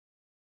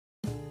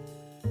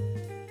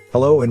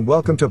Hello and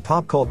welcome to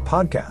PopCult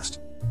Podcast,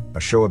 a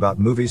show about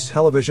movies,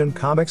 television,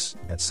 comics,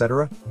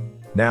 etc.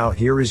 Now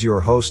here is your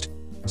host,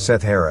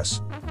 Seth Harris.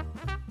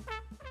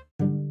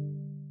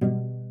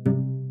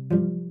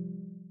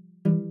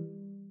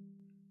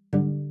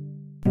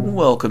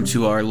 Welcome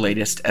to our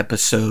latest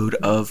episode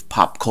of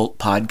PopCult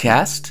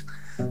Podcast.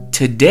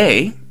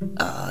 Today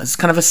is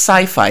kind of a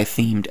sci-fi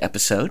themed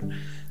episode.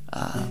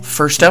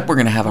 First up, we're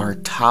going to have our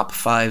top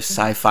 5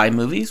 sci-fi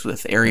movies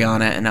with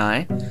Ariana and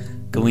I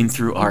going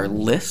through our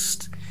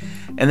list.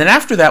 And then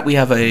after that, we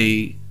have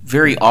a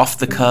very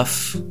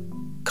off-the-cuff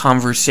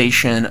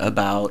conversation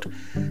about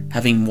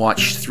having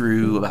watched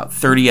through about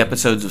 30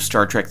 episodes of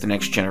Star Trek The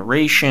Next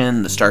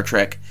Generation, the Star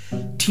Trek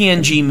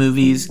TNG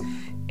movies,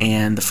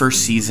 and the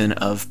first season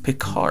of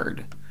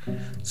Picard.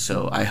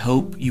 So I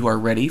hope you are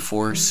ready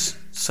for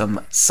some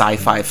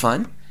sci-fi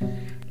fun.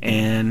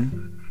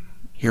 And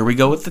here we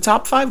go with the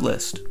top 5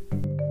 list.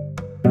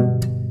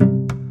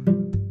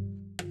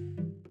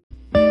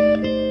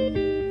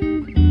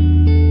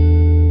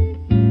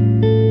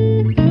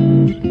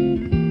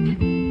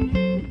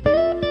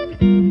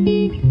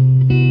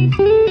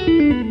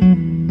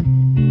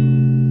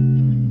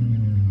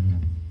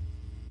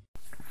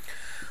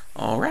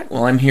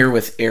 Well, I'm here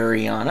with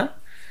Ariana,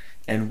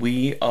 and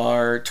we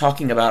are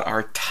talking about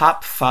our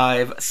top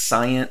 5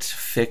 science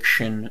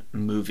fiction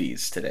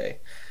movies today.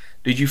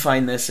 Did you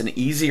find this an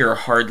easy or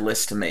hard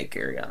list to make,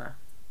 Ariana?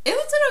 It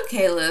was an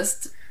okay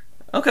list.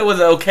 Okay, was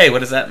it okay? What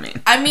does that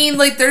mean? I mean,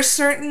 there's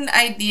certain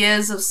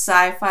ideas of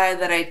sci-fi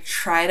that I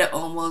try to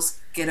almost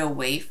get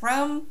away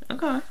from.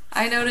 Okay.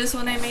 I noticed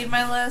when I made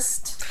my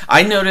list.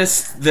 I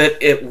noticed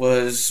that it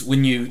was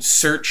when you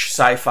search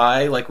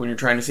sci-fi, like when you're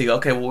trying to see,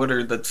 okay, well, what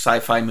are the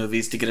sci-fi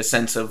movies to get a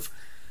sense of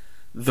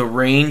the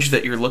range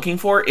that you're looking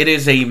for, it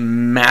is a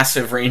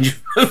massive range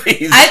of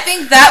movies. I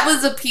think that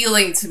was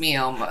appealing to me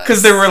almost.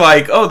 Because they were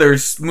like, oh,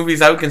 there's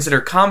movies I would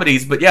consider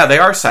comedies, but yeah, they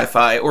are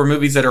sci-fi, or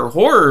movies that are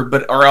horror,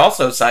 but are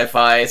also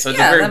sci-fi, so it's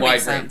a very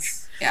wide range.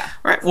 Yeah.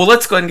 All right, well,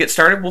 let's go ahead and get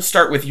started. We'll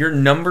start with your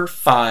number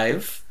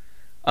 5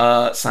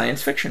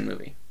 science fiction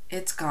movie.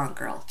 It's Gone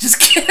Girl. Just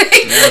kidding.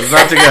 Yeah, it's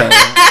about to go.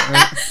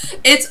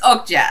 It's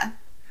Okja.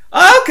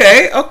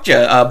 Okay,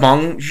 Okja.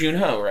 Bong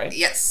Joon-ho, right?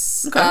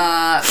 Yes.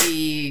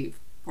 Okay.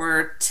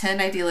 For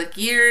 10 idyllic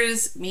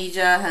years,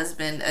 Mija has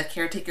been a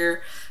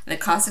caretaker and a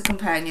constant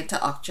companion to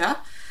Okja,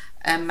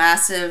 a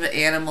massive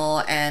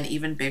animal and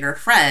even bigger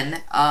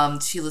friend.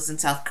 She lives in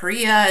South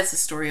Korea. It's a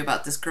story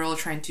about this girl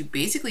trying to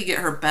basically get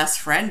her best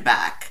friend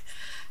back.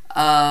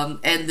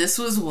 And this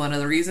was one of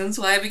the reasons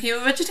why I became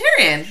a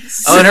vegetarian.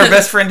 Oh, and her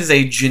best friend is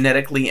a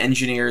genetically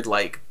engineered,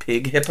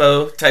 pig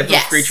hippo type of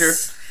creature?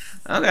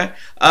 Okay.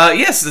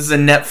 Yes, this is a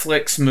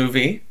Netflix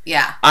movie.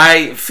 Yeah.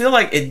 I feel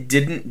like it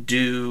didn't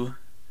do...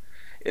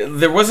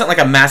 There wasn't,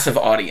 a massive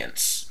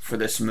audience for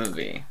this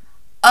movie.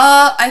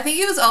 I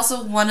think it was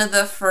also one of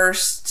the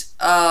first,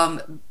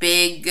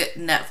 big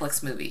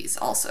Netflix movies,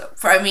 also.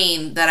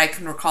 That I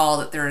can recall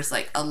that there was,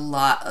 a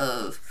lot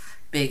of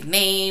big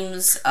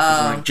names.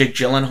 Jake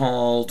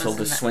Gyllenhaal,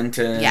 Tilda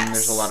Swinton. Yes.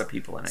 There's a lot of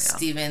people in it. Yeah.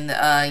 Steven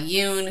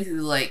Yeun,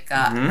 who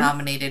got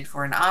nominated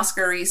for an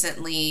Oscar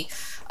recently.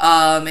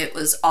 It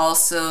was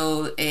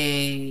also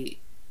a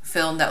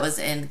film that was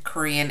in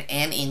Korean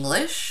and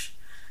English.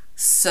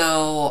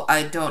 So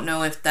I don't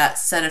know if that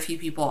set a few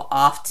people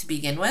off to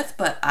begin with,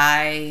 but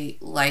I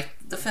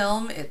liked the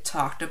film. It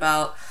talked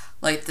about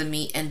the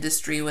meat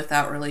industry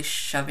without really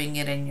shoving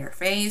it in your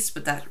face,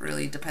 but that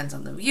really depends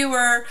on the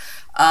viewer.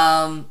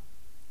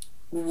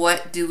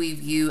 What do we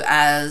view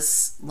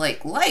as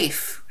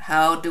life?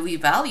 How do we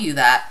value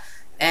that?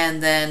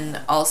 And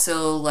then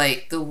also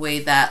the way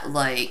that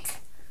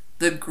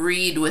the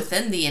greed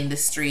within the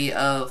industry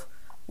of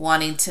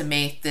wanting to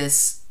make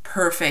this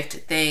perfect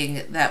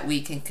thing that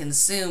we can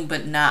consume,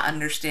 but not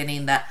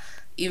understanding that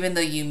even though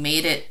you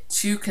made it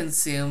to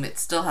consume, it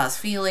still has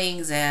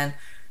feelings. And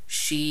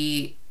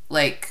she,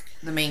 the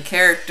main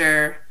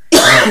character,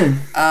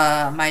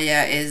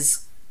 Maya,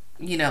 is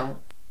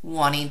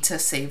wanting to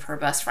save her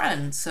best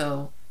friend.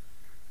 So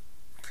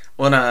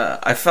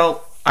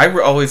I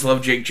always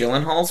loved Jake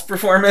Gyllenhaal's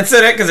performance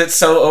in it because it's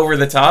so over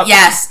the top.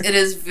 Yes, it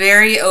is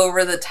very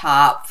over the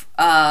top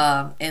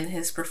in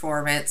his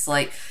performance.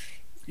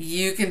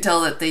 You can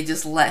tell that they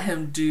just let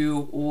him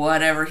do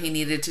whatever he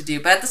needed to do.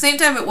 But at the same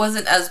time, it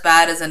wasn't as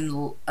bad as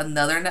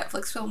another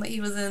Netflix film that he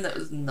was in that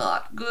was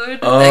not good.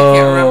 I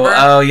can't remember.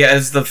 Oh, yeah,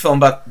 it's the film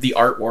about the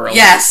art world.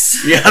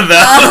 Yes. Yeah,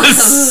 that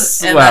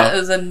was... And that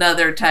was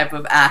another type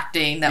of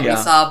acting that we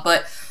saw.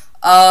 But,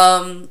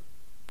 Okja,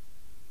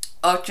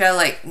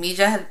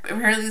 Mija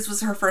apparently this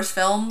was her first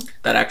film.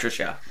 That actress,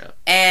 yeah.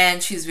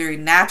 And she's very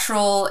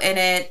natural in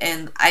it.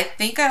 And I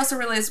think I also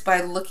realized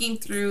by looking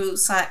through,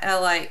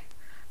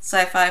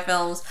 sci-fi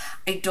films,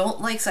 I don't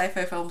like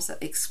sci-fi films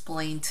that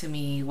explain to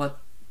me what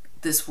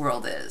this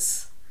world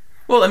is.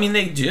 Well,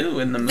 they do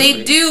in the movie.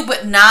 They do,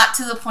 but not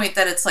to the point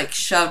that it's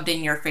shoved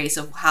in your face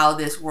of how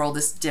this world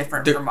is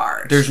different from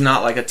ours. There's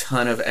not a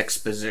ton of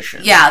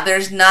exposition. Yeah,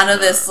 there's none of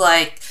this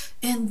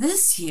in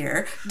this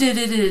year,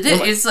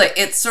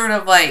 it's sort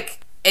of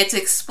it's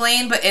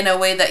explained, but in a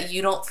way that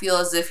you don't feel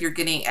as if you're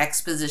getting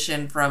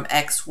exposition from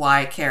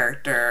XY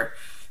character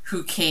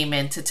who came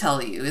in to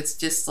tell you. It's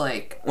just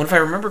like... Well, if I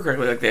remember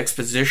correctly, like the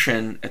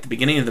exposition at the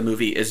beginning of the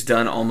movie is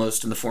done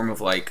almost in the form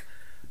of like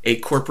a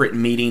corporate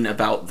meeting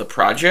about the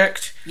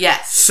project.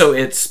 Yes. So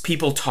it's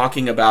people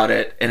talking about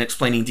it and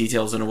explaining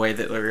details in a way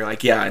that they're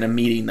like, yeah, in a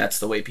meeting, that's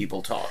the way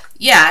people talk.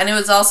 Yeah, and it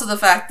was also the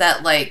fact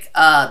that, like,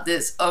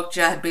 this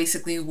Okja had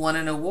basically won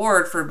an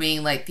award for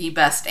being, like, the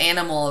best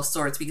animal of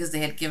sorts because they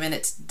had given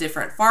it to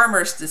different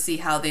farmers to see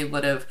how they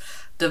would have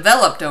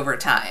developed over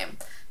time.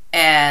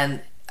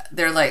 And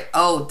they're like,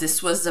 oh,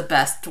 this was the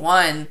best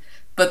one.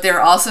 But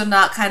they're also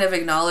not kind of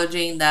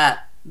acknowledging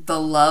that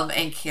the love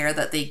and care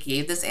that they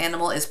gave this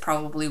animal is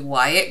probably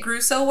why it grew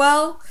so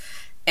well.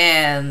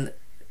 And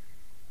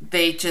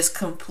they just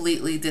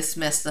completely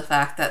dismiss the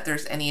fact that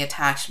there's any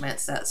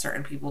attachments that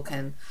certain people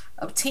can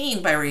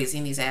obtain by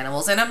raising these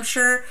animals. And I'm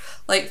sure,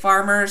 like,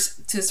 farmers,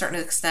 to a certain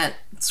extent,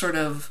 sort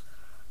of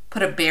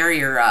put a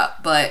barrier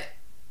up. But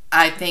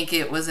I think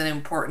it was an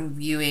important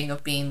viewing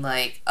of being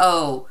like,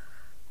 oh,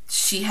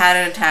 she had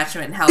an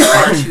attachment and how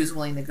far she was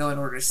willing to go in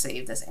order to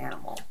save this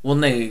animal. Well,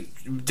 and they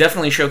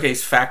definitely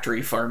showcase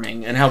factory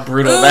farming and how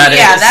brutal that is.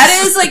 Yeah,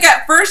 that is, like,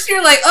 at first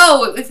you're like,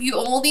 oh, if you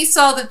only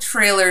saw the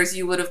trailers,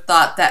 you would have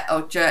thought that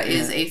Okja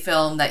is a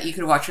film that you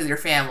could watch with your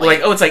family.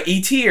 Like, oh, it's like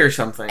E.T. or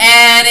something.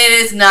 And it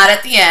is not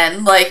at the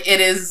end. Like, it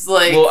is,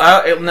 like... Well,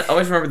 I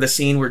always remember the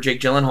scene where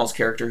Jake Gyllenhaal's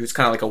character, who's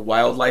kind of like a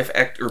wildlife...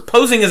 or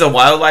posing as a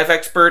wildlife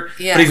expert,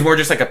 but he's more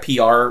just like a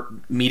PR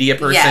media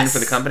person for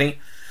the company.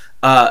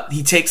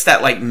 He takes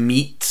that, like,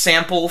 meat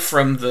sample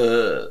from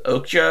the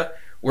Okja,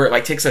 where it,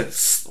 like, takes a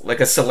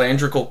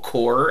cylindrical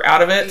core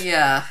out of it.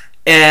 Yeah.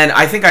 And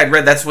I think I'd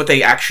read that's what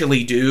they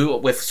actually do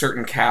with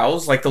certain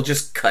cows. Like, they'll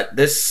just cut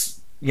this,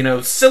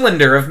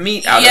 cylinder of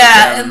meat out of them.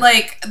 Yeah, and,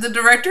 like, the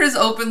director has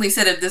openly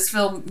said, if this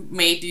film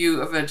made you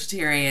a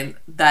vegetarian,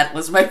 that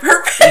was my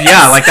purpose.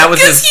 Yeah, like, that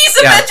was his... Because he's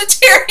a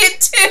vegetarian,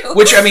 too.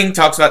 Which, I mean,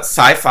 talks about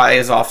sci-fi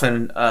is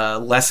often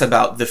less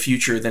about the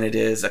future than it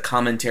is a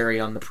commentary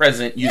on the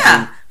present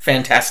using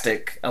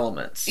fantastic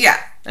elements. Yeah.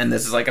 And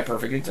this is, like, a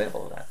perfect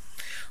example of that.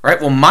 All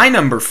right, well, my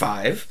number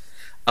 5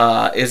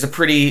 is a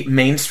pretty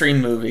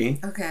mainstream movie.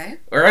 Okay.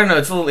 Or, I don't know,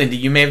 it's a little indie.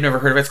 You may have never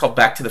heard of it. It's called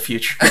Back to the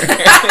Future.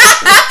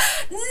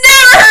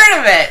 Never heard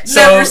of it.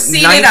 So, never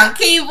seen it on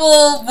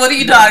cable. What are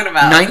you talking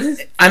about?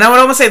 And I would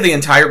almost say the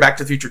entire Back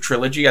to the Future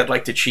trilogy. I'd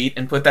like to cheat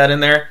and put that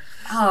in there.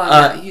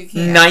 Oh, no, you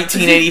can't.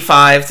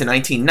 1985 to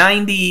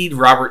 1990,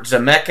 Robert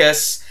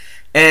Zemeckis.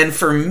 And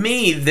for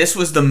me, this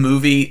was the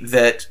movie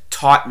that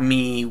taught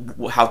me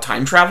how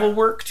time travel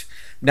worked.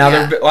 Now,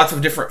 there are lots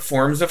of different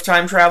forms of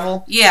time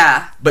travel.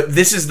 Yeah. But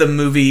this is the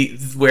movie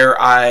where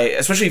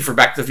especially for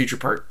Back to the Future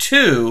Part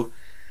 2,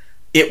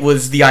 it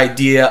was the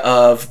idea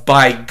of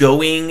by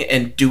going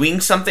and doing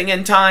something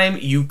in time,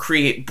 you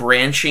create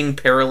branching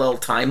parallel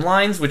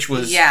timelines, which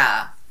was...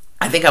 Yeah.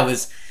 I think I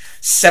was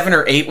 7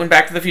 or 8 when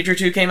Back to the Future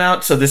 2 came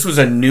out, so this was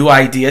a new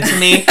idea to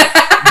me.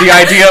 The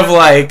idea of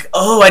like,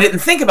 oh, I didn't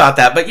think about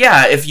that. But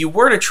yeah, if you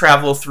were to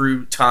travel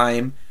through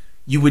time,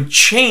 you would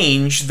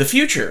change the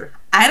future.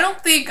 I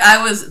don't think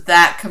I was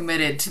that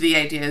committed to the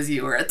idea as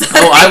you were at the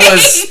time.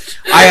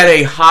 Oh, I had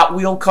a Hot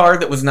Wheel car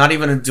that was not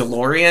even a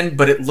DeLorean,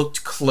 but it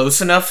looked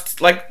close enough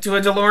to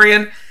a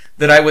DeLorean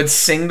that I would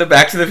sing the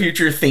Back to the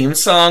Future theme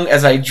song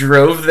as I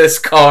drove this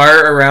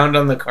car around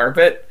on the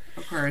carpet.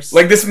 Of course.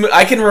 Like this,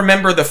 I can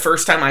remember the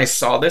first time I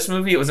saw this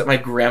movie. It was at my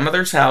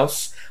grandmother's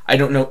house. I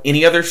don't know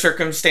any other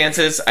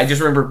circumstances. I just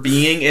remember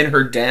being in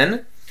her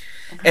den,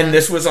 and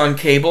this was on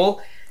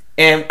cable,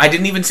 and I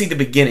didn't even see the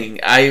beginning.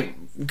 I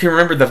can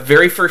remember the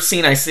very first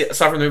scene I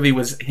saw from the movie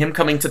was him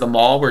coming to the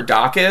mall where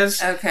Doc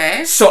is.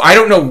 Okay. So I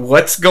don't know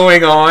what's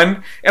going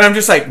on, and I'm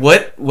just like,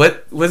 what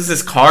is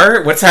this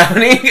car? What's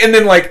happening? And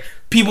then like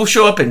people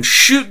show up and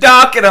shoot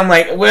Doc, and I'm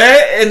like, what?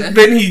 And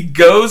then he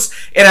goes,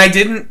 and I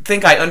didn't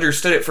think I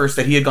understood at first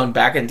that he had gone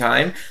back in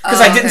time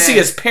because I didn't see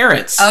his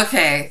parents.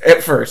 Okay.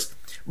 At first,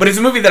 but it's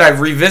a movie that I've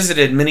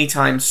revisited many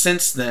times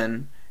since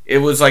then. It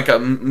was like a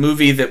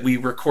movie that we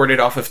recorded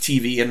off of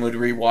TV and would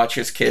rewatch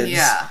as kids.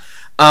 Yeah.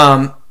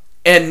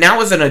 And now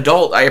as an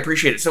adult, I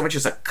appreciate it so much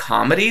as a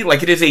comedy.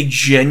 Like, it is a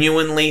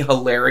genuinely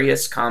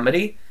hilarious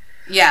comedy.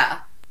 Yeah.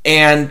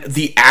 And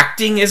the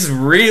acting is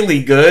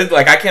really good.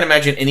 Like, I can't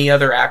imagine any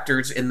other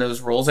actors in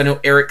those roles. I know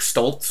Eric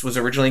Stoltz was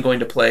originally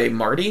going to play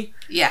Marty.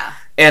 Yeah.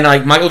 And,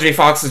 like, Michael J.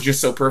 Fox is just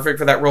so perfect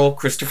for that role.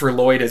 Christopher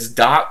Lloyd as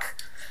Doc.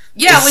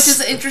 Yeah, which is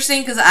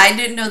interesting because I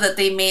didn't know that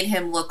they made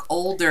him look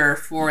older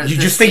for You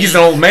just think he's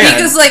an old man.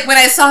 Because, like, when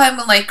I saw him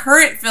in, like,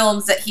 current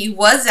films that he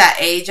was that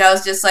age, I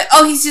was just like,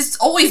 oh, he's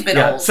just always been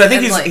old. So I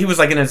think he was,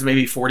 like, in his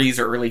maybe 40s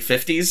or early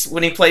 50s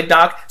when he played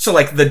Doc. So,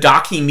 like, the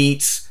Doc he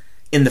meets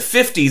in the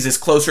 50s is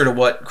closer to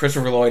what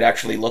Christopher Lloyd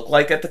actually looked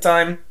like at the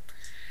time.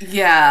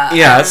 Yeah,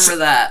 I remember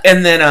that.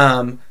 And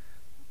then,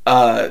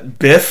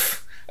 Biff...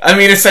 I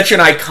mean, it's such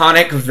an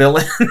iconic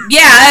villain.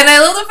 Yeah, and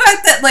I love the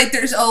fact that, like,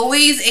 there's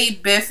always a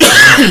Biff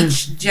in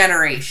each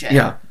generation.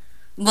 Yeah.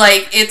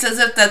 Like, it's as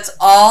if that's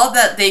all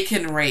that they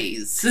can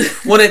raise.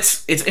 Well,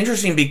 it's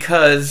interesting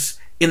because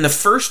in the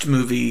first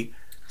movie,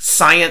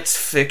 science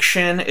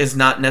fiction is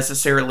not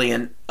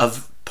necessarily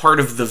part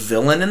of the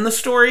villain in the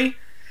story.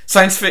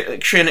 Science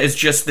fiction is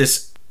just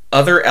this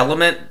other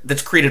element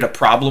that's created a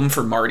problem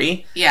for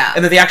Marty. Yeah.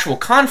 And then the actual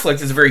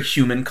conflict is a very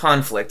human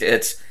conflict.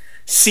 It's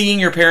seeing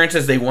your parents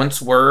as they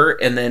once were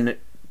and then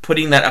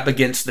putting that up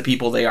against the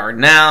people they are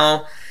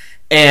now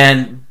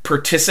and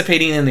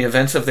participating in the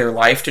events of their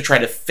life to try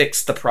to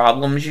fix the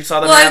problems you saw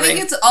them having. Well, I think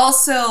it's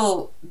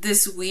also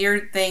this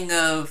weird thing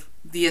of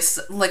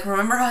like,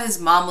 remember how his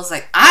mom was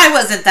like, I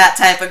wasn't that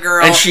type of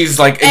girl. And she's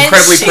like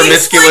incredibly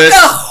promiscuous. She's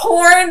like a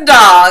horn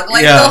dog,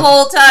 like the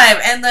whole time.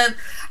 And then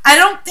I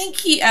don't think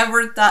he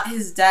ever thought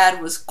his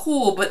dad was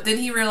cool, but then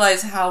he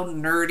realized how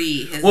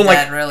nerdy his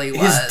dad really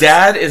was. His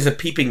dad is a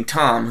peeping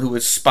Tom who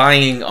was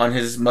spying on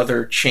his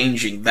mother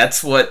changing.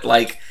 That's what,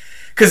 like,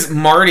 because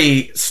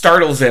Marty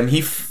startles him.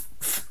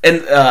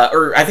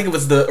 Or I think it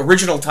was the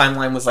original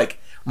timeline was like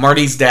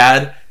Marty's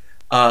dad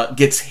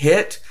gets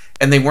hit,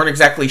 and they weren't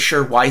exactly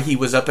sure why he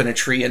was up in a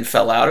tree and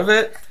fell out of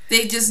it.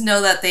 They just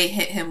know that they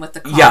hit him with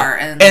the car.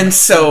 Yeah, and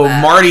so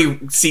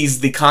Marty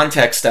sees the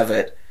context of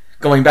it,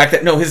 going back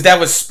that, no, his dad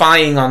was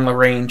spying on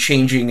Lorraine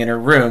changing in her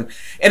room.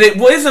 And it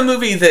was a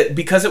movie that,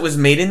 because it was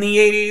made in the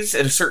 80s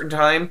at a certain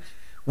time,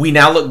 we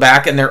now look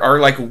back and there are,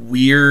 like,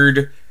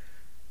 weird,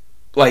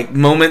 like,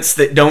 moments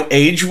that don't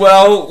age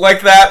well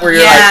like that, where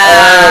you're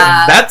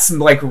like, that's,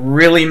 like,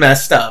 really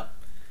messed up.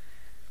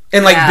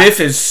 And, like, Biff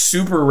is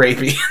super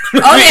rapey.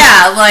 Oh,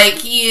 yeah. Like,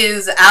 he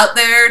is out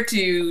there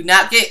to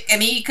not get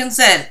any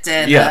consent.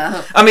 And,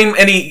 I mean,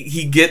 and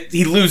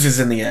he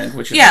loses in the end,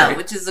 which is great.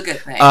 Which is a good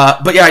thing.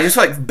 But, yeah, I just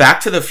feel like Back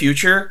to the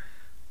Future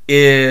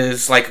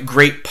is, like,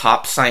 great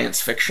pop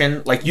science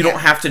fiction. Like, you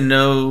don't have to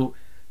know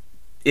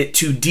it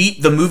too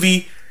deep. The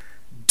movie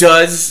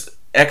does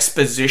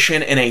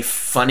exposition in a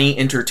funny,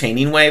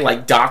 entertaining way.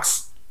 Like,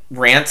 Doc's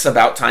rants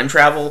about time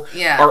travel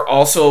are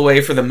also a way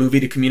for the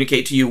movie to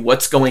communicate to you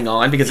what's going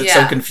on, because it's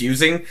so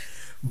confusing,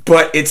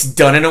 but it's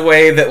done in a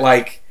way that,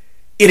 like,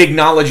 it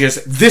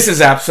acknowledges this is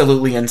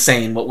absolutely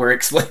insane what we're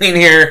explaining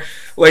here.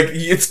 Like,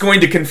 it's going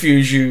to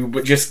confuse you,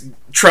 but just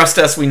trust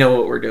us, we know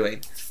what we're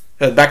doing.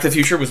 Back to the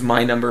Future was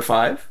my number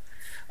 5.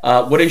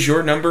 What is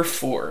your number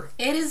 4?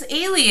 It is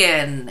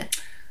Alien.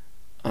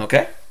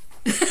 Okay.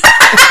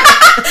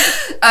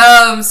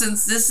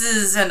 Since this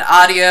is an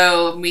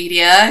audio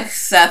media,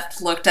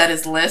 Seth looked at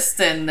his list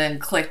and then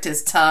clicked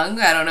his tongue.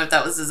 I don't know if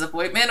that was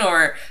disappointment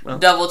or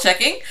double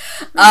checking.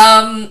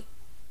 I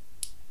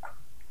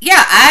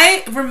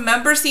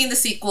remember seeing the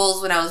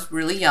sequels when I was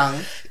really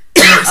young.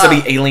 So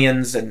the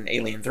Aliens and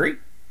Alien 3?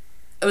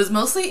 It was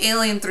mostly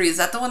Alien 3. Is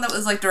that the one that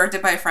was, like,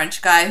 directed by a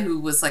French guy who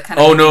was, like, kind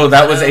of... Oh, no,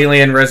 that was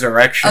Alien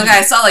Resurrection. Okay,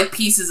 I saw, like,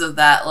 pieces of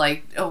that,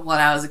 like, when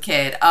I was a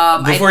kid.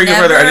 Before you go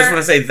further, I just want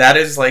to say that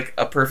is, like,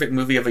 a perfect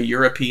movie of a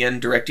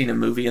European directing a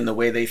movie in the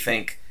way they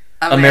think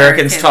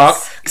Americans talk.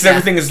 Because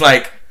everything is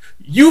like,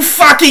 you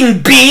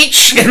fucking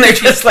beach! And they're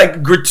just,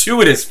 like,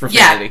 gratuitous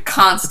profanity. Yeah,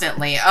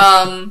 constantly.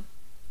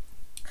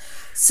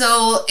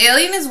 So,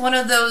 Alien is one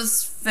of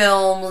those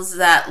films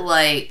that,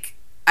 like...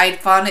 I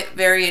found it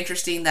very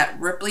interesting that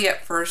Ripley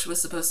at first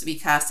was supposed to be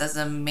cast as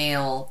a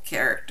male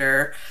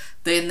character.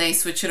 Then they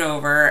switch it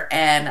over,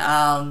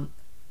 and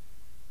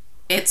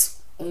it's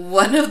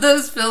one of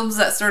those films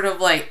that sort of,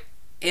 like,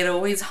 it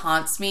always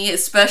haunts me,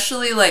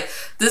 especially, like,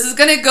 this is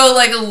gonna go,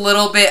 like, a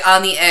little bit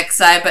on the X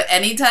side, but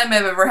anytime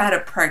I've ever had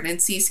a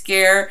pregnancy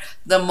scare,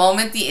 the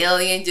moment the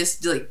alien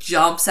just, like,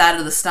 jumps out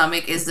of the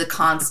stomach is the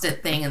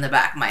constant thing in the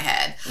back of my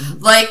head.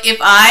 Like, if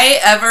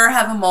I ever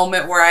have a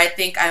moment where I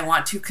think I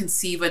want to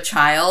conceive a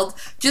child,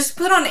 just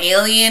put on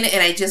Alien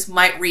and I just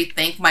might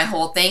rethink my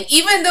whole thing,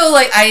 even though,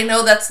 like, I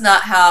know that's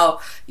not how,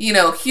 you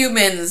know,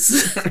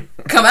 humans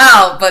come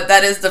out, but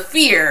that is the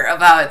fear of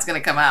how it's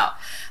gonna come out.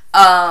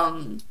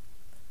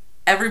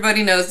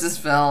 Everybody knows this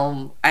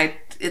film.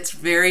 It's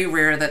very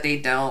rare that they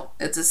don't.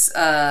 It's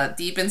a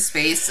deep in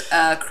space,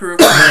 crew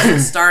of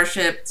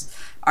starships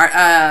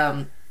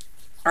are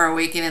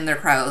awakened in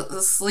their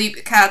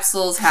sleep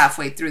capsules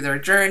halfway through their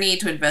journey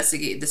to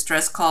investigate a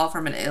distress call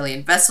from an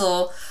alien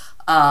vessel.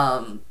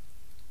 The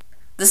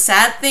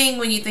sad thing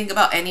when you think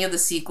about any of the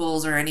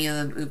sequels or any of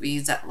the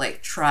movies that,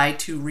 like, try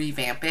to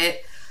revamp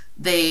it,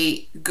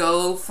 they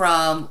go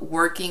from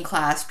working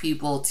class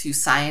people to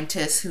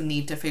scientists who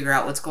need to figure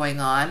out what's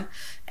going on.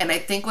 And I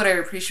think what I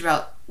appreciate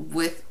about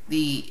with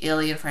the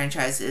Alien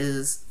franchise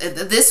is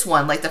this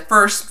one, like the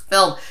first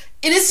film,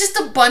 it is just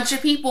a bunch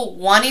of people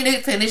wanting to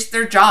finish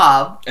their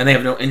job. And they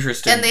have no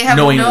interest in knowing why. And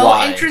they have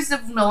no interest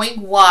of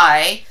knowing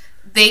why.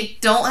 They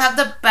don't have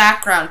the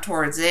background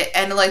towards it.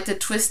 And, like, the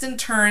twists and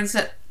turns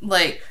that,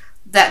 like,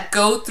 that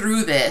go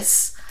through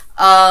this,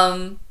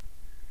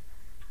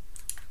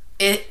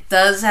 it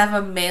does have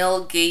a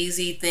male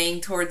gazy thing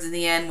towards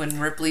the end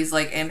when Ripley's,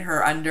 like, in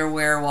her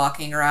underwear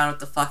walking around with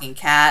the fucking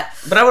cat.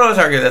 But I would always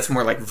argue that's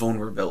more like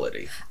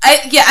vulnerability.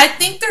 I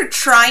think they're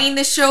trying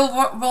to show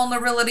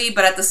vulnerability,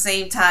 but at the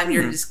same time,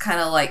 you're just kind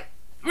of like,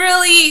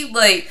 really?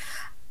 Like,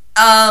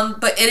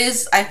 But it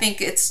is, I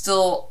think it's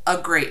still a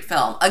great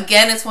film.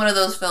 Again, it's one of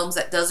those films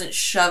that doesn't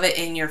shove it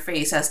in your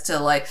face as to,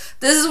 like,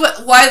 this is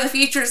why the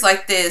feature's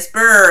like this,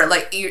 brr.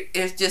 Like,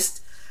 it's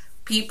just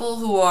people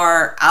who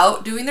are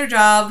out doing their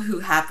job, who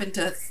happen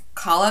to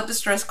call out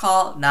distress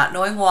call, not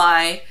knowing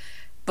why,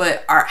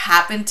 but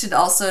happen to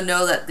also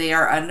know that they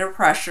are under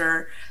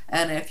pressure.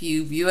 And if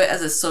you view it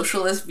as a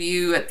socialist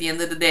view, at the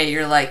end of the day,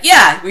 you're like,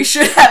 yeah, we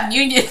should have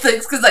union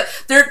things, because, like,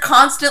 they're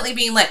constantly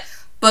being like,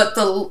 but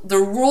the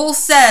rule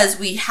says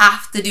we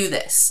have to do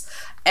this.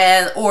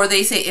 Or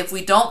they say, if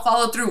we don't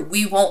follow through,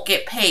 we won't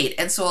get paid.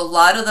 And so a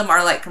lot of them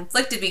are, like,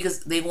 conflicted because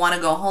they want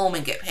to go home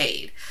and get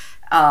paid.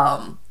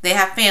 They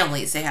have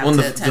families they have to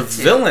attend to.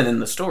 The villain in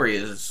the story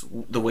is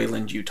the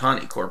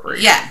Weyland-Yutani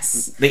Corporation.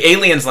 Yes. The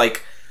alien's,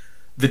 like,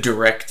 the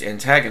direct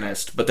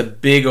antagonist, but the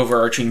big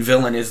overarching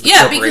villain is the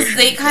corporation. Because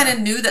they kind of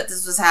knew that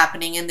this was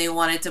happening, and they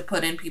wanted to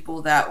put in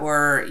people that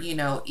were,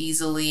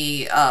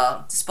 easily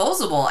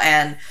disposable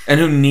and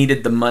who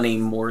needed the money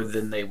more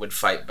than they would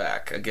fight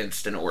back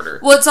against an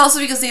order. Well, it's also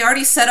because they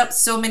already set up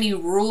so many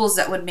rules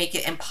that would make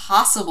it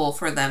impossible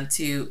for them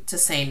to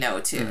say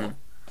no to. Mm-hmm. All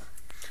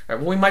right,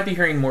 well, we might be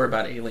hearing more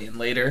about Alien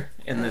later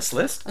in this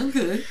list.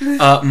 Okay.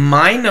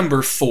 My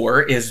number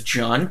 4 is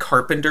John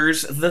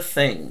Carpenter's The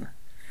Thing.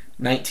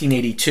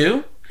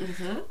 1982.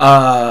 Mm-hmm.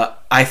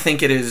 I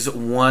think it is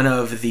one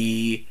of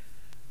the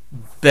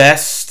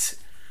best,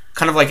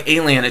 kind of like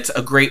Alien, it's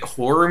a great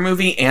horror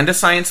movie and a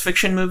science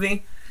fiction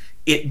movie.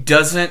 It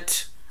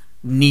doesn't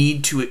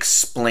need to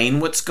explain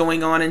what's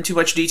going on in too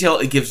much detail.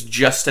 It gives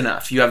just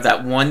enough. You have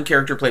that one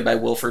character played by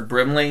Wilford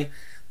Brimley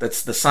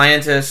that's the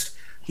scientist.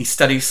 He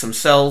studies some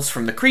cells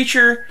from the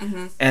creature,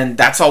 and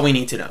that's all we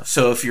need to know.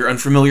 So if you're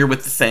unfamiliar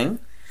with The Thing,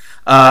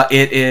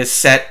 it is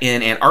set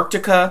in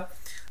Antarctica.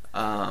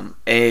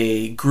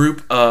 A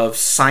group of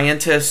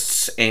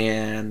scientists,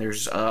 and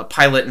there's a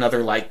pilot and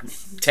other, like,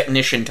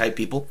 technician type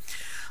people,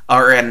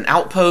 are at an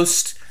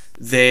outpost.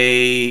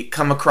 They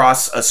come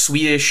across a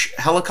Swedish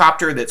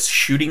helicopter that's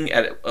shooting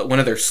at one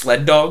of their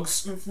sled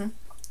dogs.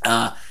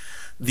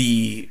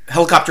 The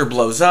helicopter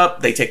blows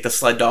up. They take the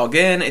sled dog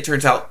in. It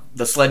turns out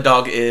the sled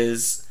dog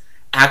is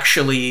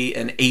actually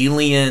an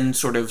alien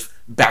sort of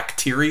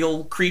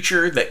bacterial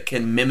creature that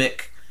can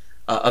mimic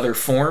other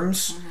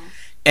forms.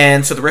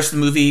 And so the rest of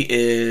the movie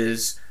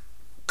is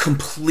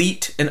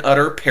complete and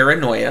utter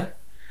paranoia.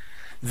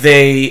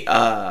 They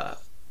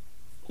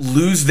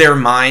lose their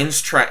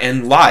minds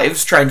and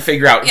lives trying to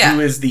figure out who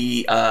is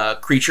the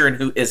creature and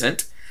who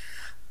isn't.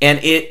 And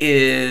it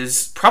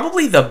is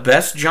probably the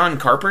best John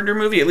Carpenter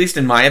movie, at least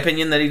in my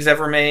opinion, that he's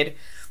ever made.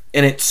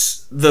 And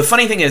the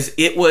funny thing is,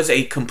 it was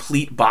a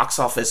complete box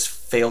office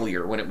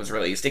failure when it was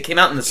released. It came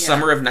out in the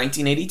summer of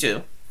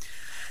 1982.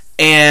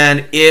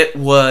 And it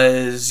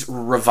was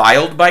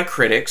reviled by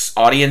critics.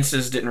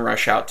 Audiences didn't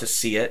rush out to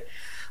see it.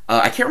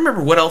 I can't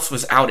remember what else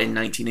was out in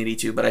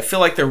 1982, but I feel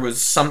like there was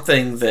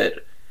something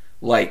that,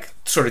 like,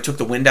 sort of took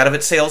the wind out of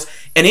its sails.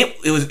 And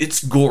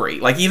it's gory.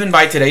 Like, even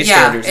by today's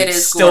standards,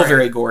 it's still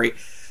very gory.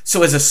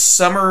 So as a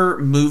summer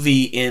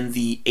movie in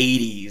the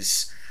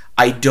 80s,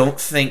 I don't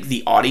think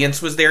the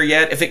audience was there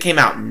yet. If it came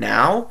out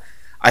now,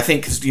 I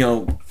think,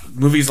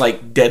 movies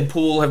like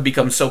Deadpool have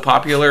become so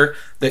popular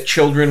that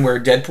children wear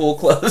Deadpool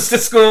clothes to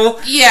school.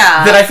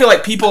 Yeah. That I feel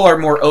like people are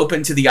more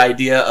open to the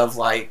idea of,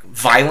 like,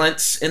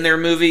 violence in their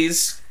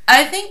movies.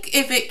 I think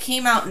if it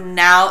came out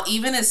now,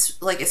 even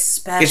especially...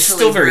 It's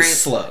still very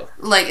slow.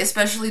 Like,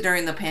 especially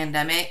during the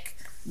pandemic,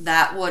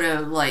 that would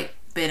have, like,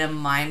 been a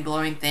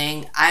mind-blowing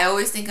thing. I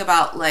always think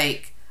about,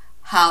 like,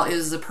 how it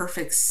was the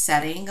perfect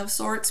setting of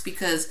sorts,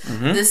 because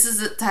this is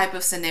the type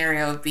of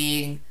scenario of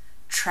being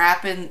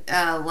trapped in,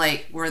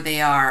 like, where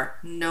they are,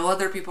 no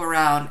other people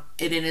around,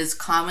 and it is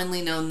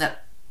commonly known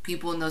that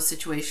people in those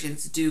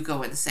situations do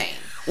go insane.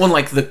 Well,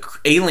 like, the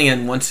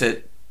alien, once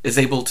it is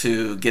able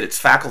to get its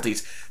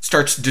faculties,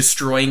 starts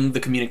destroying the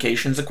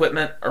communications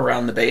equipment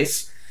around the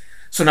base.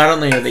 So not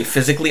only are they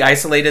physically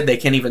isolated, they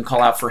can't even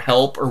call out for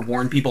help or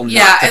warn people not to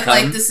come. Yeah, and,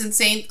 like, this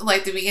insane,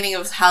 like, the beginning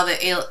of how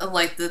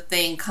the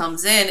thing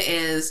comes in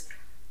is...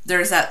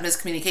 There's that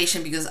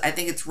miscommunication because I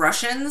think it's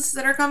Russians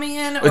that are coming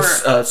in, or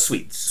it's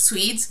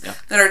Swedes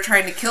that are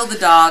trying to kill the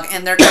dog,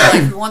 and they're kind of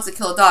like, who wants to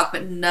kill a dog?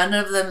 But none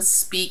of them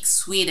speak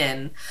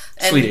Swedish,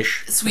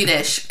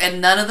 and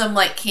none of them,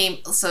 like,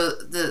 came. So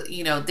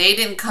they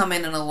didn't come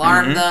in and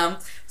alarm them,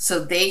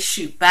 so they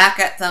shoot back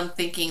at them,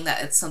 thinking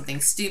that it's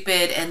something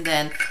stupid, and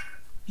then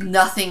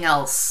nothing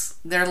else.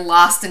 They're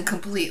lost in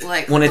complete,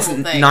 like, when it's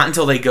not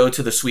until they go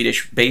to the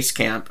Swedish base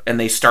camp and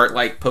they start,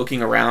 like,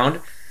 poking around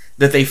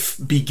that they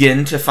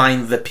begin to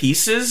find the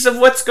pieces of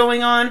what's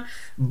going on.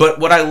 But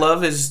what I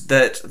love is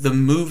that the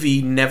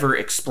movie never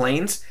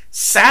explains.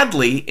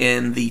 Sadly,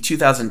 in the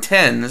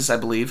 2010s, I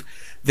believe,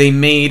 they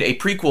made a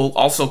prequel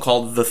also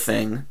called The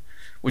Thing,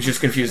 which is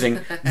confusing,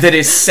 that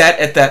is set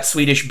at that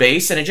Swedish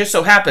base, and it just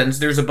so happens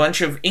there's a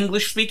bunch of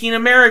English-speaking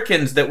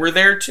Americans that were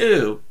there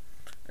too.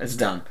 It's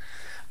dumb.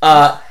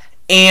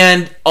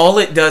 And all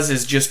it does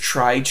is just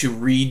try to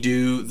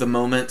redo the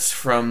moments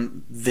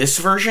from this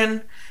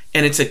version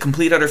and it's a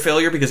complete utter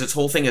failure because its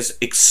whole thing is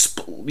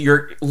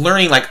you're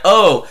learning like,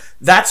 oh,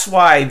 that's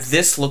why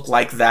this looked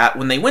like that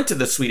when they went to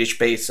the Swedish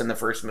base in the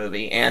first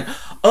movie, and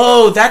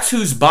oh, that's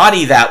whose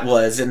body that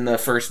was in the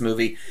first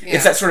movie. Yeah.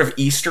 It's that sort of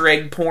Easter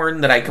egg porn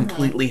that I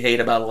completely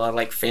hate about a lot of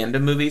like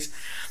fandom movies.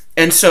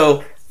 And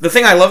so the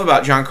thing I love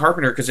about John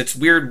Carpenter, because it's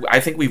weird, I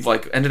think we've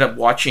like ended up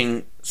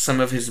watching some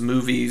of his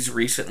movies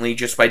recently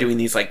just by doing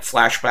these like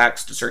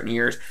flashbacks to certain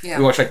years. Yeah.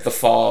 We watched like The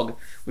Fog,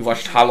 we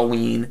watched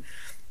Halloween.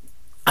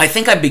 I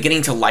think I'm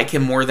beginning to like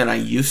him more than I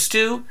used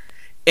to,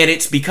 and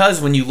it's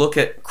because when you look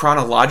at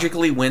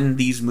chronologically when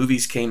these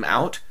movies came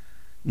out,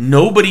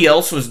 nobody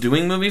else was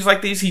doing movies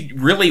like these. He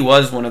really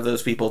was one of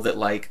those people that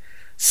like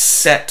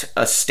set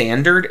a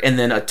standard, and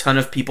then a ton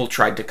of people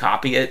tried to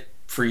copy it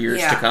for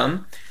years to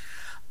come.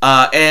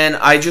 And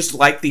I just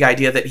like the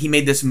idea that he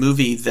made this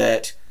movie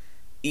that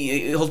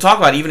he'll talk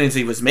about even as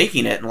he was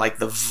making it, and like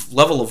the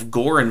level of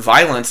gore and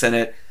violence in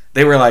it.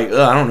 They were like,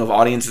 I don't know if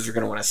audiences are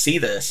going to want to see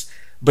this.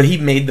 But he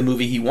made the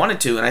movie he wanted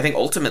to, and I think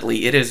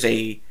ultimately it is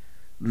a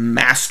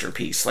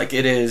masterpiece. Like,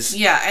 it is...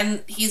 Yeah,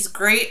 and he's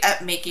great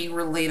at making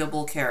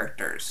relatable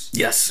characters.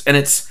 Yes, and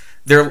it's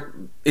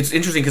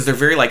interesting because they're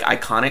very, like,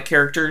 iconic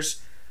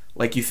characters.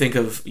 Like, you think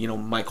of,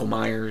 Michael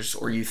Myers,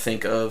 or you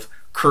think of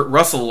Kurt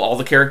Russell, all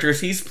the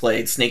characters he's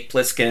played, Snake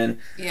Plissken.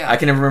 Yeah. I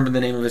can never remember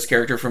the name of his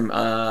character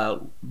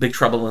from Big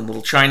Trouble in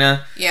Little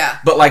China. Yeah.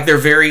 But, like, they're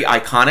very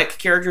iconic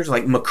characters,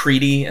 like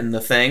MacReady and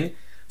The Thing.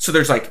 So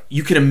there's like,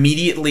 you can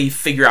immediately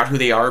figure out who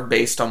they are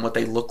based on what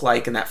they look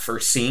like in that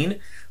first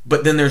scene.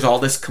 But then there's all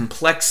this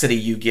complexity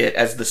you get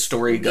as the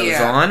story goes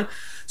on.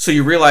 So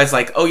you realize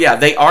like, oh yeah,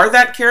 they are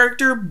that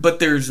character, but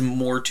there's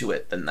more to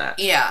it than that.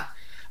 Yeah.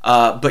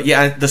 But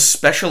yeah, the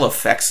special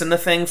effects in The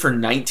Thing for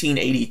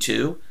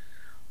 1982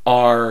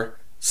 are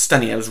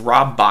stunning. It was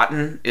Rob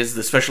Bottin is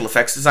the special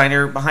effects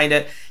designer behind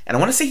it. And I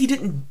want to say he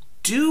didn't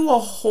do a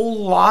whole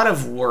lot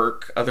of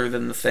work other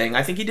than The Thing.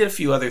 I think he did a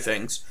few other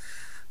things.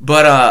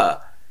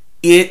 But,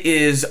 it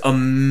is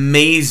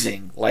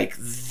amazing, like,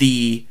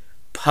 the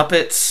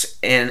puppets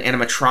and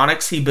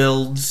animatronics he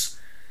builds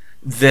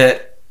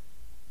that...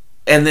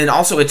 And then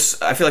also, I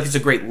feel like it's a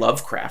great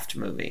Lovecraft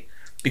movie.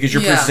 Because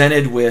you're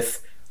presented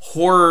with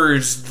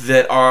horrors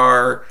that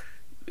are...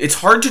 It's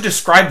hard to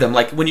describe them.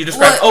 Like, when you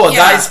describe, a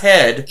guy's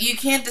head... You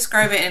can't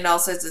describe it, and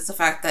also it's the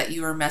fact that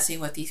you are messing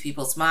with these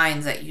people's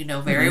minds, that you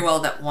know very well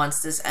that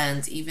once this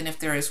ends, even if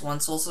there is one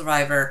sole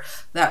survivor,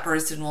 that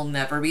person will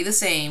never be the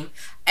same.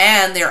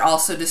 And they're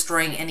also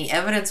destroying any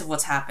evidence of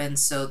what's happened,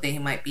 so they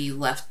might be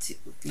left,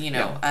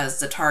 as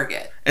the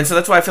target. And so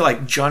that's why I feel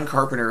like John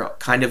Carpenter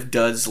kind of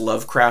does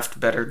Lovecraft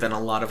better than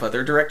a lot of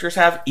other directors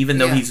have, even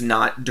though he's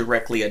not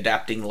directly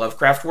adapting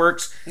Lovecraft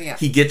works. Yeah.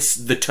 He gets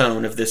the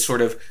tone of this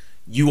sort of...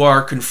 You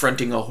are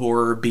confronting a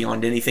horror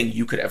beyond anything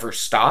you could ever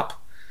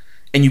stop,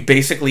 and you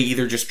basically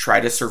either just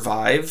try to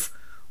survive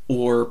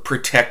or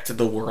protect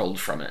the world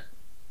from it.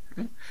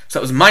 So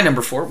that was my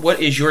number 4. What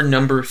is your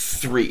number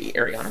 3,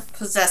 Ariana?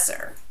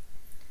 Possessor.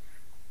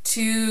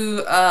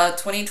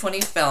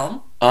 2020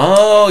 film.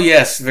 Oh,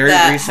 yes. Very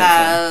recent.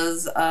 That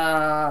has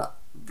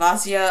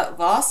Vasia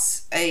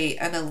Voss,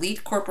 an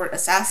elite corporate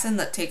assassin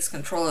that takes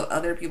control of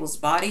other people's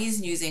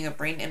bodies using a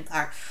brain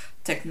implant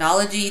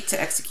technology to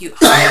execute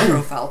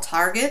high-profile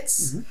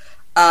targets.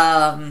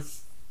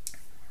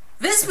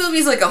 This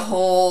movie's like a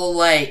whole,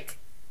 like...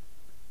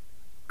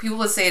 People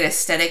would say it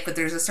aesthetic, but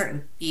there's a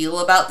certain feel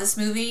about this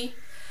movie.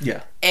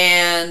 Yeah.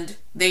 And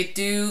they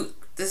do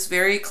this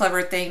very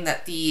clever thing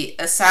that the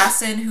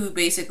assassin who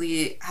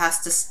basically has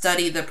to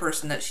study the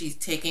person that she's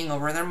taking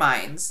over their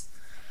minds...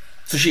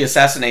 So she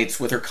assassinates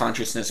with her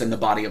consciousness in the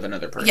body of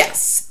another person.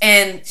 Yes.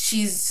 And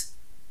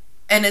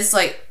it's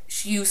like...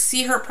 You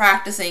see her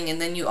practicing,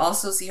 and then you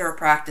also see her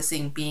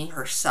practicing being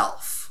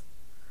herself.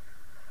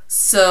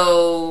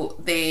 So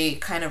they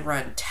kind of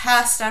run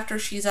tests after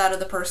she's out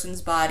of the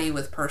person's body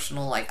with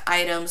personal like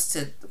items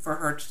for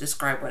her to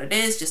describe what it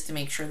is, just to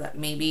make sure that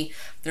maybe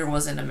there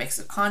wasn't a mix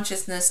of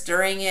consciousness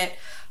during it.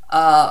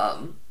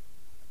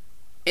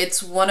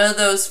 It's one of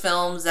those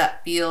films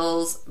that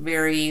feels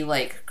very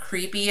like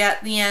creepy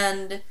at the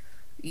end.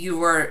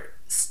 You are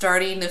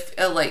starting to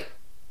feel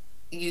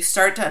you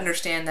start to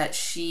understand that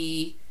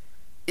she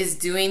is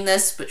doing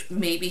this, but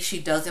maybe she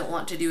doesn't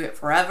want to do it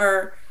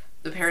forever.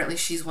 Apparently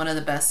she's one of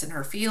the best in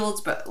her fields,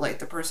 but like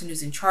the person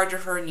who's in charge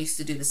of her and used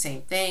to do the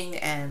same thing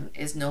and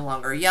is no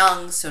longer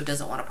young, so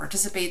doesn't want to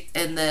participate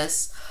in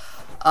this.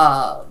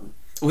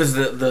 Was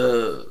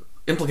the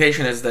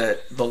implication is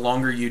that the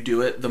longer you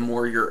do it, the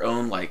more your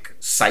own like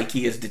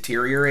psyche is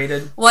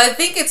deteriorated? Well, I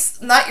think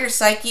it's not your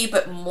psyche,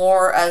 but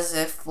more as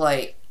if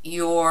like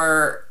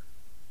your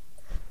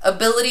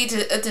ability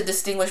to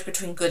distinguish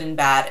between good and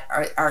bad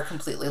are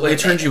completely limited.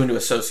 It turns you into a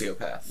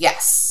sociopath.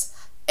 Yes.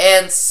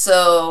 And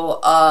so,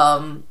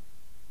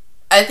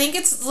 I think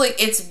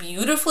it's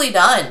beautifully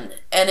done.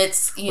 And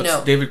it's,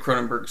 David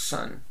Cronenberg's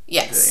son.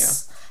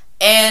 Yes.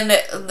 And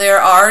there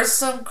are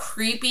some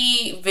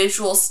creepy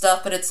visual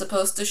stuff, but it's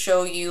supposed to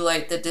show you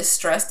like the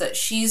distress that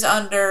she's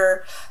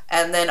under,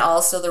 and then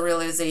also the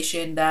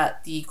realization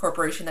that the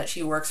corporation that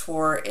she works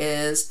for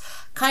is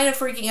kind of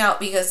freaking out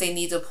because they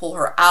need to pull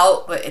her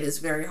out, but it is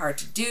very hard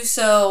to do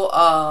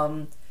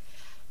so.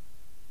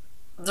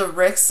 The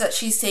risks that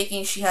she's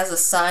taking, she has a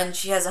son,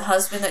 she has a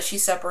husband that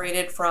she's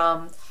separated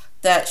from,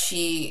 that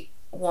she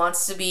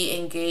wants to be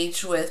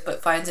engaged with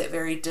but finds it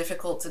very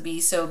difficult to be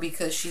so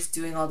because she's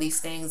doing all these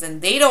things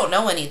and they don't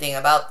know anything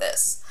about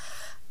this.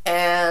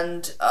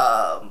 And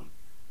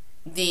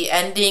the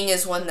ending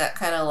is one that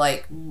kind of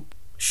like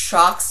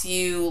shocks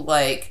you.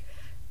 Like,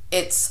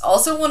 it's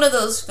also one of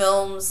those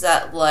films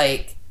that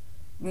like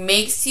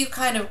makes you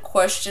kind of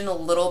question a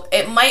little.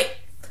 It might,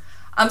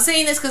 I'm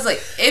saying this because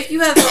like if you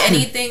have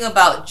anything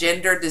about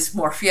gender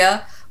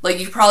dysmorphia, like,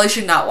 you probably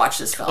should not watch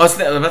this film. Well,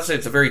 I'm about to say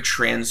it's a very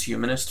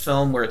transhumanist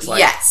film where it's like...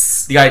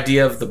 Yes. The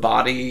idea of the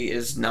body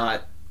is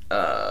not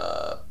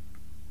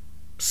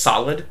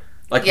solid.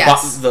 Like,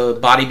 yes. The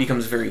body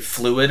becomes very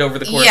fluid over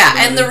the course of the movie.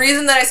 Yeah, and the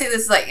reason that I say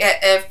this is, like,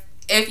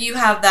 if you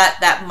have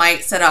that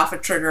might set off a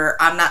trigger.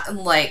 I'm not,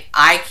 like,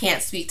 I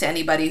can't speak to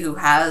anybody who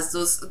has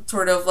those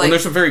sort of, like... Well,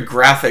 there's some very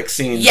graphic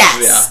scenes.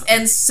 Yes, yeah.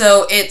 And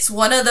so it's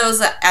one of those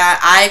that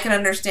I can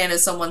understand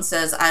if someone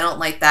says, I don't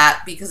like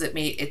that because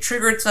it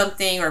triggered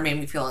something or made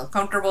me feel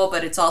uncomfortable,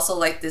 but it's also,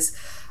 like, this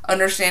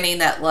understanding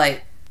that,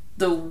 like,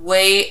 the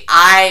way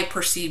I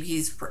perceive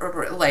he's,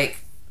 like,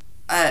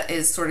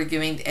 is sort of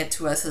giving it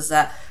to us is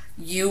that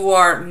you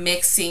are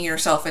mixing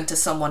yourself into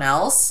someone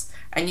else,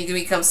 and you can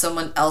become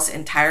someone else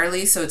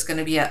entirely, so it's going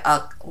to be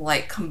a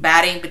like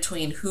combating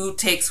between who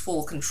takes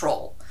full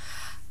control.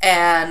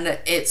 And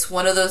it's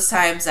one of those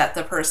times that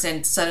the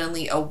person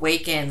suddenly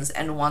awakens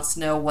and wants to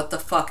know what the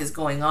fuck is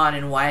going on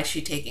and why is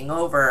she taking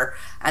over,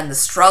 and the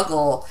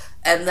struggle.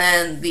 And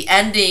then the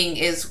ending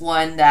is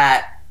one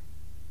that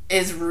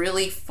is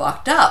really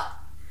fucked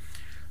up.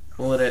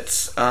 Well,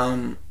 it's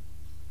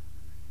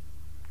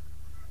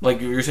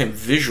like you were saying,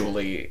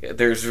 visually,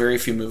 there's very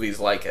few movies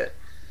like it.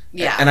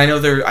 Yeah. And I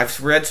know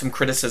I've read some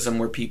criticism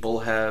where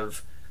people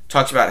have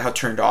talked about how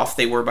turned off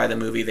they were by the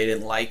movie. They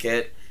didn't like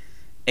it.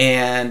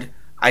 And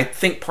I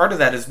think part of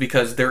that is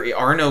because there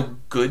are no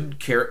good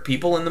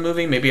people in the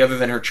movie, maybe other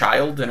than her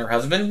child and her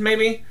husband,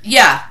 maybe.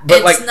 Yeah,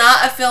 but it's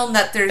not a film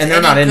that there's any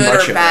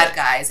good or bad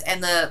guys.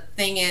 And the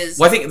thing is,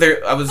 well, I think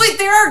there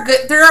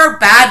are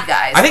bad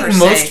guys. I think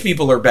most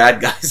people are bad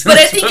guys. But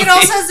I think it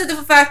also has to do with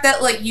the fact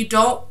that like you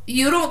don't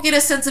get a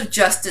sense of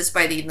justice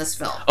by the end of this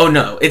film. Oh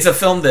no, it's a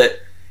film that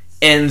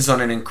ends on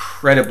an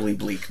incredibly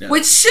bleak note.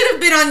 Which should have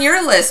been on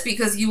your list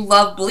because you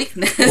love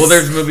bleakness. Well,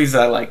 there's movies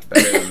that I liked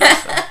better than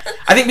this. So.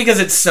 I think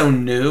because it's so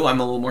new, I'm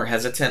a little more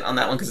hesitant on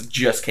that one because it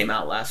just came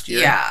out last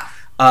year. Yeah.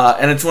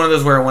 And it's one of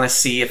those where I want to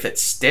see if it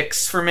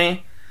sticks for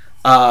me.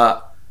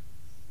 I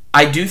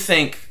do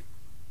think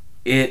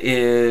it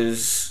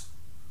is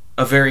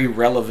a very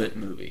relevant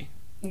movie.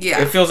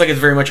 Yeah. It feels like it's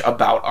very much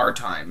about our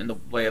time in the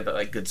way that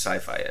like good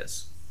sci-fi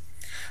is.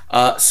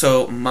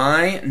 So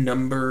my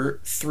number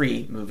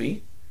 3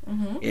 movie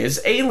is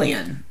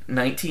Alien,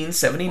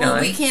 1979. Well,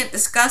 we can't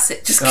discuss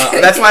it. Just kidding.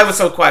 That's why I was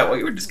so quiet while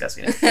you were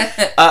discussing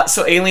it.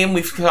 So Alien,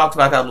 we've talked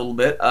about that a little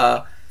bit.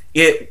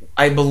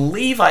 I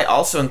believe I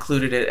also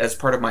included it as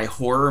part of my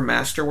horror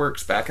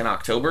masterworks back in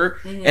October,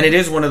 and it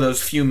is one of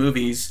those few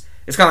movies.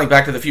 It's kind of like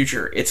Back to the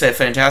Future. It's a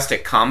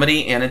fantastic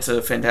comedy, and it's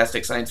a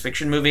fantastic science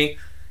fiction movie.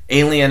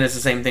 Alien is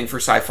the same thing for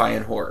sci-fi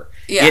and horror.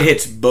 Yeah. It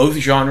hits both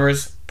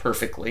genres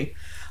perfectly.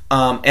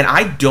 And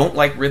I don't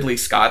like Ridley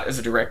Scott as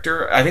a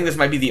director. I think this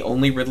might be the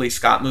only Ridley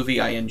Scott movie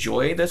I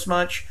enjoy this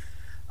much.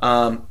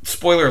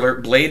 Spoiler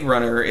alert, Blade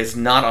Runner is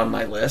not on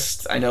my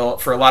list. I know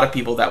for a lot of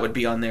people that would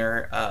be on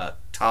their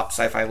top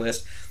sci-fi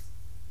list.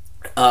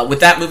 With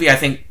that movie, I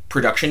think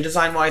production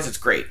design-wise, it's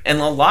great. And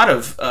a lot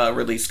of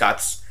Ridley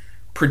Scott's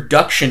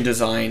production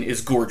design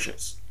is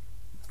gorgeous.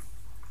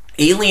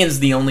 Alien's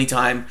the only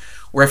time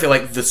where I feel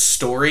like the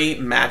story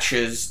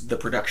matches the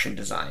production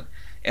design.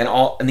 And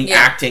the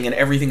acting and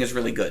everything is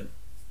really good.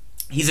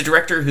 He's a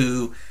director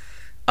who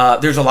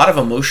there's a lot of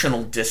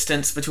emotional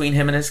distance between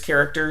him and his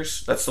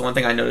characters. That's the one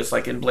thing I noticed,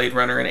 like in Blade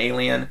Runner and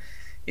Alien,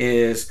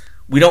 is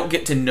we don't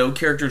get to know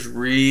characters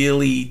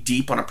really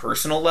deep on a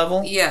personal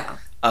level. Yeah.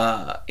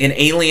 In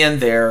Alien,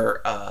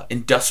 they're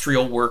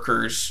industrial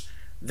workers.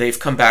 They've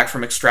come back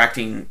from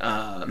extracting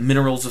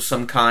minerals of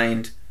some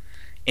kind,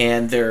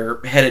 and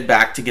they're headed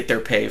back to get their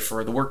pay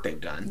for the work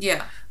they've done.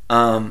 Yeah.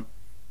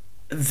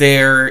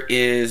 There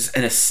is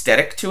an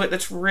aesthetic to it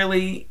that's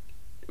really,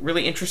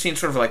 really interesting,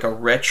 sort of like a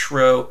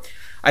retro.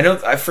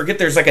 I forget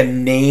there's like a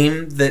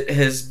name that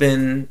has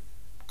been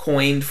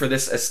coined for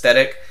this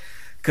aesthetic,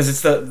 because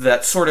it's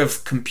that sort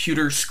of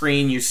computer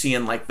screen you see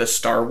in like the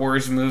Star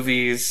Wars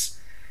movies,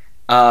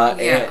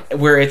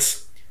 where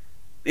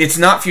it's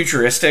not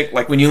futuristic.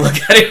 Like when you look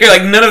at it, you're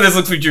like, none of this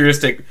looks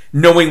futuristic,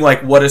 knowing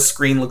like what a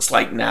screen looks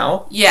like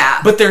now.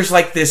 Yeah. But there's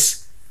like this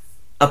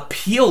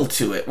appeal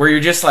to it where you're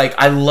just like,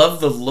 I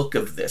love the look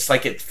of this.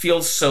 Like it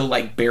feels so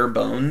like bare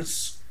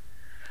bones.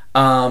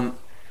 It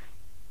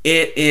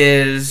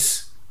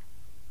is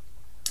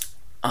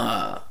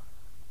a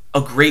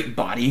great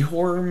body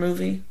horror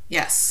movie.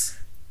 Yes.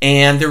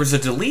 And there was a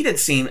deleted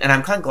scene, and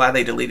I'm kind of glad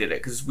they deleted it,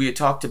 because we had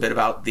talked a bit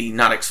about the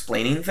not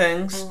explaining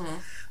things.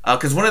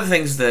 Because one of the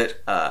things that,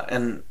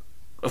 and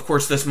of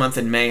course this month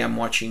in May I'm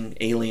watching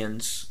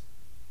Aliens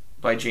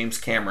by James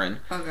Cameron,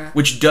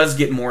 which does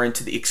get more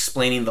into the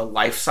explaining the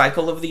life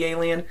cycle of the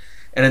alien.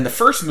 And in the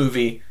first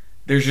movie,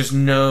 there's just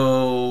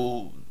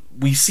no...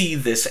 We see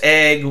this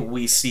egg,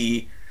 we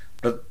see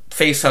the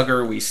face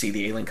hugger, we see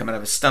the alien come out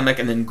of his stomach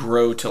and then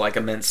grow to like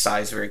immense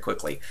size very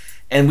quickly.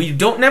 And we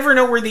never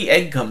know where the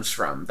egg comes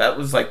from. That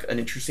was like an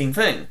interesting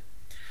thing.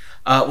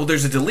 Well,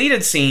 there's a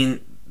deleted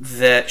scene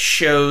that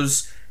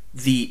shows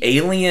the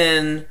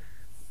alien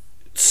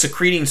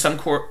secreting some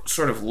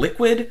sort of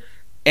liquid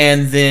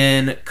and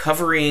then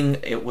covering,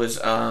 it was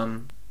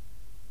the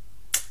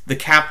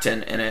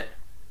captain in it,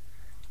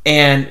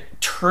 and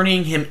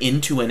turning him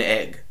into an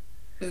egg.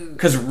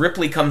 Because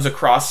Ripley comes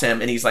across him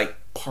and he's like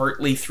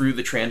partly through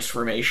the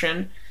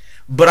transformation.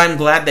 But I'm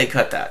glad they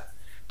cut that,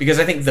 because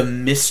I think the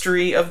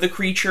mystery of the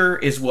creature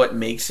is what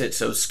makes it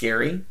so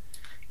scary.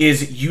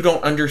 Is you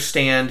didn't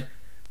understand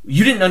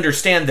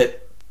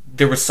that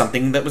there was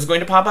something that was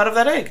going to pop out of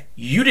that egg.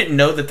 You didn't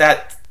know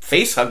that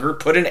face hugger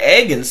put an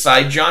egg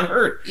inside John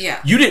Hurt.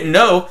 Yeah. You didn't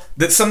know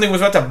that something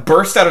was about to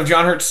burst out of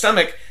John Hurt's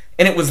stomach,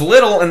 and it was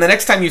little, and the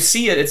next time you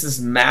see it, it's this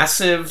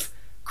massive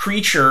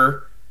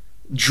creature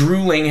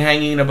drooling,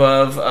 hanging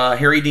above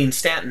Harry Dean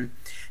Stanton.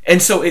 And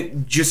so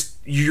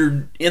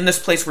you're in this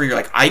place where you're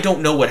like, I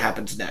don't know what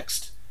happens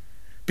next,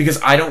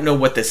 because I don't know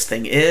what this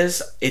thing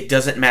is. It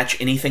doesn't match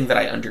anything that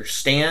I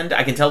understand.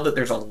 I can tell that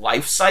there's a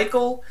life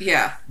cycle,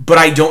 but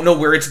I don't know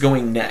where it's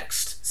going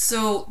next.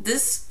 So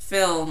this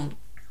film,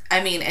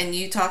 I mean, and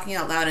you talking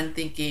out loud and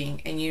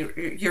thinking, and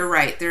you're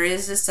right, there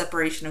is this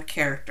separation of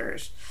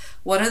characters.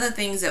 One of the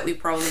things that we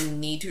probably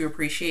need to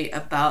appreciate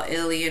about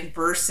Alien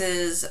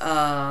versus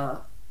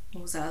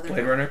what was that other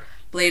Blade Runner?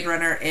 Blade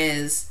Runner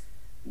is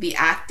the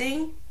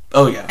acting.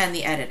 Oh, yeah. And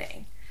the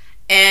editing.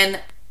 And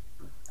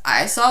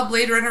I saw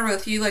Blade Runner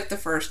with you like the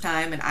first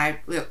time, and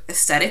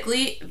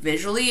aesthetically,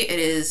 visually, it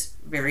is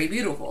very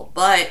beautiful.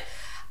 But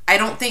I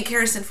don't think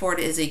Harrison Ford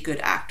is a good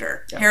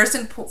actor. Yeah.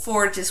 Harrison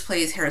Ford just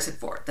plays Harrison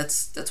Ford.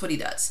 That's what he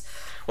does.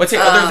 What's it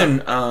other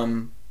than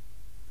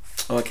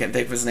I can't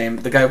think of his name.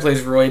 The guy who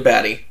plays Roy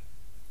Batty.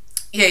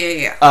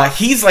 Yeah.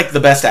 He's like the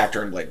best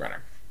actor in Blade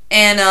Runner.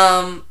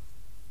 And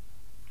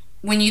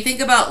when you think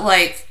about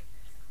like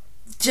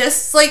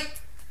just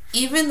like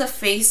even the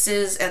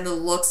faces and the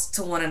looks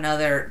to one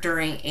another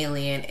during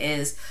Alien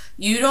is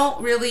you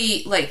don't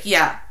really like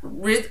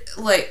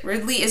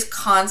Ridley is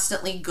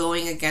constantly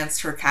going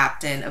against her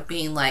captain of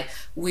being like,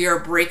 we are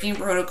breaking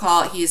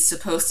protocol, he is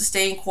supposed to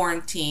stay in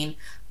quarantine,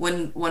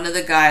 when one of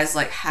the guys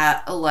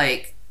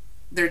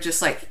they're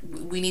just like,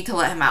 we need to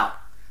let him out,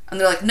 and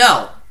they're like,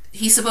 no,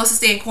 he's supposed to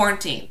stay in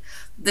quarantine.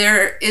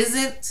 There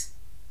isn't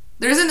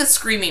a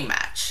screaming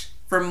match.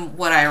 From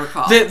what I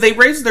recall, they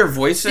raise their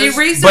voices.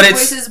 But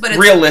it's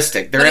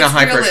realistic. They're in a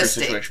high pressure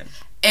situation,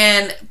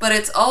 but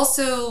it's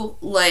also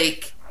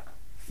like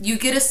you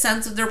get a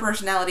sense of their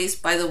personalities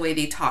by the way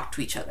they talk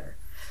to each other.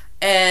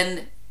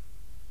 And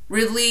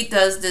Ridley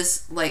does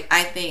this, like,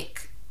 I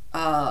think,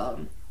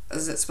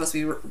 is it supposed to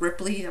be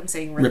Ripley? I'm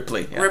saying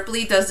Ripley. Yeah.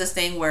 Ripley does this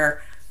thing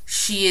where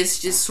she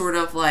is just sort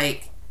of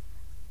like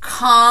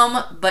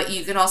calm, but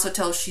you can also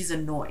tell she's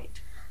annoyed.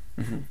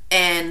 Mm-hmm.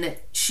 And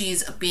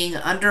she's being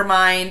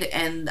undermined,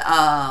 and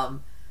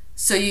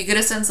so you get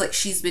a sense like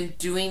she's been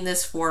doing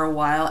this for a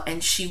while,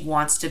 and she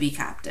wants to be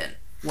captain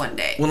one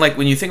day. Well, like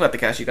when you think about the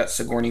cast, you got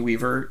Sigourney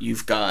Weaver,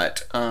 you've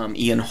got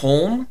Ian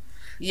Holm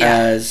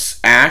as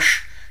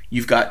Ash,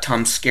 you've got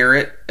Tom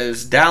Skerritt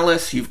as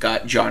Dallas, you've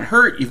got John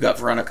Hurt, you've got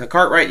Veronica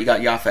Cartwright, you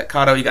got Yaphet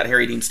Kotto, you got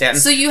Harry Dean Stanton.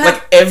 So you have,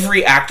 like,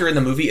 every actor in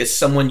the movie is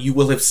someone you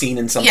will have seen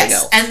in something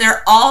else. And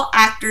they're all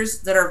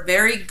actors that are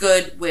very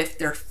good with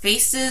their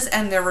faces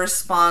and their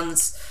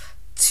response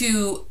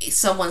to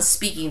someone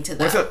speaking to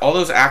them. I thought all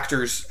those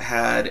actors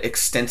had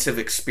extensive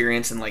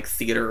experience in like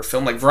theater or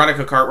film. Like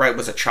Veronica Cartwright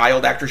was a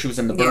child actor; she was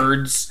in The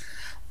Birds.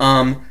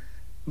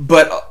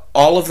 But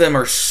all of them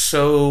are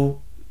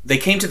so... They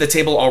came to the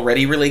table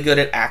already really good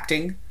at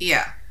acting.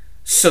 Yeah.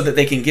 So that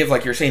they can give,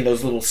 like you're saying,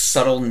 those little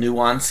subtle,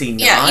 nuancy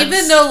nods. Yeah,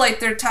 even though, like,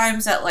 there are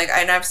times that, like,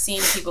 and I've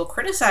seen people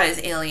criticize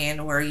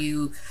Alien where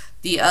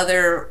the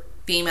other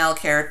female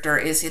character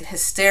is in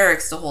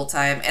hysterics the whole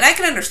time. And I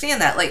can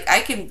understand that. Like,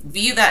 I can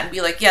view that and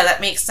be like, yeah, that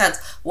makes sense.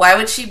 Why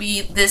would she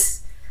be this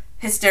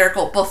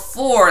hysterical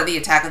before the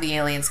attack of the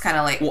aliens kind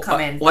of, like,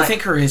 come in? Well, I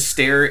think her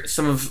hysteria,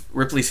 some of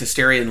Ripley's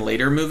hysteria in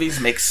later movies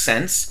makes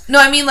sense. No,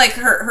 I mean, like,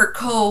 her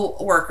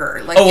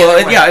co-worker. Like,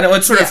 yeah, I know.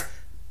 It's sort of...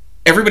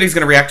 Everybody's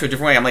going to react to a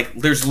different way. I'm like,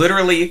 there's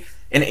literally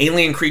an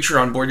alien creature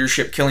on board your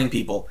ship killing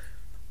people.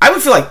 I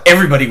would feel like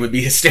everybody would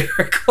be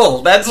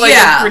hysterical. That's, like,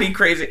 pretty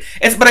crazy.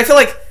 But I feel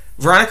like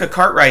Veronica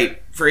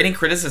Cartwright, for any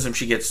criticism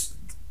she gets,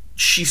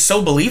 she's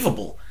so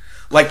believable.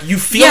 Like, you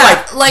feel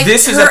like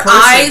this is a person. Her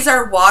eyes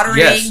are watering.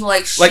 Yes.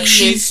 Like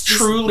she's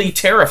truly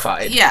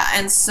terrified. Yeah,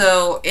 and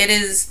so it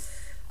is...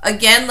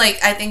 again, like,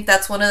 I think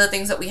that's one of the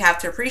things that we have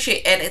to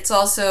appreciate. And it's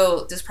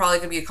also, there's probably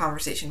going to be a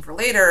conversation for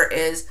later,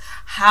 is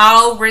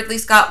how Ridley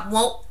Scott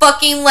won't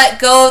fucking let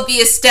go of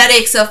the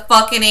aesthetics of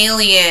fucking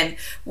Alien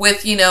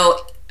with, you know,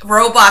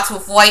 robots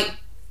with white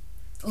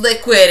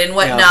liquid and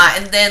whatnot. Yeah.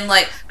 And then,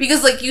 like,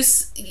 because, like,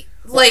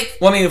 like...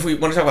 Well, I mean, if we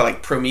want to talk about,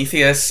 like,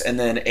 Prometheus and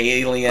then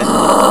Alien...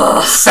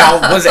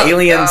 was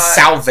Alien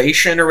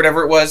Salvation or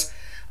whatever it was...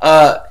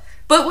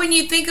 But when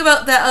you think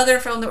about that other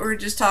film that we were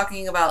just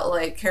talking about,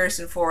 like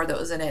Harrison Ford that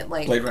was in it,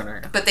 like Blade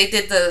Runner. But they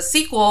did the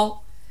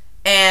sequel,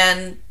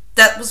 and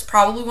that was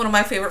probably one of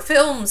my favorite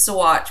films to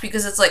watch,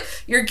 because it's like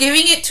you're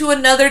giving it to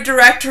another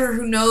director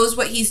who knows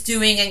what he's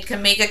doing and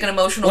can make like an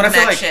emotional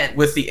connection. I feel like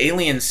with the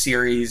Alien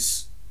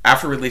series,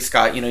 after Ridley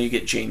Scott, you know, you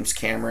get James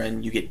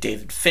Cameron, you get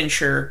David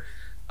Fincher,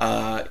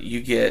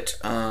 you get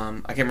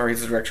I can't remember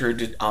who's the director who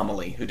did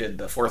Amelie, who did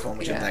the fourth one,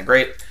 which isn't that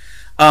great.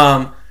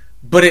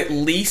 But at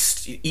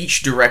least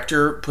each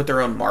director put their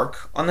own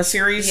mark on the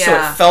series, so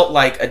it felt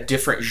like a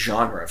different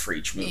genre for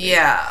each movie.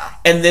 Yeah.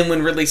 And then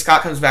when Ridley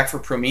Scott comes back for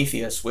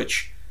Prometheus,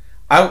 which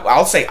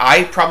I'll say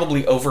I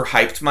probably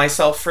overhyped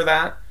myself for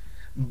that,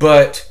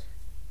 but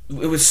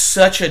it was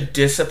such a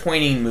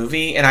disappointing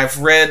movie, and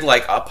I've read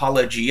like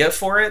apologia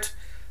for it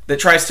that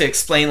tries to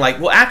explain like,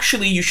 well,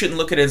 actually you shouldn't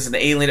look at it as an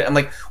alien. I'm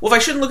like, well, if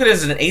I shouldn't look at it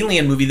as an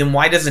alien movie, then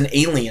why does an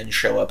alien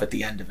show up at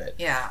the end of it?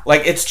 Yeah.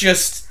 Like, it's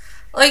just...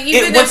 Like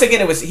once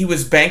again, he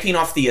was banking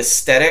off the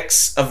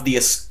aesthetics of the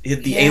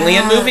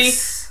Alien movie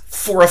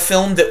for a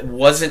film that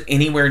wasn't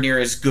anywhere near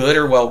as good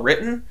or well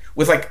written,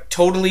 with like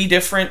totally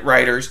different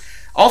writers.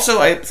 Also,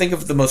 I think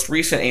of the most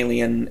recent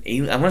Alien.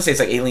 I want to say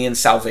it's like Alien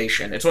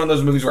Salvation. It's one of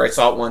those movies where I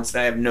saw it once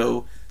and I have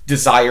no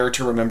desire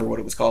to remember what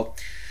it was called.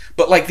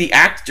 But like the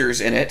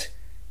actors in it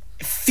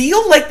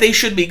feel like they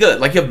should be good.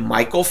 Like you have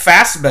Michael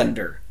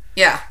Fassbender.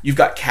 Yeah. You've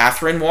got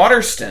Catherine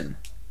Waterston.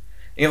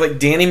 You have like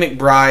Danny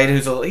McBride,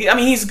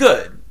 he's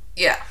good.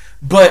 Yeah.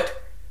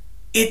 But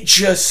it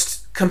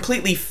just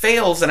completely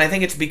fails, and I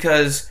think it's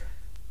because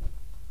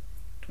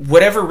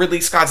whatever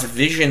Ridley Scott's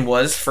vision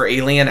was for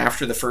Alien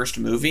after the first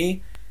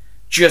movie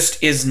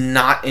just is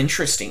not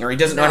interesting, or he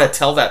doesn't know how to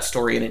tell that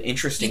story in an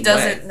interesting way. He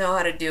doesn't know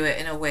how to do it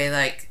in a way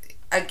like,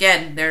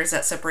 again, there's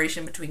that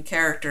separation between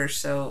characters,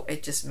 so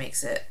it just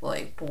makes it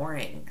like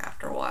boring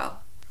after a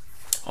while.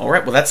 All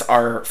right, well, that's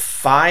our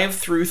 5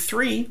 through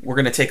 3. We're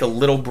going to take a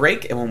little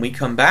break, and when we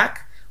come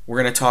back,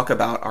 we're going to talk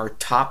about our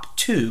top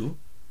 2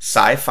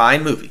 sci-fi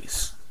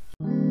movies.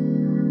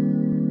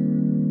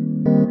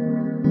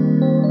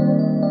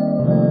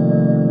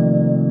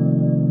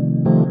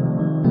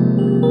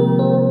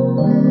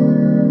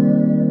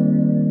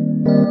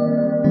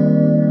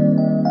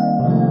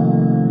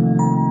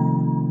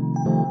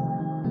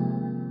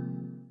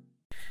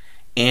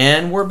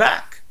 And we're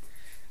back.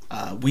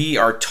 We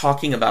are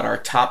talking about our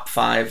top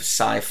 5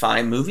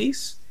 sci-fi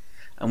movies.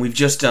 And we've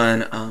just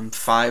done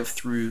 5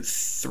 through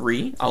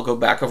 3. I'll go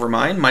back over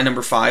mine. My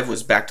number 5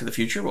 was Back to the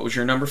Future. What was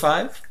your number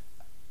 5?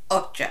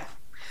 Okja.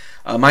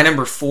 My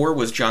number 4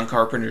 was John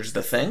Carpenter's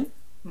The Thing.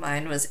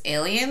 Mine was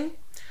Alien.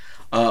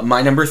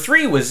 My number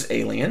 3 was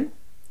Alien.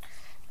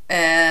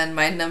 And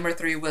my number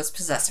 3 was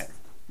Possessor.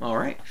 All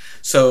right.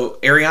 So,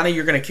 Ariana,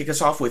 you're going to kick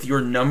us off with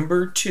your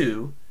number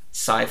 2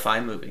 sci-fi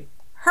movie.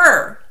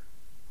 Her.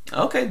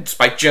 Okay,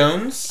 Spike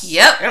Jonze.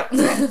 Yep.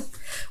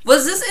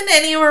 Was this in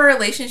any of our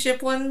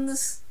relationship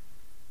ones?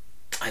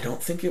 I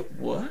don't think it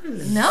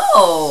was.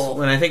 No.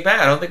 When I think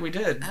back, I don't think we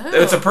did. Oh.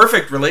 It's a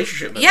perfect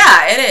relationship movie.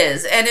 Yeah, it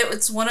is. And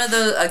it's one of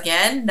the,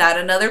 again, not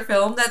another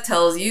film that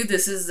tells you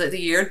this is the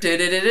year, and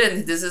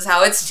this is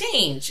how it's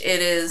changed.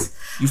 It is...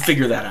 You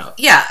figure that out.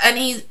 Yeah,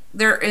 and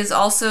there is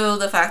also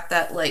the fact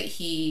that, like,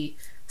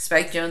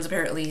 Spike Jonze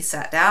apparently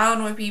sat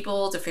down with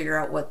people to figure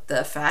out what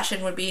the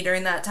fashion would be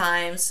during that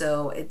time,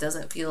 so it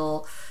doesn't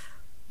feel,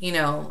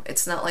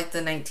 it's not like the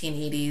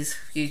 1980s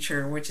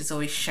future, which is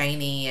always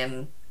shiny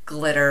and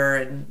glitter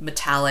and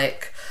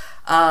metallic.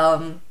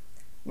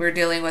 We're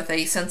dealing with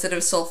a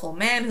sensitive, soulful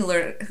man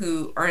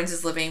who earns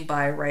his living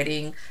by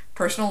writing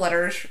personal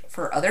letters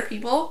for other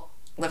people,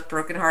 left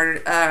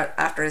brokenhearted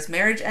after his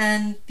marriage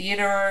end.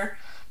 Theodore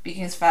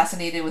becomes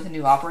fascinated with a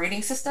new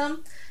operating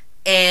system,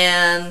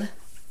 and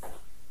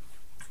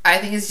I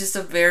think it's just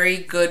a very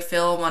good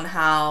film on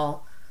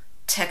how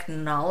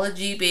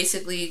technology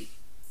basically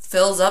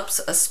fills up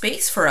a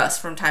space for us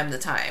from time to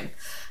time.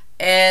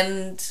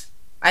 And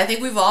I think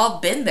we've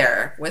all been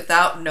there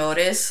without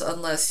notice,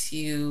 unless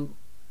you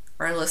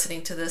are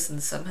listening to this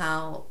and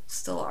somehow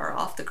still are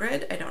off the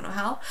grid. I don't know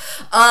how.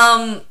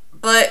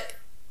 But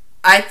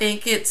I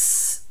think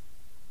it's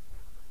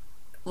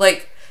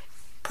like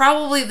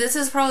this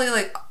is probably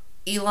like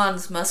Elon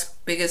Musk's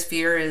biggest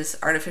fear is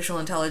artificial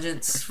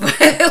intelligence.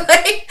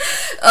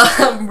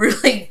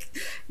 Really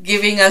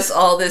giving us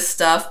all this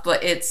stuff,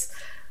 but it's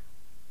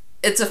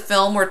a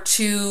film where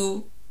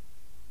two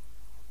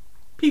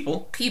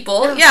people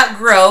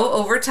grow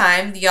over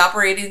time. The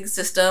operating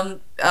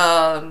system,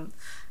 from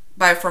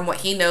what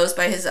he knows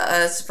by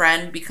his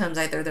friend, becomes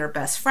either their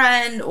best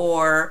friend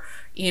or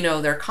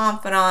their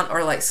confidant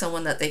or like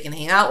someone that they can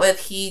hang out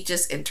with, he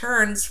just in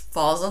turns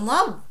falls in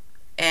love.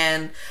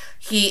 And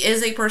he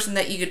is a person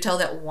that you could tell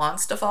that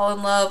wants to fall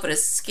in love but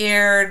is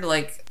scared,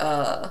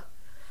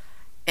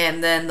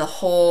 and then the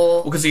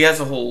whole... Because he has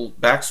a whole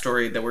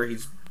backstory where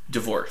he's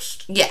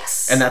divorced.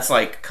 Yes. And that's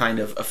like kind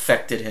of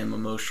affected him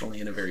emotionally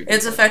in a very big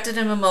It's way. affected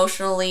him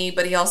emotionally,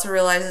 but he also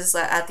realizes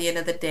that at the end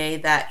of the day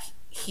that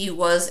he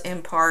was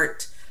in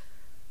part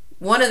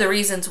one of the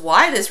reasons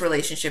why this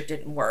relationship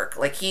didn't work.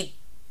 But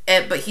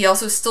he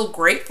also is still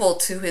grateful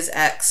to his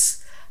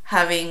ex,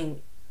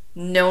 having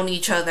known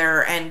each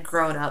other and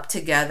grown up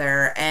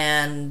together.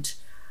 And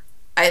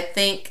I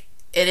think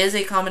it is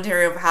a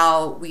commentary of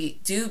how we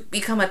do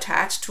become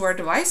attached to our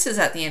devices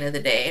at the end of the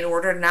day in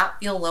order to not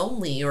feel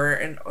lonely, or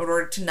in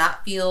order to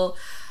not feel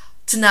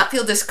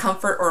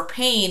discomfort or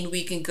pain.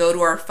 We can go to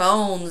our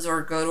phones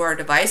or go to our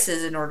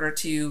devices in order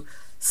to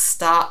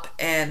stop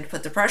and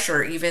put the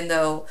pressure, even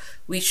though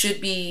we should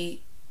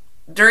be...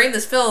 During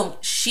this film,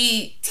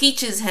 she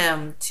teaches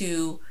him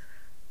to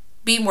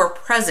be more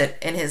present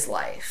in his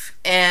life,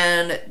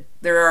 and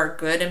there are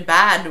good and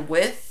bad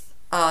with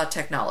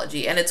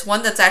technology, and it's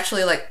one that's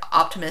actually like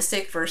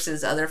optimistic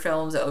versus other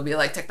films that would be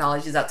like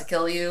technology's out to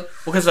kill you.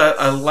 Because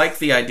I like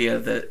the idea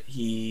that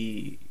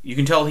you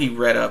can tell he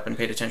read up and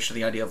paid attention to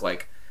the idea of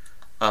like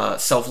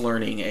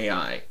self-learning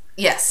AI.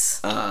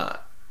 Yes.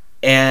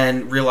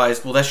 And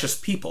realized, well, that's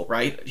just people,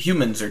 right?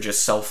 Humans are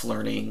just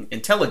self-learning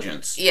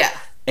intelligence. Yeah.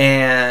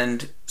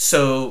 And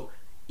so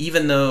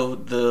even though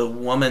the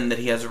woman that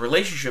he has a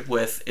relationship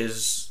with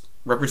is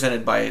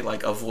represented by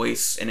like a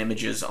voice and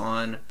images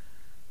on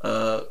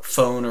a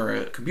phone or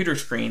a computer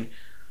screen,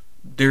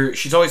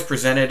 she's always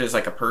presented as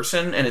like a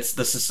person, and it's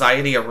the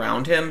society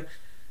around him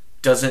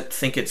doesn't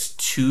think it's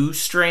too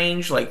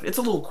strange. Like, it's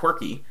a little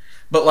quirky,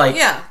 but like,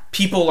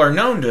 people are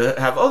known to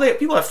have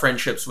people have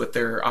friendships with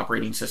their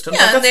operating systems.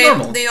 Yeah, like, that's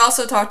normal. They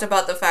also talked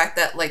about the fact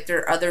that like there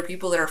are other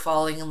people that are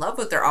falling in love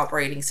with their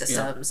operating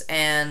systems,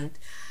 and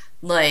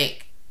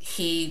like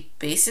he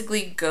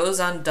basically goes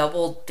on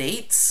double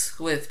dates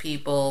with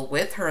people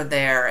with her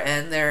there,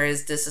 and there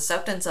is this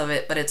acceptance of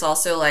it, but it's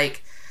also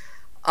like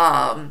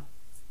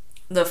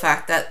the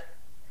fact that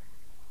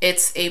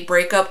it's a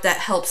breakup that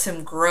helps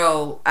him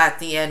grow at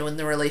the end when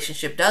the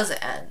relationship does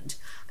end.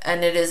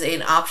 And it is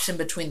an option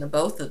between the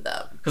both of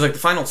them. Because like the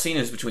final scene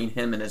is between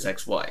him and his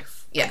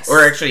ex-wife. Yes.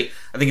 Or actually,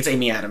 I think it's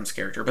Amy Adams'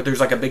 character, but there's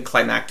like a big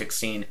climactic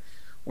scene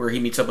where he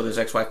meets up with his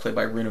ex-wife played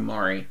by Rooney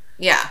Mara.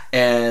 Yeah.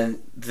 And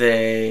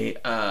they,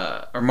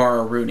 or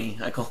Mara Rooney,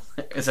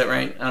 is that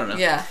right? I don't know.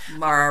 Yeah,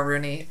 Mara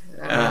Rooney.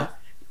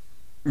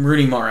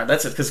 Rooney Mara,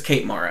 that's it, because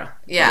Kate Mara.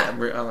 Yeah. I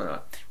don't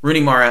know.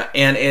 Rooney Mara,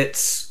 and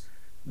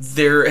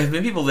there have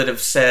been people that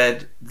have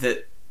said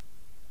that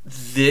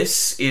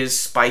this is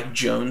Spike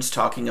Jonze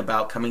talking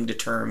about coming to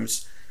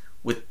terms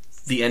with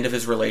the end of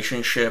his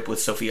relationship with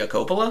Sofia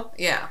Coppola.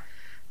 Yeah.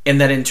 And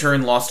that in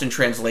turn, Lost in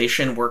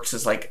Translation works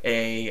as like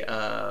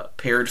a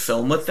paired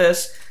film with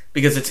this,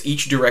 because it's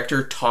each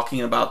director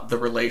talking about the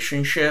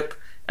relationship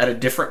at a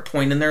different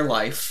point in their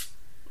life,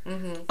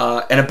 and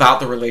about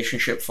the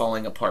relationship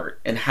falling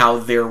apart and how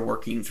they're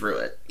working through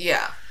it.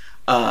 Yeah.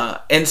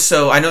 And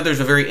so I know there's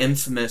a very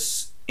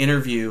infamous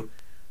interview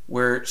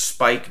where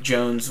Spike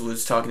Jonze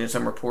was talking to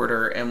some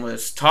reporter and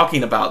was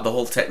talking about the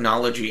whole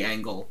technology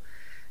angle.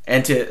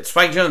 And to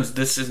Spike Jonze,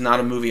 this is not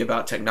a movie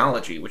about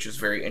technology, which is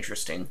very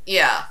interesting.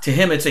 Yeah. To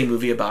him, it's a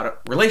movie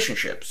about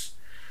relationships.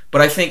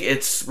 But I think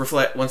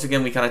once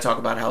again, we kind of talk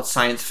about how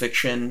science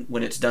fiction,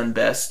 when it's done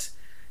best,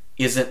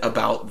 isn't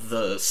about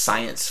the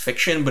science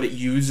fiction, but it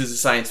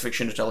uses science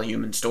fiction to tell a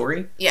human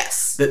story.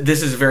 Yes.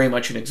 This is very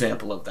much an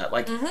example of that.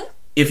 Like,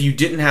 if you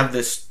didn't have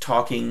this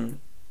talking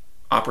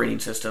operating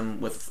system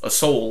with a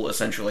soul,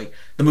 essentially,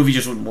 the movie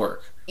just wouldn't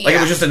work. Like,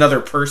 it was just another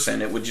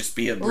person, it would just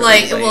be a really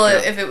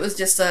if it was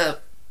just a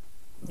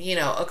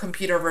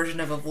computer version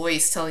of a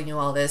voice telling you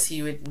all this,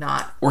 he would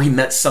not... Or he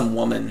met some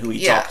woman who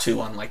he talked to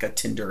on, like, a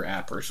Tinder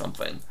app or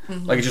something.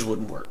 Like, it just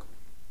wouldn't work.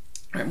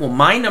 All right, well,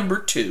 my number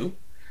 2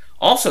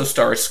 also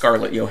stars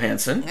Scarlett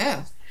Johansson.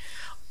 Yeah.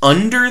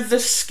 Under the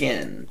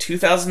Skin,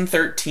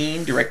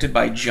 2013, directed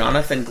by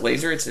Jonathan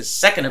Glazer. It's his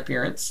second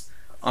appearance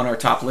on our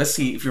top list.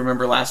 If you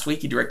remember last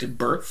week, he directed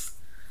Birth,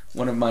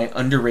 one of my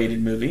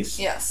underrated movies.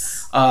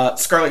 Yes.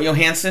 Scarlett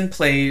Johansson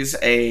plays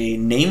a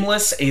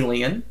nameless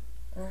alien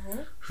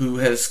who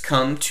has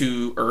come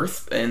to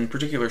Earth, in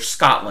particular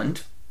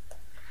Scotland,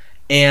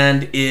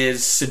 and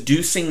is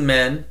seducing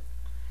men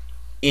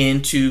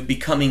into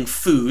becoming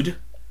food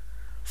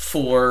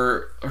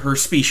for her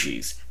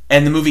species.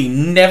 And the movie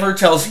never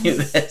tells you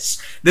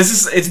this.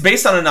 It's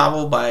based on a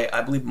novel by,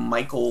 I believe,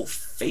 Michael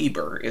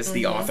Faber is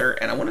the author,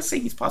 and I want to say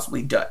he's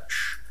possibly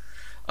Dutch.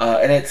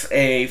 And it's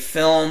a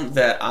film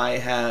that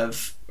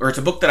it's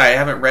a book that I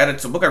haven't read.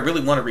 It's a book I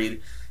really want to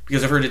read,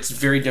 because I've heard it's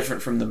very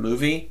different from the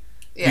movie,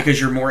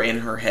 because you're more in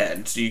her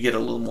head, so you get a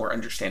little more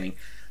understanding.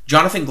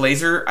 Jonathan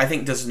Glazer, I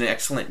think, does an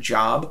excellent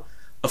job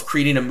of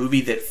creating a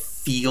movie that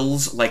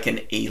feels like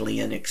an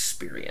alien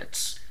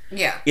experience.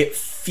 Yeah. It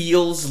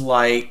feels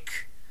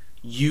like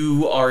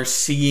you are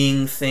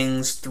seeing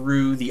things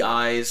through the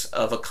eyes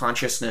of a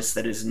consciousness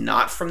that is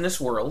not from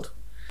this world,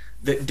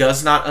 that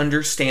does not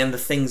understand the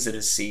things it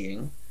is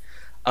seeing,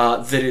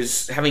 that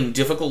is having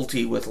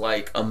difficulty with,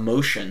 like,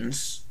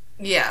 emotions.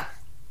 Yeah.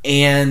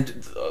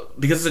 And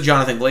because it's a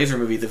Jonathan Glazer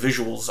movie, the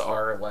visuals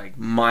are, like,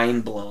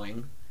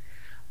 mind-blowing.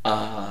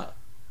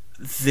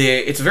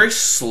 It's a very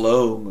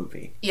slow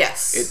movie.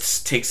 Yes.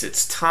 It takes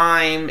its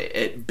time,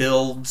 it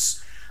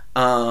builds,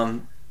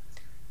 and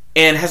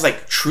has,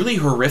 like, truly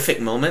horrific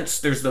moments.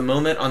 There's the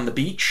moment on the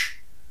beach.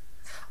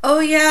 Oh,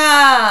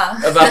 yeah.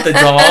 About the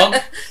dog.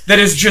 That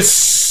is just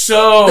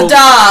so... The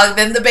dog,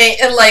 then the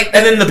baby,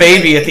 and then the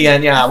baby at the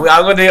end, yeah.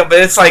 But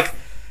it's like...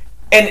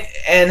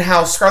 And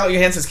how Scarlett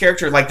Johansson's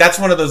character, like, that's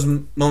one of those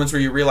moments where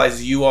you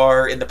realize you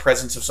are in the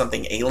presence of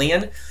something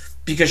alien,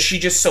 because she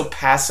just so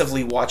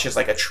passively watches,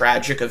 like, a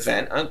tragic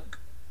event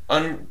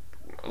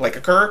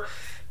occur,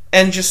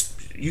 and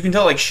just, you can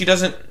tell, like, she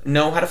doesn't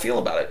know how to feel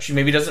about it. She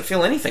maybe doesn't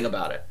feel anything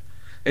about it.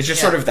 It's just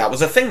sort of, that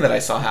was a thing that I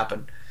saw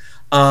happen.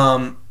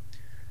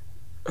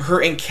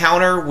 Her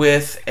encounter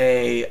with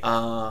a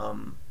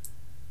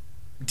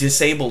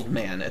disabled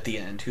man at the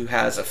end who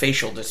has a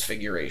facial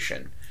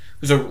disfiguration.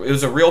 It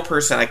was a real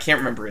person. I can't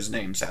remember his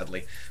name,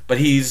 sadly, but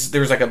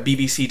there was like a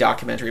BBC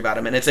documentary about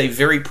him, and it's a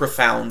very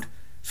profound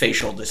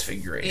facial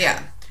disfiguration.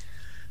 Yeah.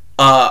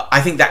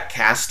 I think that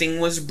casting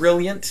was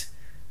brilliant,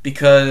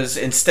 because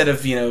instead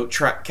of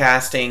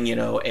casting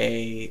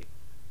a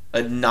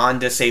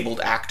non-disabled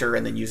actor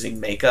and then using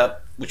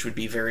makeup, which would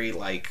be very,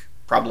 like,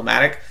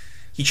 problematic,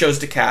 he chose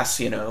to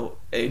cast a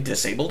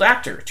disabled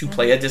actor to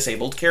play a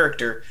disabled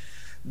character,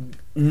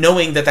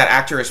 knowing that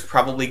actor is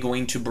probably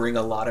going to bring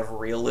a lot of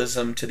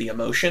realism to the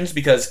emotions,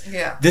 because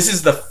this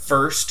is the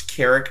first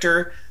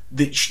character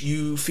that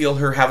you feel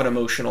her have an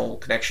emotional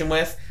connection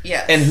with,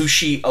 and who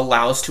she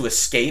allows to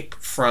escape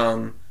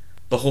from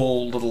the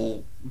whole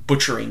little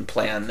butchering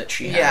plan that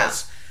she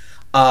has.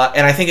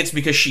 And I think it's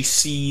because she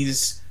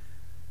sees,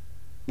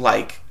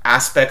 like,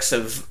 aspects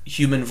of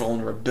human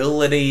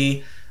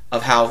vulnerability,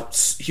 of how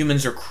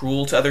humans are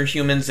cruel to other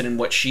humans, and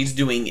what she's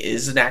doing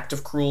is an act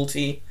of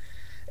cruelty.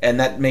 And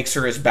that makes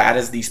her as bad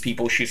as these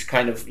people she's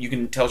kind of... You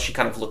can tell she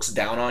kind of looks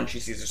down on. She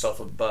sees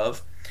herself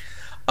above.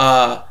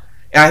 And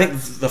I think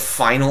the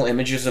final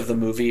images of the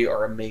movie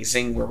are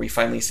amazing, where we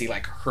finally see,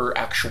 like, her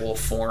actual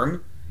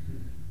form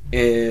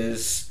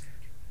is...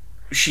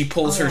 She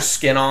pulls her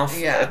skin off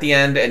at the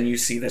end, and you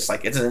see this,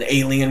 like, it's an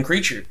alien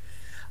creature.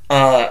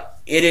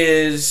 It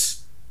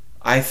is,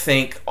 I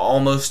think,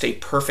 almost a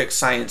perfect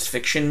science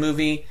fiction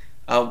movie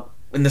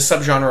in the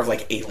subgenre of,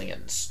 like,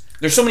 aliens.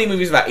 There's so many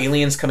movies about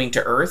aliens coming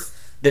to Earth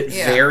that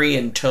vary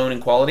in tone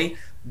and quality.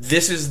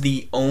 This is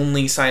the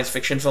only science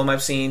fiction film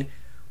I've seen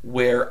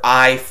where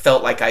I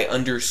felt like I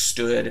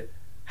understood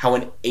how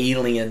an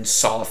alien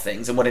saw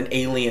things and what an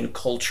alien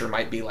culture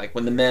might be like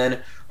when the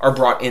men are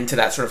brought into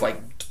that sort of, like,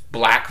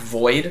 black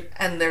void.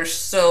 And they're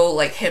so,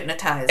 like,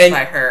 hypnotized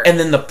by her. And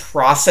then the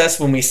process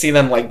when we see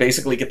them, like,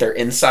 basically get their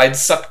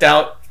insides sucked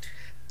out.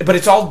 But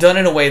it's all done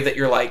in a way that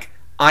you're like,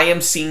 I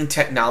am seeing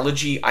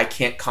technology I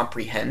can't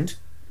comprehend.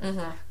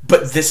 Mm-hmm.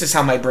 But this is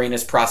how my brain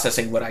is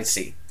processing what I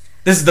see.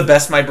 This is the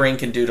best my brain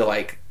can do to,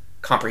 like,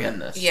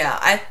 comprehend this.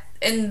 Yeah,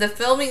 in the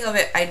filming of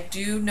it, I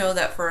do know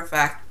that for a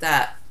fact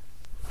that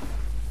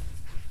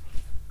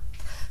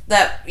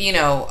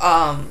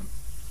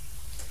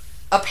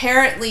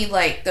apparently,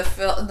 like,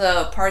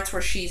 the parts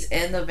where she's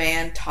in the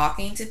van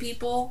talking to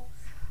people,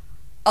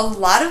 a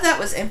lot of that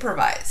was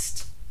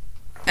improvised.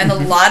 And a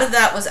lot of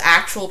that was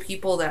actual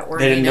people that were,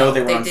 they didn't know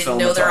they were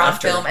on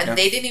film, and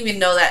they didn't even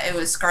know that it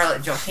was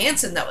Scarlett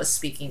Johansson that was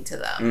speaking to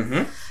them.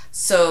 Mm-hmm.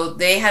 So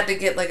they had to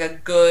get, like, a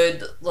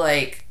good,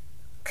 like,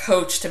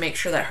 coach to make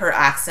sure that her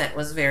accent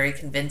was very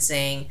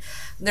convincing.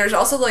 There's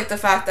also, like, the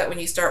fact that when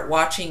you start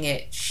watching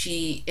it,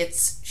 she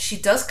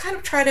does kind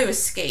of try to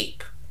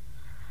escape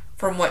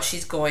from what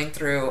she's going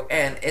through,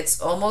 and it's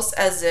almost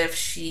as if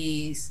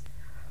she's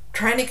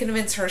trying to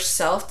convince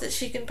herself that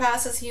she can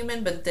pass as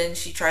human, but then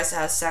she tries to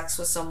have sex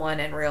with someone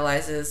and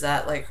realizes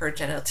that, like, her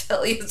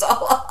genitalia is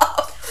all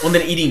off. Well, and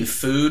then eating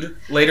food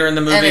later in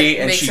the movie,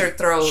 and makes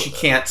her she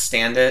can't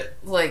stand it.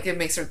 Like, it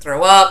makes her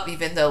throw up,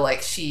 even though,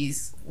 like, she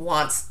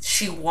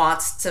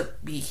wants to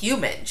be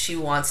human. She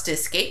wants to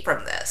escape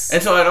from this.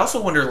 And so I'd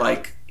also wonder,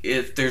 like,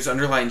 if there's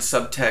underlying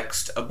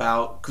subtext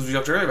about, because we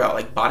talked earlier about,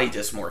 like, body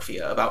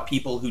dysmorphia, about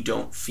people who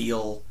don't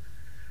feel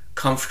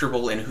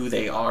comfortable in who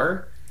they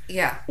are.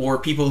 Yeah. Or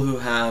people who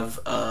have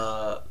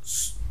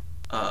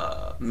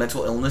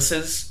mental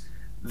illnesses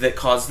that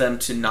cause them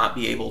to not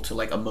be able to,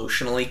 like,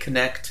 emotionally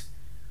connect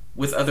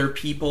with other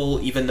people,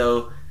 even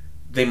though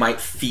they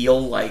might feel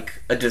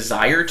like a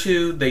desire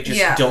to. They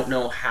just don't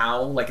know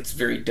how. Like, it's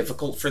very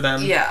difficult for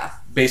them. Yeah.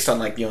 Based on,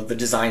 like, the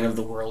design of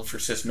the world for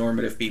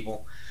cis-normative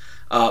people.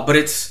 But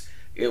it's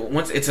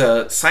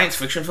a science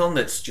fiction film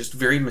that's just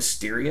very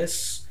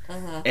mysterious.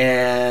 Mm-hmm.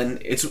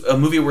 And it's a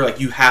movie where, like,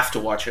 you have to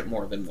watch it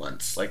more than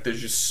once. Like,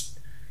 it's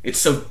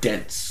so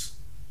dense.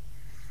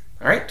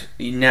 Alright,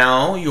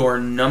 now your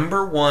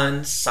number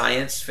one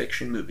science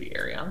fiction movie,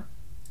 Ariana.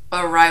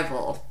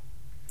 Arrival.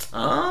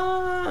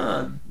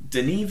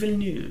 Denis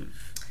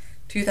Villeneuve.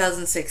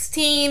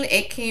 2016,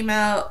 it came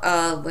out.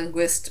 A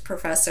linguist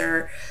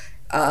professor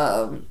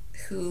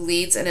who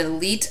leads an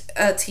elite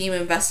team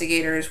of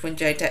investigators when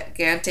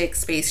gigantic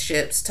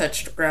spaceships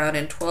touched ground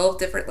in 12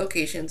 different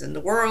locations in the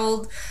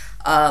world.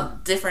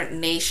 Different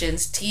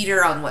nations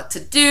teeter on what to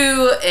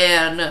do,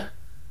 and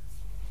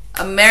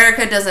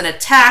America doesn't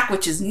attack,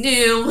 which is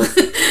new.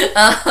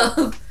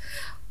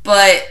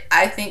 But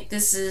I think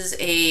this is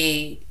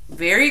a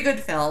very good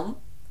film.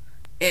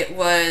 It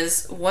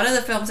was one of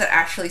the films that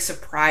actually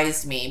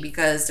surprised me,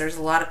 because there's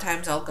a lot of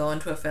times I'll go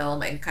into a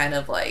film and kind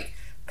of like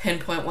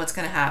pinpoint what's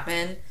going to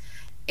happen,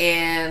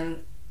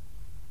 and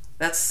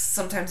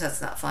sometimes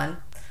that's not fun.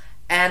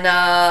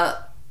 And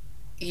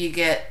you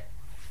get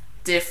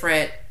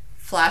different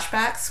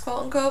flashbacks,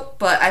 quote unquote,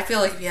 but I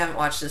feel like if you haven't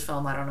watched this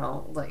film, I don't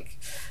know, like,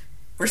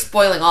 we're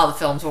spoiling all the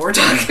films when we're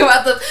talking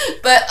about them.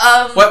 But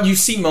well, you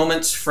see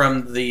moments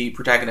from the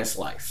protagonist's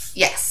life.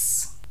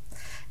 Yes.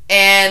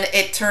 And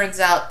it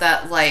turns out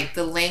that, like,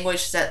 the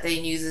language that they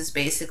use is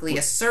basically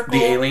a circle.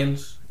 The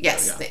aliens?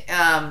 Yes. Oh,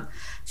 yeah.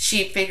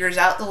 She figures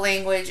out the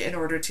language in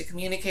order to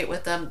communicate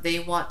with them. They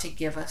want to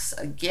give us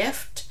a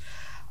gift.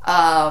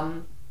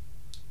 And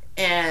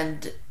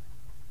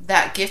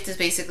that gift is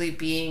basically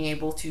being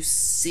able to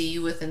see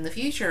within the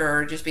future,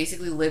 or just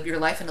basically live your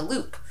life in a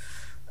loop.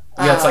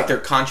 Yeah, it's like their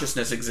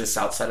consciousness exists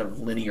outside of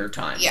linear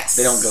time. Yes.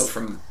 They don't go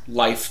from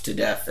life to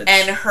death.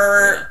 And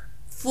her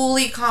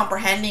fully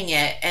comprehending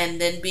it, and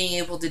then being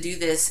able to do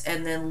this,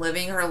 and then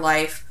living her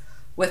life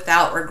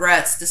without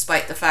regrets,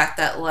 despite the fact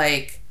that,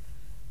 like,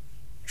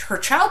 her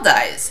child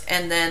dies.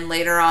 And then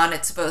later on,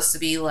 it's supposed to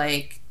be,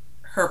 like,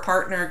 her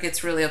partner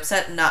gets really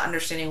upset and not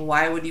understanding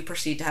why would you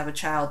proceed to have a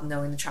child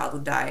knowing the child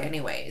would die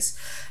anyways.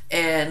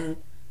 And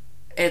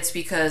it's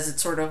because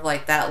it's sort of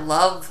like that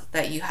love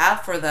that you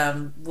have for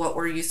them. What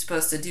were you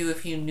supposed to do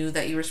if you knew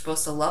that you were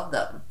supposed to love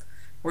them?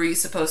 Were you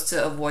supposed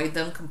to avoid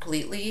them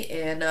completely?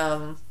 And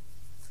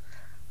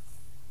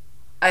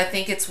I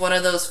think it's one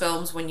of those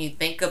films, when you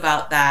think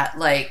about that,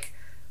 like,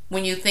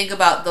 when you think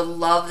about the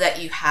love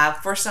that you have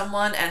for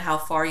someone and how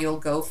far you'll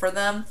go for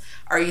them,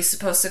 are you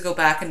supposed to go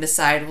back and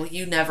decide, well,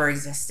 you never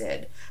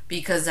existed,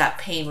 because that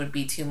pain would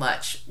be too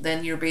much?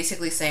 Then you're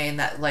basically saying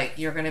that, like,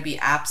 you're going to be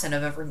absent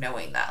of ever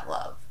knowing that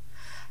love.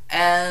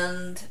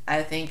 And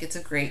I think it's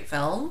a great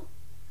film.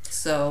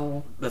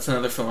 So that's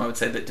another film I would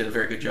say that did a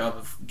very good job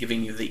of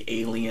giving you the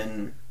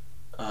alien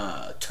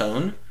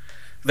tone.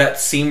 That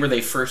scene where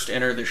they first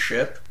enter the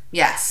ship.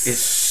 Yes. Is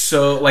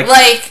so, like,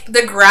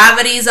 the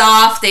gravity's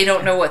off, they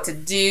don't know what to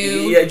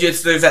do. Yeah,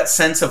 just there's that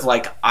sense of,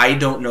 like, I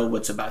don't know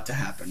what's about to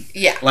happen.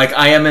 Yeah. Like,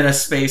 I am in a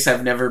space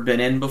I've never been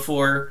in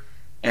before,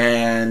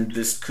 and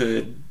this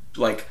could,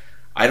 like,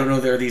 I don't know,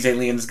 are these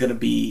aliens going to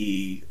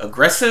be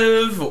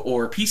aggressive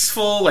or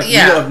peaceful? Like,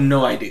 yeah. We have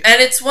no idea.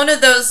 And it's one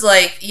of those,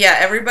 like, yeah,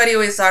 everybody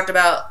always talked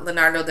about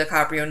Leonardo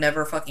DiCaprio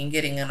never fucking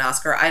getting an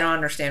Oscar. I don't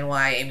understand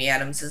why Amy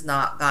Adams has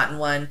not gotten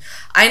one.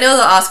 I know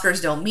the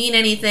Oscars don't mean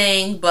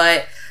anything,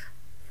 but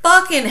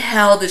fucking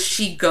hell does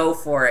she go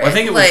for it. Well, I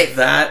think it was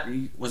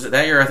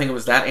that year? I think it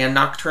was that and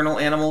Nocturnal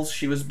Animals.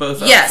 She was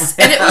both. Yes,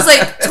 and it was,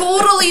 like,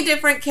 totally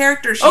different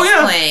characters she's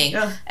playing.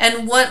 Yeah.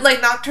 And what,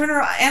 like,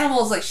 Nocturnal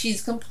Animals, like,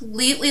 she's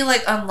completely,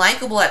 like,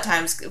 unlikable at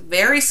times,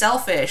 very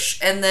selfish.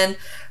 And then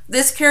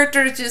this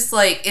character just,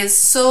 like, is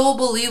so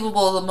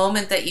believable the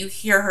moment that you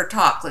hear her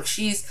talk. Like,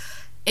 she's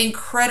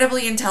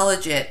incredibly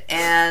intelligent,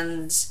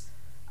 and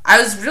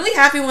I was really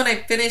happy when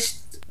I finished,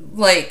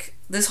 like,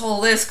 this whole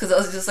list, because I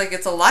was just like,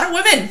 it's a lot of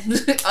women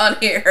on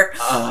here.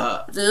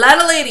 A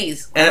lot of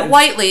ladies. A lot of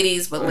white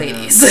ladies, but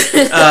ladies.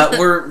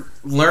 We're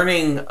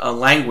learning a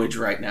language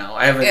right now.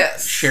 I haven't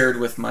Yes. shared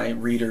with my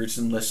readers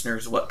and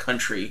listeners what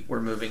country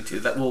we're moving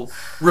to. That will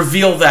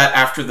reveal that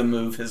after the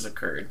move has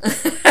occurred.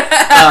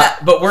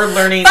 But we're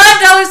learning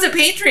 $5 to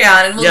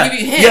Patreon, and we'll give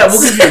you hints. Yeah,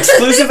 we'll give you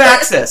exclusive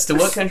access to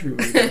what country we're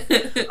moving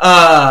to.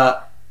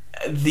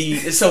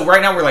 So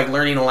right now we're, like,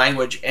 learning a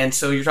language, and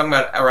so you're talking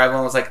about Arrival,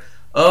 and I was like,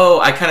 oh,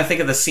 I kind of think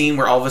of the scene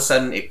where all of a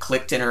sudden it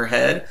clicked in her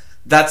head.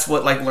 That's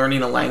what, like,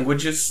 learning a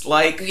language is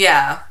like.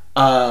 Yeah.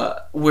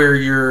 Where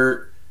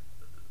you're,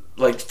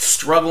 like,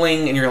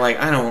 struggling and you're like,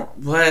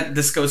 what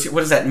does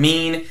that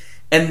mean?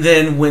 And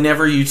then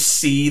whenever you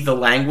see the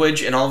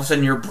language and all of a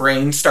sudden your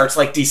brain starts,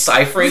 like,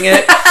 deciphering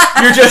it,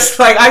 you're just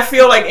like, I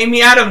feel like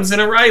Amy Adams in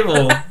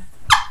Arrival.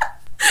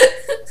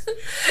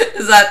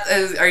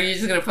 Are you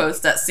just going to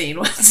post that scene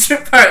once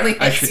you're partly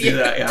I should do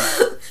that,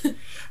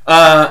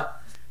 yeah.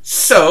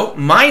 So,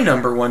 my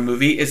number one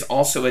movie is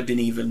also a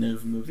Denis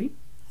Villeneuve movie,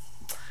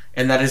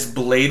 and that is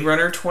Blade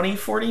Runner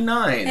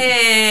 2049.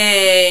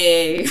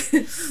 Hey!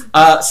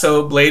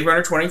 So, Blade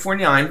Runner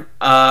 2049,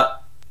 a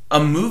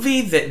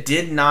movie that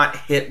did not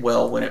hit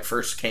well when it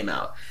first came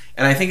out.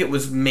 And I think it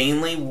was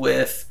mainly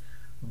with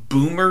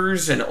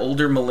boomers and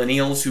older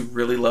millennials who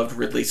really loved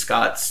Ridley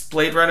Scott's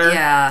Blade Runner.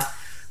 Yeah.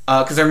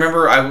 Because I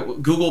remember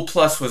Google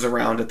Plus was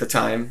around at the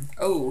time.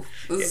 Oh,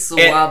 this is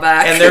a while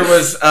back. And there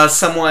was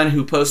someone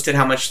who posted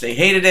how much they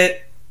hated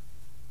it.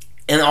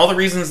 And all the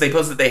reasons they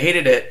posted they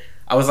hated it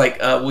I was like,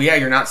 well, yeah,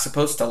 you're not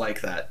supposed to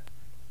like that.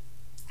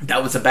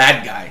 That was a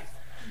bad guy.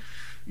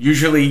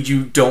 Usually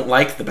you don't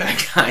like the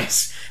bad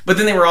guys. But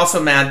then they were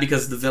also mad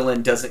because the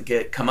villain doesn't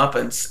get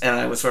comeuppance, and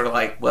I was sort of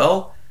like,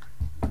 well,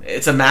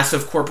 it's a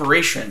massive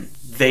corporation.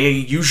 They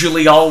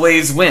usually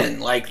always win.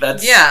 Like,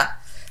 that's... Yeah.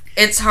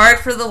 It's hard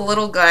for the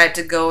little guy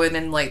to go in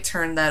and, like,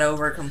 turn that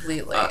over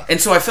completely.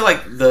 And so I feel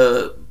like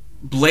the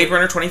Blade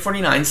Runner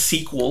 2049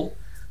 sequel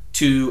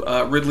to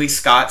Ridley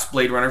Scott's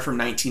Blade Runner from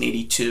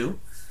 1982.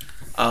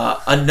 I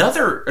think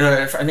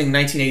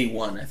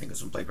 1981, I think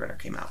is when Blade Runner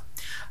came out.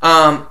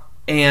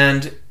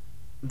 And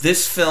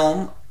this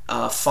film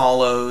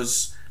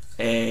follows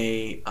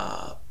a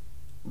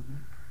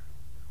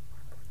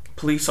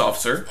police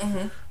officer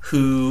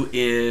who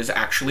is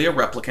actually a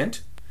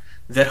replicant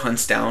that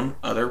hunts down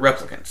other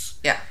replicants.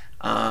 Yeah.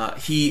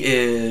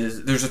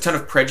 There's a ton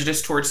of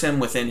prejudice towards him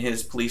within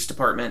his police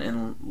department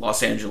in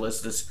Los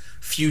Angeles, this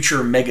future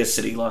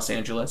megacity Los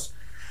Angeles.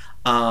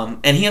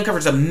 And he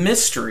uncovers a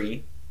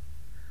mystery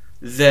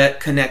that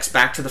connects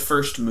back to the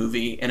first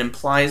movie and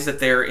implies that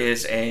there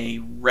is a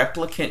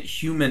replicant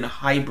human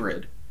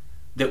hybrid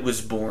that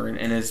was born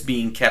and is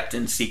being kept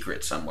in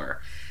secret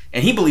somewhere.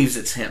 And he believes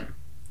it's him.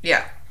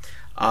 Yeah.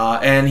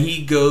 And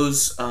he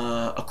goes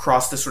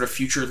across this sort of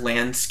future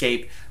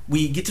landscape.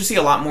 We get to see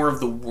a lot more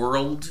of the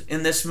world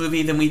in this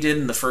movie than we did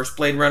in the first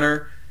Blade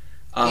Runner.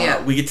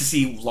 We get to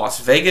see Las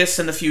Vegas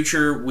in the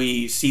future.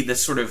 We see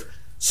this sort of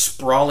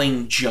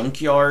sprawling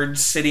junkyard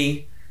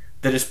city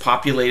that is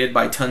populated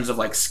by tons of,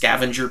 like,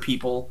 scavenger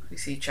people. We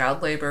see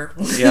child labor.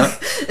 Yeah.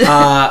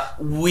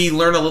 We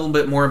learn a little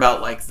bit more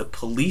about, like, the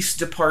police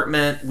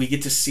department. We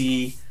get to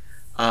see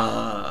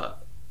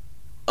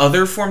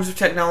other forms of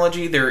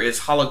technology. There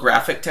is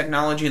holographic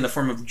technology in the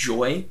form of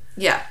Joy.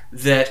 Yeah.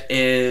 That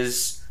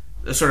is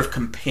a sort of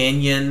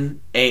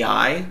companion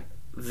AI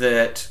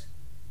that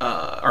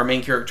our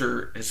main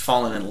character has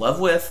fallen in love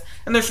with.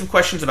 And there's some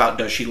questions about,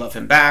 does she love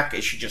him back?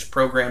 Is she just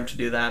programmed to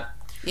do that?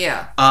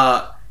 Yeah.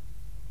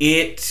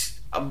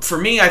 For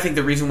me, I think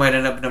the reason why it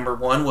ended up number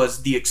one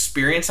was the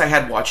experience I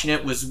had watching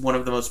it was one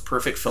of the most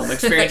perfect film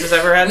experiences I've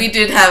ever had. We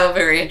did have a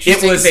very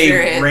interesting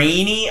experience. A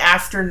rainy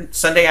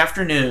Sunday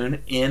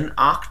afternoon in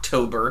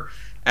October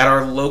at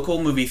our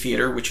local movie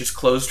theater, which is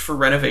closed for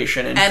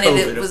renovation and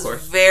COVID, it was of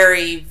course.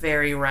 Very,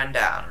 very run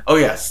down. Oh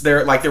yes,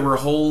 there were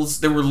holes,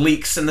 there were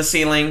leaks in the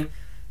ceiling.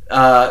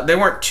 They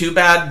weren't too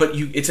bad, but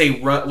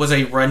was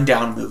a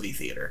rundown movie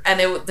theater. And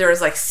there was,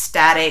 like,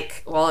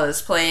 static while it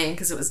was playing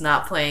because it was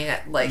not playing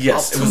at, like,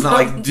 yes, it was not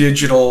like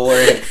digital or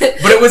anything.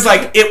 But it was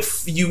like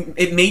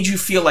it made you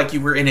feel like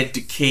you were in a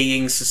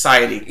decaying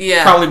society.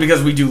 Yeah, probably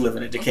because we do live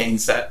in a decaying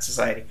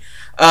society,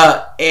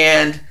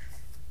 and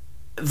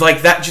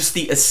like that, just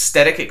the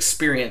aesthetic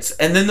experience,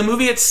 and then the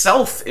movie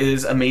itself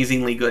is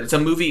amazingly good. It's a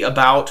movie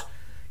about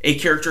a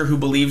character who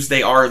believes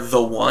they are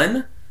the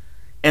one.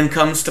 And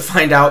comes to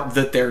find out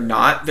that they're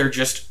not. They're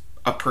just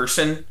a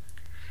person.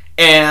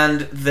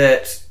 And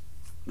that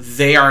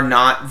they are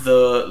not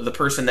the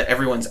person that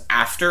everyone's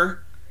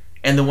after.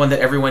 And the one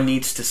that everyone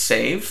needs to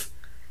save.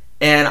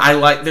 And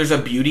there's a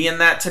beauty in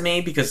that to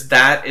me. Because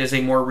that is a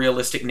more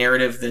realistic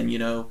narrative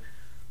than,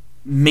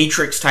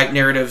 Matrix-type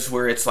narratives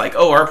where it's like,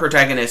 oh, our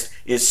protagonist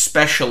is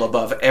special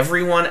above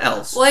everyone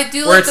else. Well, I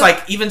do where it's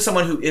like, even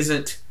someone who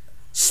isn't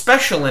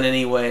special in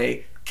any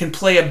way can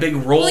play a big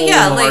role in the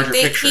larger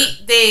picture.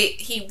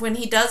 When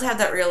he does have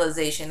that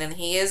realization, and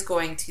he is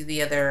going to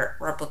the other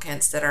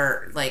replicants that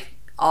are, like,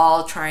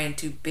 all trying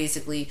to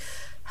basically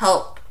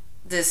help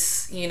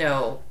this,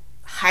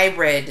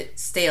 hybrid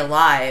stay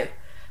alive,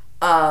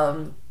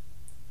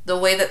 the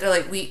way that they're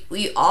like,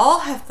 we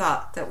all have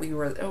thought that we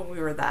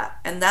were that,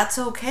 and that's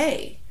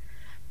okay.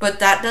 But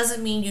that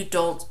doesn't mean you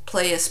don't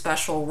play a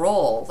special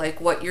role.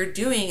 Like, what you're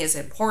doing is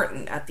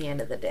important at the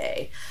end of the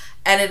day.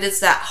 And it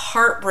is that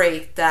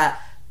heartbreak that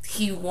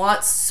he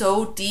wants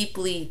so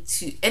deeply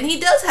to, and he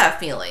does have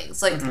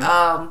feelings, like,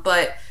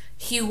 but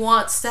he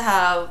wants to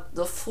have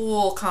the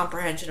full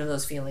comprehension of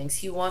those feelings.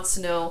 He wants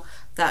to know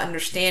that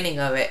understanding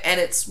of it. And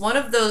it's one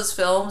of those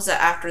films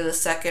that after the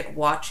second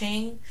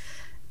watching,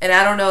 and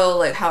I don't know,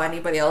 like, how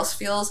anybody else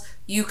feels,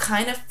 you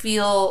kind of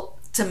feel,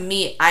 to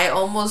me, I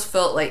almost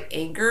felt like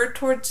anger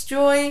towards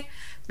Joy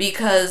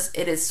because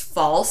it is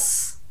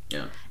false.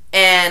 Yeah.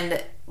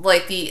 And,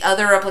 like, the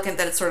other replicant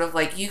that it's sort of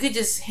like, you could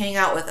just hang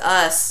out with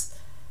us,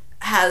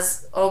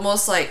 has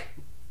almost, like,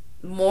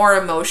 more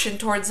emotion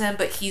towards him,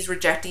 but he's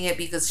rejecting it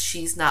because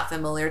she's not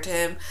familiar to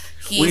him.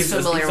 He's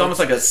almost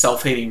like a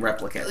self-hating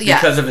replicant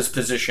because of his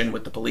position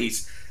with the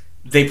police.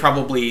 There's a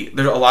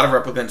lot of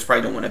replicants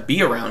probably don't want to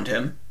be around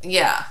him.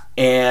 Yeah.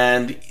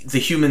 And the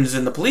humans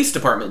in the police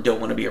department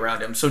don't want to be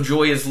around him. So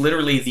Joy is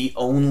literally the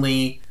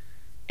only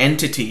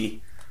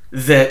entity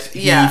that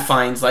he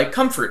finds, like,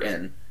 comfort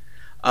in.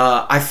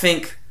 I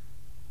think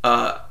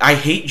I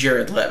hate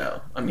Jared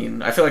Leto. I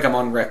mean, I feel like I'm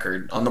on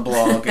record on the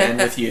blog and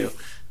with you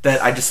that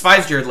I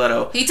despise Jared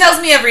Leto. He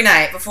tells me every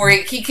night before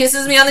he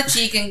kisses me on the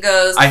cheek and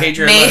goes, I hate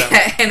Jared Leto.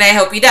 And I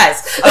hope he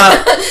does.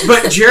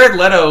 But Jared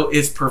Leto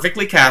is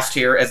perfectly cast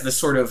here as this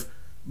sort of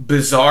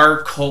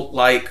bizarre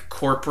cult-like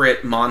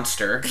corporate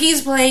monster.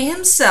 He's playing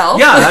himself.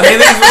 Yeah, I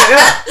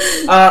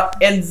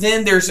mean, and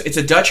then it's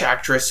a Dutch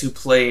actress who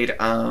played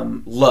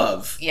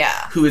Love.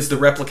 Yeah. Who is the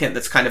replicant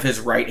that's kind of his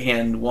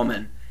right-hand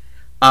woman.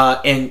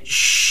 And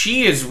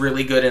she is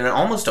really good in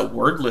almost a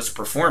wordless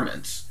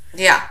performance.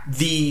 Yeah.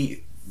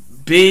 The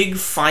big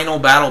final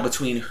battle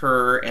between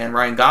her and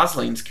Ryan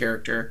Gosling's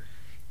character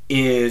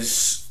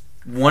is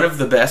one of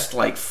the best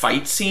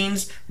fight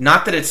scenes.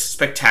 Not that it's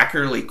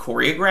spectacularly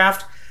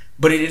choreographed,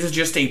 but it is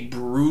just a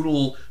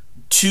brutal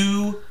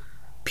two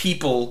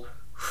people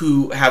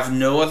who have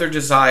no other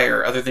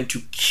desire other than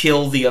to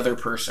kill the other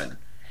person.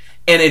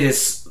 And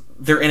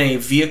they're in a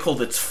vehicle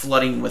that's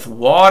flooding with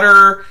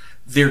water.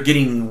 They're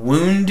getting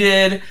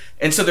wounded.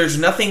 And so there's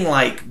nothing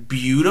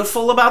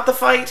beautiful about the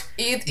fight,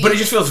 but it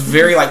just feels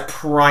very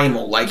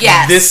primal.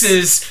 Yes. This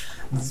is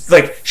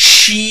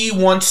she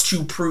wants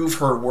to prove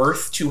her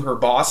worth to her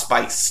boss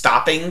by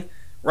stopping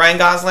Ryan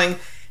Gosling,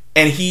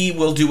 and he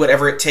will do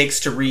whatever it takes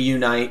to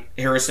reunite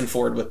Harrison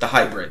Ford with the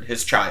hybrid,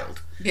 his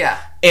child. Yeah.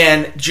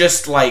 And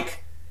just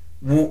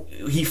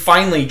he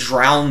finally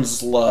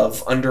drowns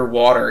Love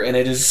underwater, and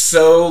it is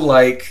so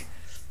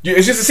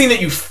it's just a scene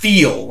that you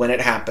feel when it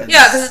happens.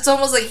 Yeah, because it's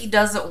almost like he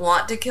doesn't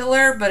want to kill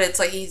her, but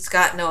it's he's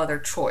got no other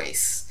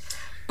choice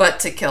but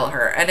to kill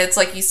her. And it's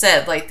like you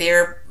said,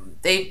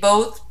 they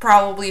both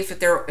probably, if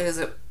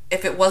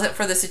it wasn't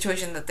for the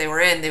situation that they were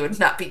in, they would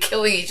not be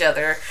killing each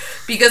other.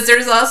 Because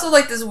there's also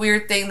this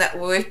weird thing that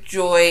with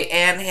Joy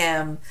and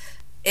him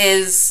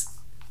is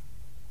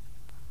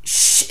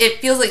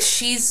it feels like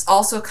she's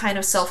also kind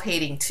of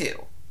self-hating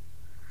too.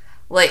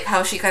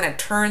 How she kind of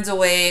turns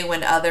away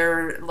when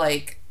other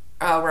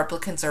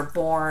replicants are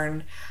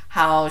born,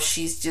 how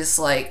she's just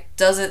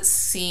doesn't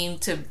seem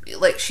to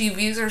she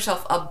views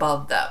herself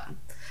above them,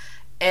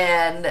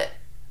 and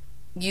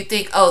you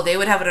think, oh, they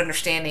would have an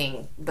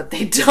understanding, but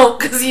they don't,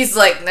 because he's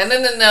no,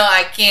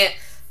 I can't,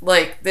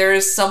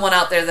 there's someone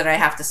out there that I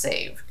have to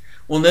save.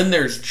 Well, then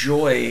there's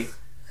Joy.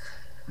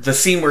 The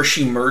scene where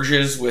she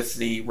merges with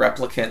the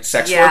replicant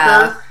sex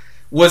worker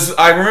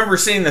I remember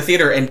sitting in the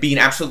theater and being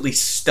absolutely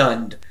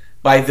stunned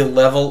by the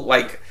level,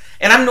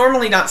 and I'm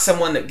normally not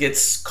someone that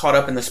gets caught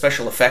up in the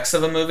special effects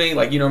of a movie.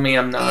 You know me,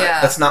 I'm not,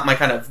 that's not my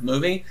kind of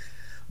movie.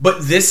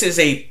 But this is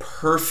a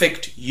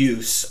perfect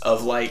use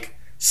of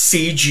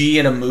CG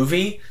in a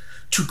movie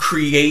to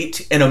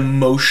create an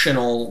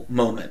emotional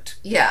moment.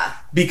 Yeah.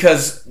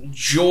 Because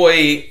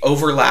Joy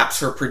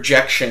overlaps her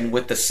projection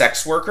with the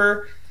sex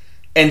worker,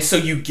 and so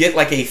you get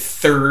a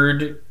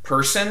third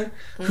person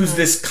who's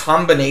this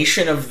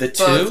combination of the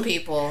two. Both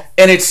people.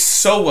 And it's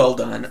so well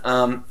done.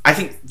 I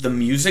think the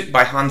music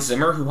by Hans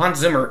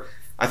Zimmer,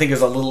 I think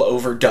is a little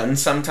overdone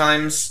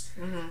sometimes.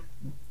 Mm-hmm.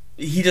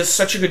 He does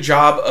such a good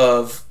job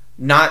of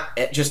not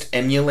just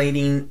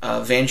emulating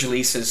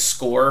Vangelis's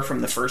score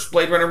from the first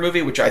Blade Runner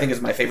movie, which I think is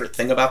my favorite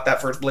thing about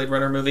that first Blade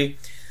Runner movie,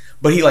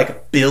 but he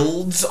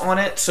builds on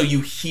it so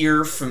you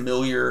hear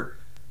familiar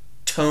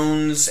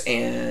tones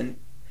and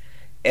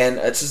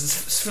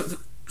it's a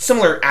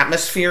similar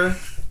atmosphere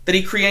that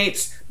he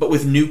creates, but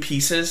with new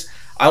pieces.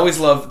 I always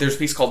love, there's a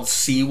piece called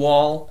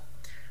Seawall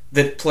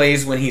that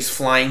plays when he's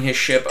flying his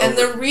ship over. And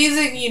the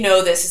reason you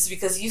know this is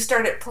because you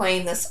started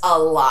playing this a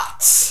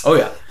lot. Oh,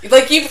 yeah. You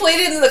played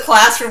it in the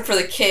classroom for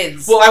the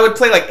kids. Well, I would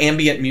play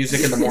ambient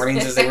music in the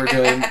mornings as they were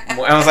doing. I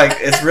was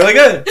it's really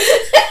good.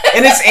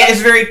 And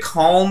it's very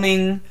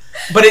calming,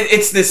 but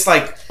it's this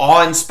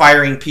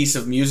awe-inspiring piece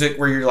of music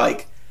where you're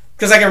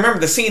because I can remember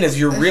the scene is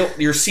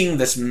you're seeing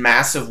this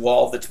massive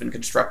wall that's been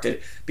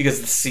constructed because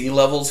the sea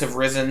levels have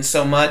risen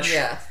so much.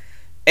 Yeah.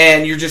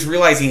 And you're just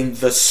realizing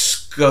the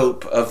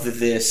scope of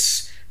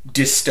this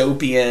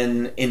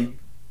dystopian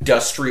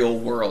industrial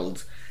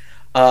world.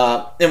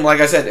 And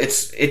like I said,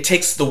 it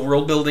takes the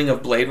world building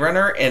of Blade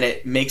Runner and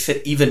it makes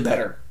it even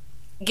better.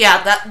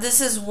 Yeah,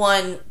 this is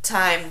one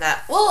time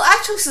that... Well,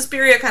 actually,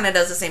 Suspiria kind of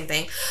does the same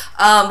thing,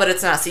 but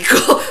it's not a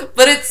sequel.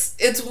 But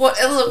it's one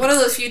of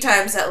those few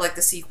times that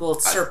the sequel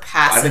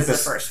surpasses the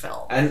first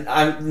film. And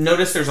I've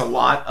noticed there's a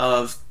lot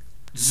of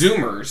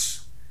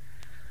Zoomers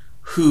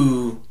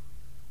who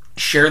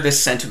share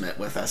this sentiment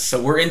with us.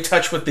 So we're in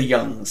touch with the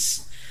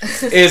youngs.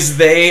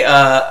 As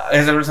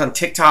I was on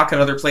TikTok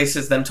and other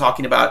places, them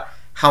talking about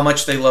how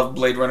much they love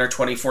Blade Runner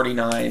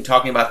 2049,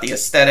 talking about the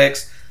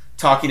aesthetics,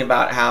 talking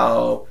about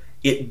how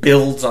it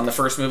builds on the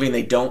first movie and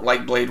they don't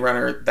like Blade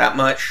Runner that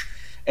much.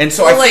 And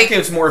so I think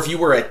it's more if you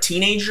were a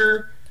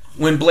teenager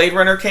when Blade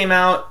Runner came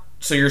out,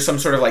 so you're some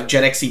sort of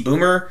Gen X-y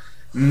boomer,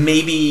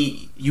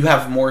 maybe you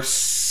have more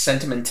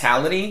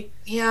sentimentality.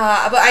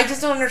 Yeah, but I just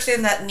don't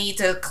understand that need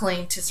to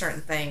cling to certain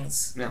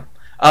things. Yeah.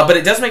 But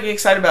it does make me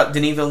excited about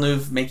Denis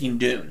Villeneuve making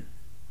Dune.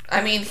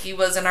 I mean, he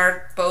was in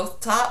our both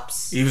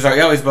tops. He's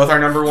both our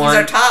number one. He's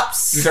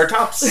our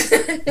tops.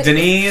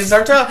 Denis is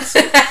our tops.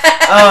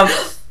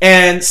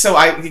 And so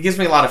it gives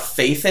me a lot of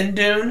faith in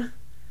Dune.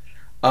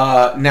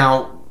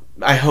 Now,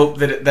 I hope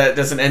that that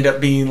doesn't end up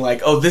being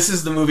this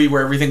is the movie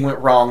where everything went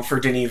wrong for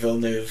Denis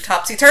Villeneuve.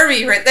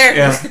 Topsy-turvy right there.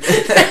 Yeah.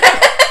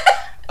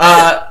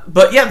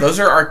 But yeah, those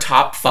are our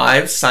top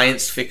 5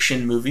 science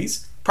fiction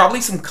movies.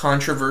 Probably some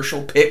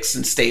controversial picks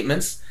and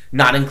statements,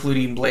 not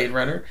including Blade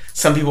Runner.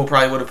 Some people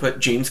probably would have put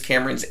James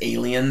Cameron's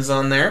Aliens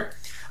on there.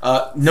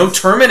 No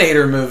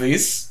Terminator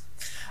movies.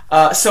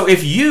 So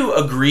if you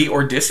agree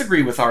or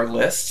disagree with our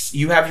lists,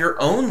 you have your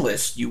own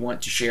list you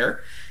want to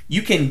share,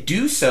 you can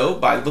do so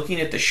by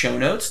looking at the show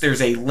notes.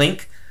 There's a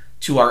link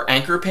to our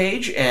Anchor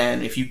page,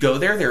 and if you go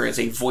there, there is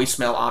a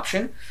voicemail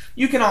option.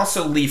 You can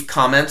also leave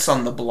comments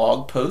on the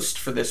blog post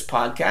for this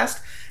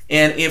podcast,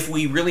 and if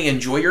we really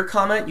enjoy your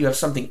comment, you have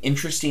something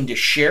interesting to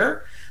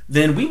share,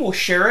 then we will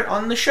share it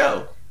on the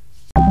show.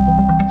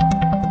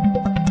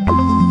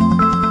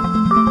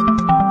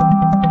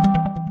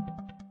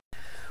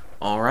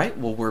 All right,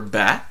 well, we're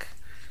back.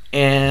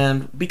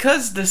 And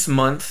because this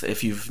month,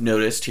 if you've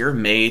noticed here,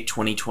 May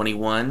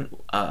 2021,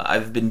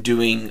 I've been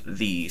doing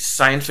the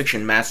Science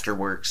Fiction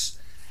Masterworks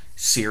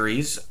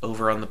series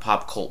over on the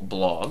PopCult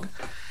blog.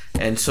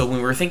 And so when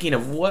we were thinking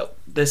of what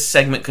this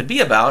segment could be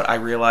about, I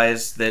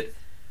realized that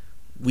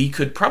we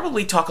could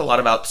probably talk a lot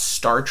about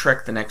Star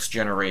Trek The Next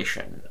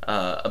Generation.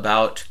 It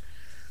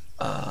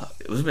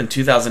was in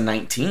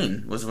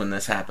 2019 was when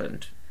this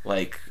happened.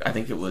 Like, I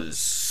think it was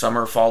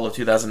summer, fall of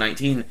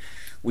 2019.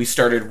 We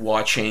started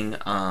watching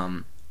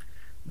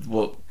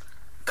what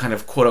kind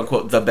of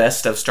quote-unquote the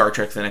best of Star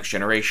Trek The Next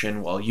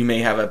Generation. While you may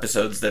have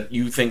episodes that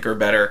you think are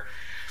better,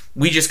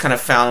 we just kind of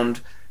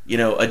found,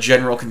 a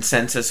general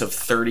consensus of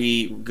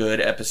 30 good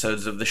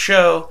episodes of the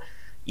show.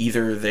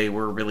 Either they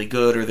were really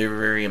good or they were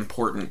very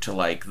important to,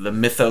 like, the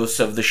mythos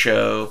of the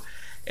show.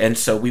 And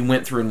so we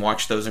went through and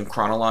watched those in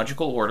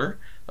chronological order.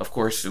 Of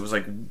course, it was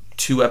like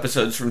 2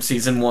 episodes from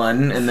season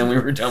 1, and then we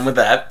were done with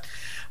that.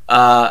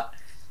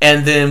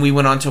 And then we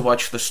went on to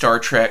watch the Star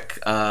Trek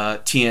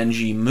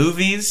TNG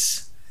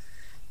movies,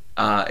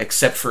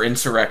 except for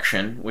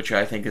Insurrection, which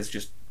I think is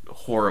just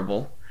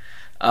horrible.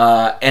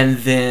 And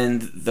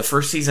then the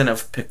first season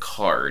of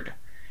Picard,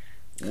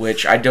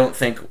 which I don't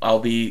think I'll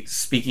be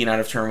speaking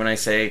out of turn when I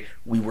say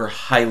we were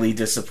highly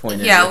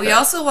disappointed. Yeah, we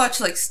also watched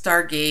like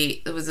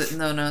Stargate. Was it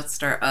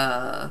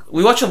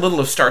We watched a little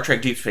of Star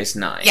Trek Deep Space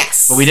Nine.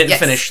 Yes, but we didn't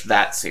finish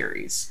that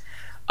series.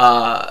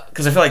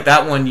 Because I feel like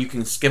that one you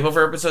can skip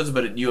over episodes,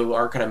 but you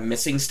are kind of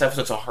missing stuff,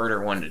 so it's a harder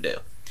one to do.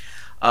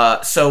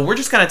 So we're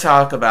just going to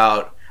talk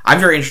about... I'm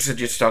very interested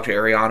just to talk to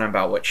Ariana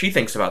about what she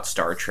thinks about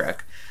Star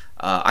Trek.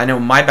 I know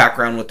my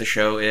background with the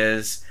show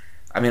is...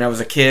 I was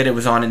a kid, it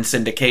was on in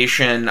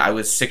syndication. I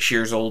was 6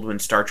 years old when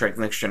Star Trek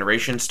The Next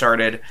Generation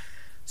started.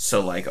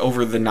 So, like,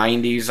 over the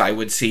 90s, I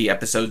would see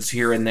episodes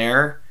here and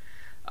there.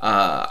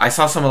 I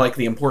saw some of, like,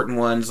 the important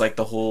ones, like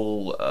the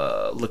whole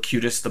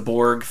Locutus the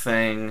Borg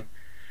thing.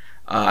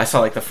 I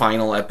saw, like, the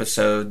final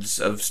episodes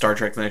of Star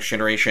Trek The Next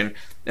Generation.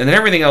 And then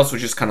everything else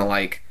was just kind of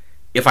like,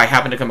 if I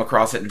happened to come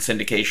across it in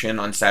syndication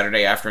on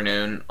Saturday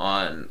afternoon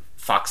on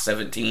Fox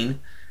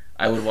 17,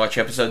 I would watch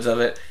episodes of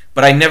it.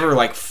 But I never,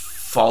 like,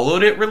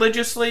 followed it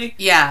religiously.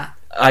 Yeah.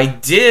 I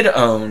did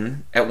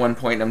own, at one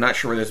point, I'm not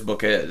sure where this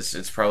book is,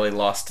 it's probably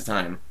lost to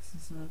time,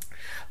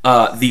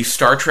 the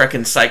Star Trek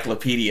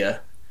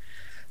Encyclopedia.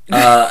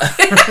 Okay,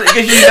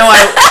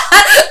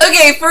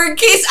 for in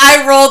case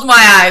I rolled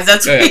my eyes,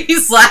 that's why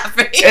he's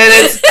laughing.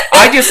 And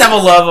I just have a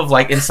love of,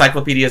 like,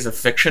 encyclopedias of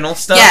fictional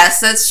stuff. Yes,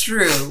 that's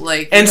true.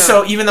 Like, and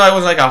so even though I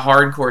was like a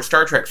hardcore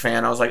Star Trek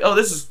fan, I was like, oh,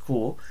 this is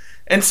cool.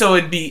 And so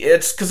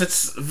it's because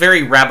it's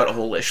very rabbit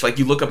hole-ish. Like,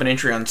 you look up an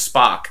entry on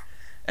Spock,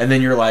 and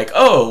then you're like,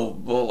 oh,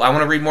 well, I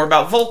want to read more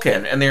about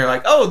Vulcan. And then you're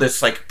like, oh,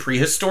 this, like,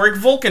 prehistoric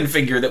Vulcan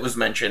figure that was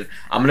mentioned.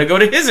 I'm going to go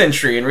to his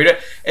entry and read it.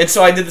 And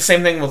so I did the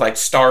same thing with, like,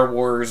 Star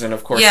Wars and,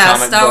 of course, comic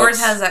books. Yeah, Star Wars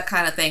has that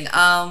kind of thing.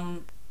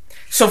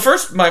 So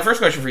my first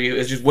question for you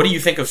is just, what do you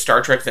think of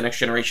Star Trek The Next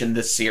Generation,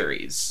 this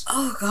series?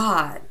 Oh,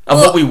 God.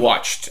 What we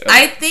watched.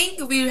 I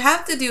think we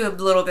have to do a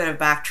little bit of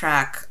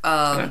backtrack.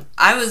 Okay.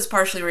 I was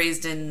partially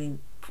raised in,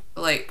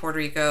 like, Puerto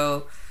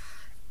Rico,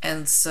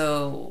 and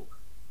so...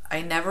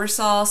 I never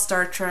saw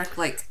Star Trek,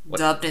 like,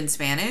 dubbed in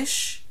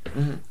Spanish.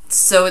 Mm-hmm.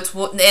 So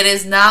it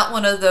is not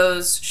one of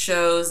those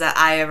shows that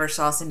I ever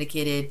saw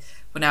syndicated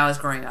when I was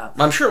growing up.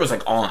 I'm sure it was,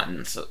 like,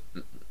 on. So.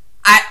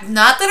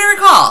 Not that I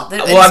recall.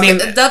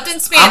 Dubbed in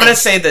Spanish. I'm going to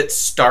say that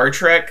Star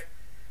Trek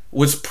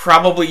was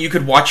probably... You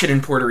could watch it in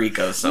Puerto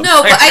Rico somewhere.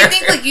 No, but I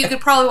think, like, you could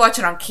probably watch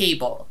it on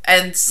cable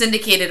and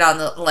syndicate it on,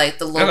 the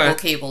local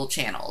cable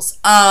channels.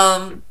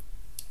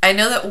 I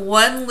know that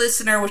one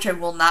listener, which I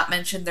will not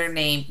mention their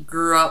name,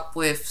 grew up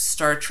with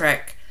Star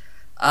Trek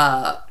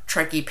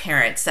Trekkie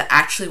parents that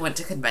actually went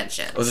to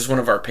convention. Was this one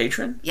of our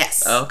patrons?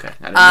 Yes. Oh, okay.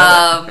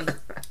 I didn't know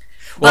that.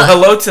 Well,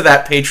 hello to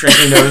that patron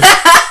who knows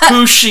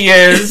who she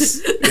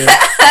is. Yeah.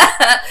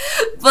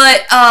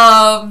 But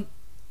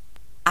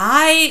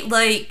I,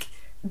 like,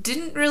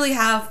 didn't really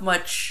have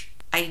much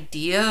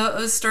idea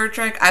of Star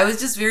Trek. I was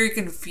just very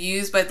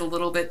confused by the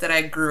little bit that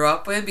I grew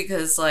up with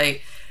because,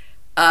 like...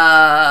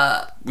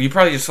 you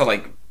probably just saw,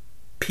 like,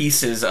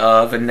 pieces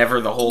of and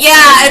never the whole thing.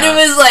 Yeah, and it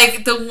was,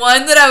 like, the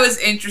one that I was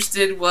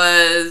interested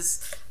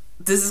was...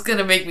 This is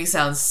gonna make me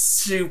sound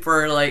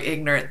super, like,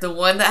 ignorant. The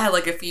one that had,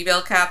 like, a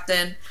female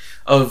captain.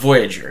 Oh,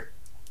 Voyager.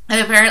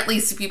 And apparently,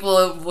 people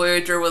of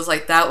Voyager was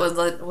like, that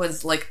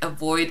was like a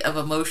void of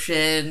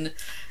emotion.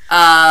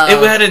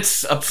 It had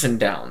its ups and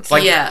downs.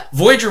 Like, yeah.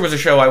 Voyager was a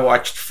show I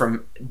watched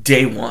from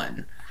day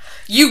one.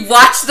 You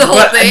watched the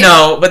whole thing?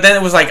 No, but then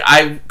it was like,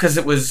 because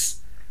it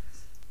was,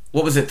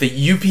 what was it, the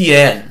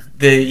UPN,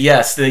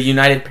 the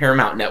United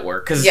Paramount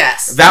Network, because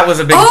that was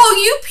a big...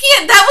 Oh,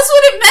 UPN, that was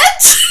what it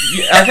meant?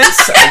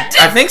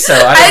 Yeah, I think so.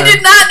 I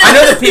did not know. I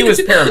know the P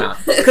was Paramount,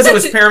 because it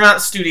was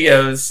Paramount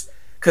Studios,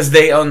 because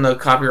they own the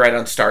copyright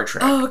on Star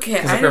Trek. Oh, okay,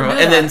 I didn't know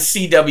that. And then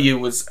CW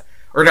was,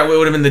 or no, it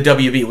would have been the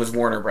WB, was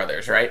Warner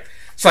Brothers, right?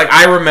 So, like,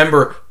 I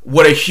remember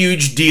what a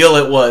huge deal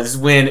it was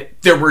when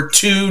there were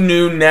 2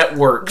 new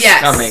networks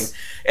coming.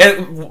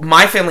 And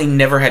my family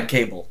never had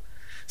cable.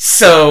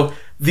 So,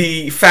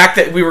 the fact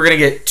that we were going to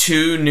get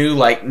 2 new,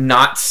 like,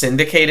 not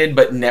syndicated,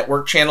 but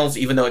network channels,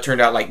 even though it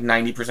turned out, like,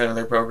 90% of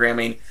their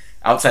programming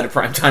outside of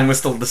primetime was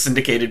still the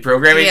syndicated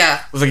programming,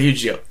 was, like, a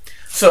huge deal.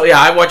 So, yeah,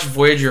 I watched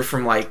Voyager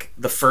from, like,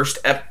 the first...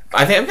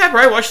 I think I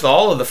probably watched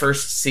all of the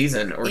first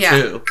season or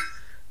 2.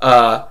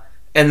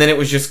 And then it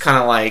was just kind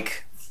of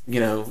like, you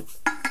know...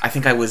 I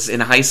think I was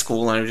in high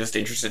school and I was just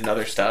interested in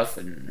other stuff.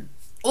 And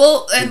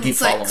it's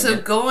like, so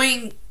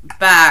going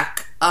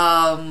back,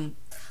 I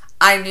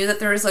knew that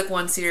there was, like,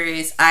 one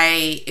series.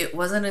 It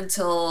wasn't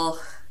until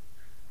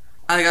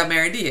I got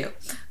married to you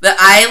that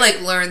I,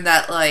 like, learned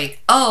that,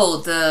 like, oh,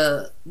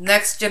 the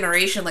Next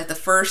Generation, like, the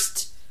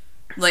first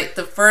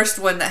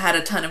one that had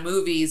a ton of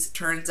movies,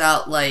 turns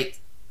out,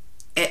 like,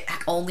 it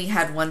only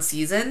had 1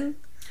 season.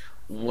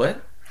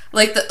 What?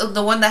 Like,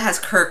 the one that has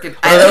Kirk and...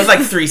 that was, like,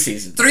 3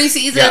 seasons. 3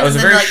 seasons. Yeah, it was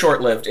very like,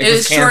 short-lived. It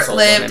was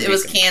short-lived. It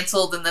was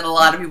canceled, and then a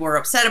lot of people were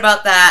upset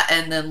about that,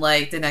 and then,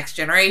 like, the Next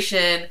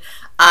Generation...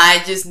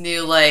 I just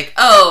knew, like,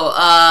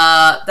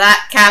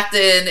 that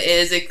captain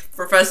is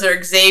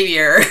Professor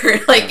Xavier,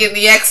 like, in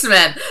the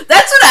X-Men.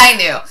 That's what I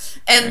knew.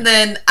 And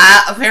then,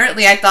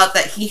 apparently, I thought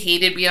that he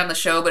hated me on the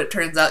show, but it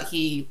turns out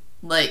he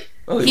hated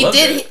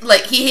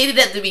it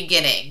at the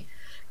beginning.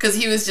 Because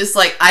he was just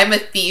like, I'm a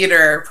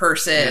theater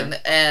person,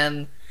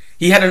 and...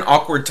 He had an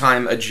awkward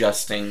time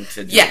adjusting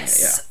to doing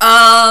it,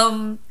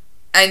 I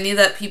knew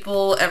that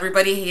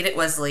everybody hated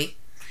Wesley.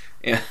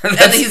 Yeah,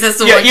 and he's just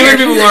even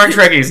people who aren't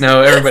Trekkies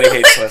know everybody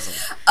hates Wesley.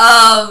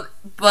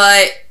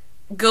 But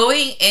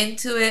going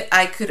into it,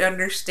 I could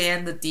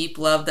understand the deep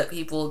love that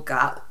people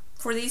got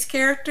for these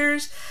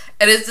characters.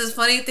 And it's this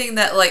funny thing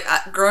that, like,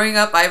 growing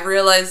up, I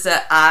realized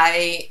that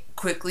I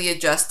quickly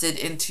adjusted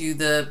into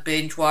the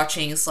binge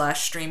watching /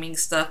 streaming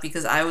stuff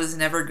because I was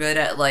never good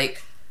at,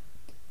 like,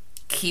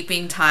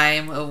 keeping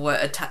time of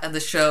what the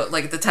show,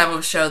 like, the time of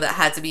a show that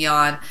had to be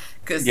on.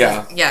 Cause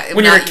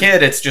when you're a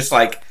kid, it's just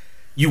like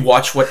you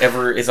watch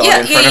whatever is on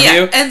in front of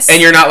you,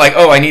 and you're not like,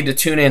 oh, I need to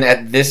tune in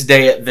at this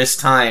day at this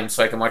time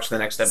so I can watch the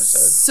next episode.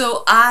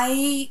 So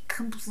I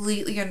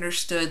completely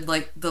understood,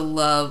 like, the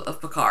love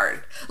of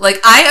Picard. Like,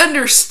 I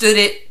understood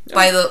it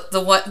by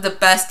the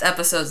best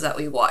episodes that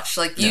we watched.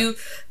 Like, you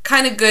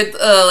kind of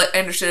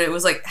understood it. It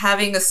was like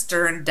having a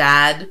stern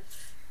dad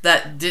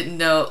that didn't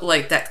know,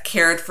 like, that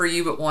cared for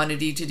you but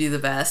wanted you to do the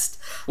best.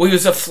 Well, he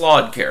was a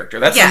flawed character.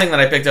 That's something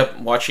that I picked up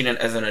watching it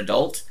as an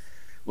adult.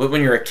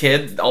 When you're a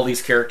kid, all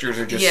these characters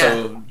are just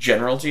so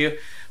general to you.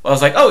 Well, I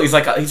was like, oh, he's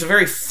a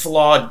very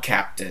flawed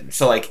captain.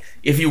 So, like,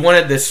 if you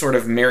wanted this sort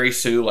of Mary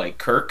Sue like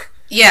Kirk,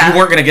 you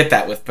weren't going to get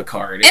that with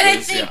Picard.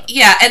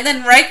 And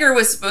then Riker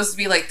was supposed to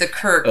be like the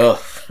Kirk. Ugh.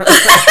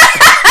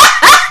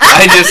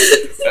 I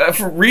just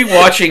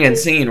rewatching and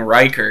seeing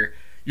Riker,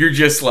 you're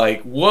just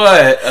like,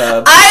 what?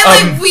 A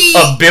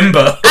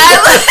bimbo.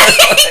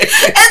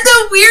 And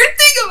the weird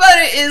thing about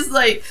it is,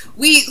 like,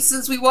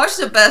 since we watched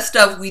the best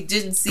of, we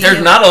didn't see.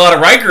 There's not a lot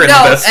of Riker in the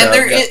best of.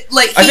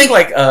 I think,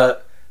 like,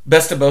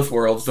 Best of Both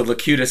Worlds, the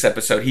Locutus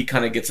episode, he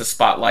kind of gets a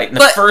spotlight in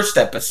the first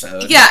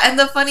episode. Yeah, and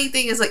the funny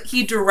thing is, like,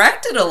 he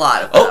directed a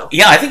lot of them. Oh,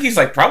 yeah, I think he's,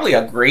 like, probably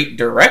a great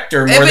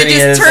director more than he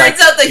is. It just turns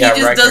out that he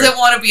just doesn't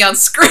want to be on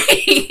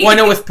screen. Well, I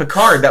know with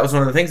Picard, that was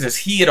one of the things, is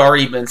he had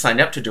already been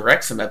signed up to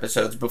direct some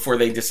episodes before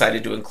they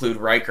decided to include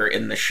Riker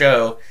in the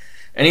show.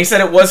 And he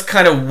said it was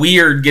kind of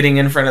weird getting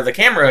in front of the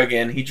camera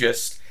again. He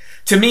just...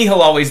 To me, he'll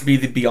always be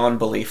the beyond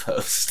belief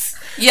host.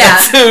 Yeah.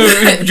 That's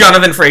who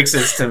Jonathan Frakes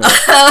is to me.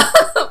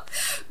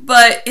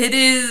 But it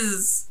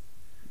is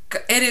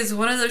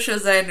one of those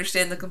shows that I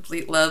understand the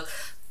complete love.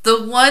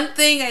 The one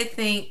thing I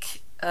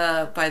think,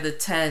 by the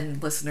 10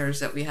 listeners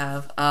that we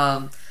have,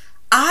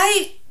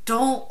 I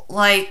don't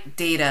like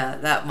Data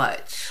that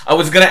much. I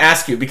was going to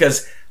ask you,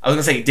 because I was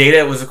going to say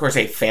Data was, of course,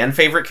 a fan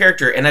favorite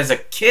character, and as a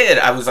kid,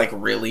 I was, like,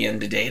 really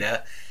into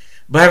Data.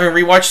 But having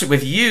rewatched it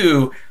with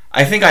you,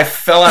 I think I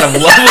fell out of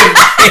love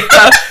with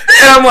Data,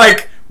 and I'm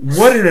like,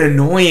 what an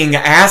annoying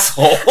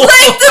asshole. Like,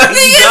 the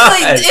thing is,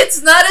 like,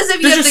 it's not as if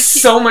you there's have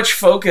just so much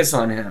focus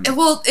on him.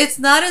 Well, it's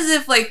not as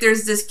if, like,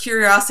 there's this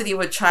curiosity of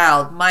a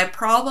child. My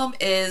problem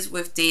is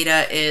with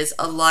Data is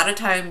a lot of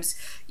times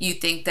you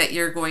think that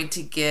you're going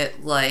to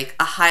get like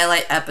a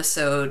highlight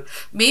episode,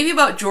 maybe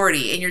about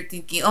Jordy, and you're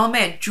thinking, oh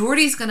man,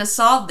 Jordy's gonna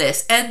solve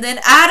this, and then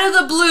out of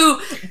the blue,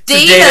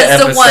 Data's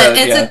the one.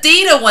 It's a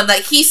Data one,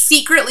 like he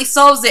secretly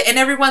solves it, and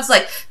everyone's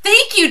like,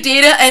 thank you,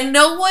 Data, and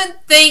no one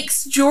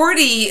thanks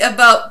Jordy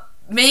about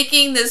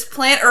making this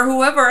plan or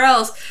whoever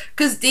else,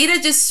 because Data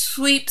just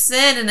sweeps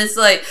in and is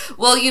like,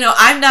 well,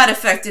 I'm not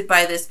affected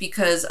by this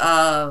because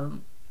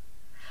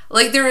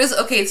like there's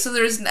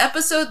an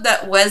episode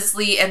that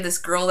Wesley and this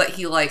girl that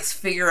he likes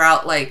figure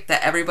out like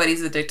that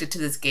everybody's addicted to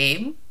this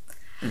game.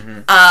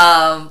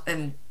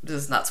 And this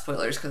is not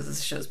spoilers because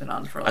this show's been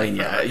on for like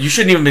yeah, you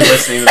shouldn't even be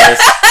listening to this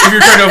if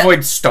you're trying to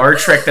avoid Star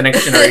Trek The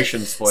Next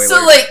Generation spoilers.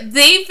 So like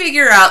they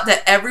figure out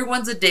that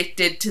everyone's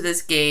addicted to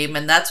this game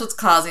and that's what's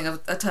causing a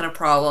ton of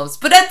problems,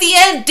 but at the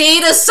end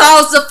Data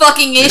solves the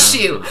fucking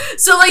issue.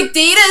 So like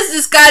Data is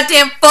this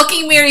goddamn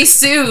fucking Mary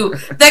Sue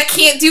that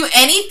can't do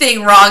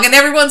anything wrong, and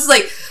everyone's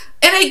like,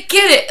 and I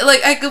get it.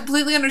 Like, I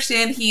completely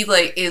understand he,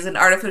 like, is an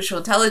artificial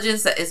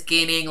intelligence that is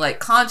gaining, like,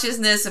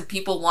 consciousness and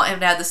people want him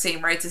to have the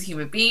same rights as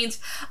human beings.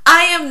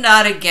 I am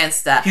not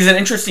against that. He's an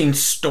interesting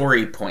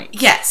story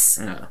point. Yes.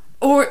 Yeah.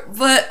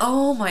 But,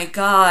 oh my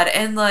god.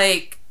 And,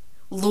 like,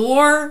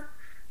 lore.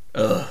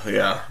 Ugh,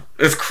 yeah.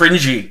 It's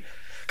cringy.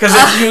 Because,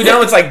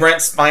 it's like Brent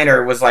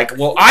Spiner was like,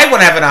 well, I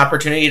want to have an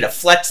opportunity to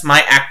flex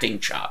my acting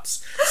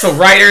chops. So,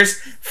 writers,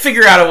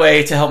 figure out a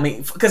way to help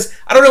me. Because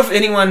I don't know if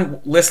anyone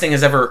listening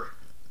has ever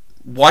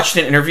watched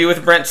an interview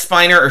with Brent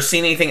Spiner or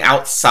seen anything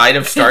outside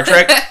of Star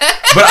Trek,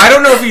 but I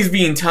don't know if he's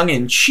being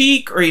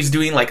tongue-in-cheek or he's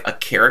doing like a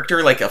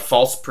character, like a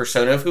false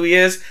persona of who he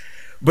is,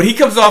 but he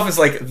comes off as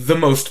like the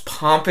most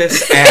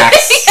pompous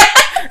ass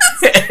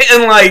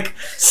and like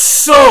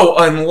so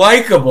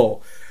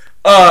unlikable.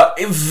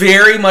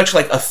 Very much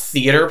like a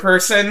theater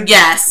person.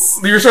 Yes.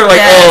 You're sort of like,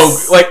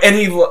 yes. Oh, like, and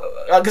he,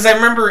 because I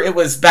remember it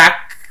was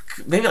back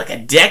maybe like a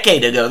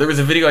decade ago, there was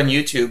a video on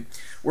YouTube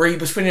where he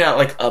was putting out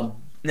like an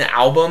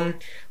album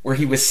where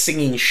he was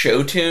singing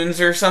show tunes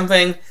or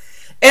something,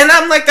 and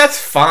I'm like,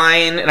 that's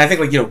fine. And I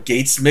think like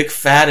Gates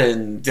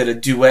McFadden did a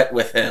duet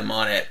with him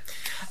on it,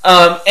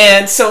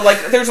 and so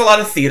like there's a lot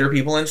of theater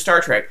people in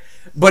Star Trek,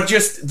 but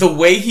just the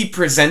way he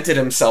presented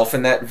himself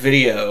in that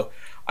video,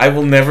 I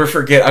will never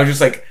forget. I was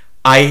just like,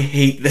 I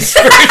hate this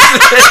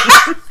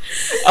person.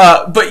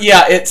 But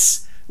yeah,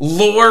 it's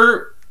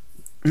lore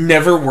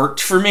never worked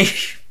for me.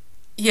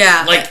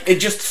 Yeah, like it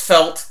just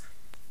felt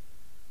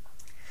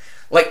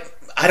like,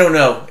 I don't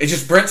know. It's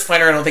just Brent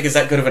Spiner, I don't think is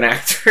that good of an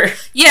actor.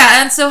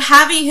 Yeah, and so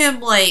having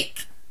him,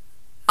 like,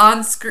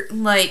 on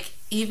screen, like,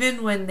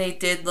 even when they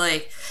did,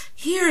 like,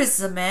 here is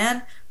the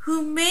man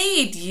who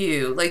made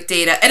you, like,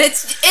 Data, and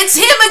it's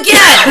him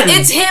again!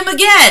 It's him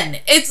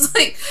again! It's,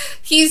 like,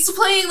 he's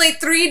playing,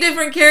 like, 3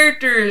 different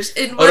characters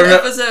in one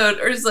episode,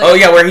 or it's like... Oh,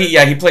 yeah, where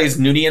he plays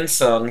Nudian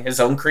Sung, his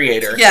own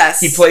creator. Yes.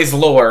 He plays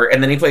Lore,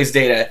 and then he plays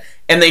Data,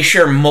 and they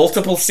share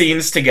multiple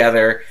scenes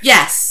together.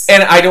 Yes.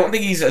 And I don't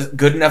think he's a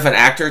good enough an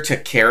actor to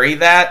carry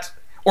that.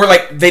 Or,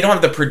 like, they don't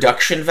have the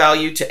production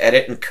value to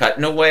edit and cut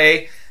in a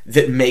way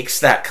that makes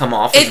that come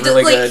off as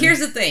really good. Here's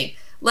the thing.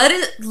 Let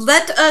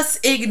us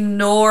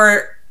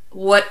ignore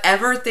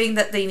whatever thing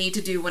that they need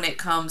to do when it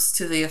comes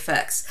to the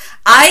effects.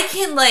 I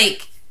can,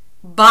 like,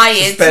 buy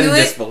into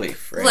it.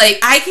 Disbelief, right? Like,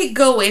 I could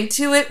go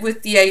into it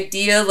with the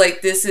idea,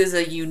 like, this is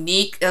a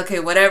unique, okay,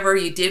 whatever,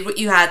 you did what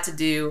you had to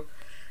do.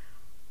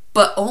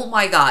 But oh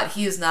my god,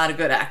 he is not a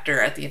good actor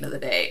at the end of the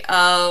day.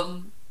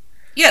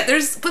 Yeah, there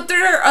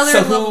are other.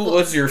 So who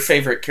was your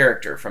favorite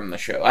character from the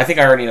show? I think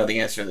I already know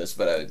the answer to this,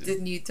 but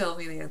didn't you tell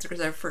me the answer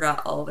because I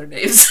forgot all their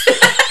names?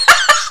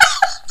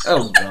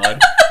 Oh god.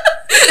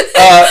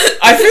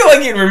 I feel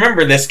like you'd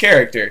remember this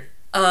character.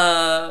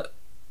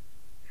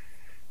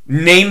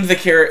 Name the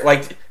character,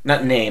 like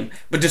not name,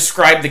 but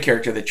describe the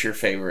character that's your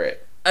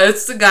favorite.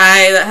 It's the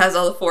guy that has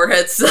all the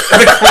foreheads. The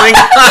Klingon.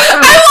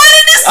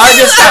 I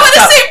want to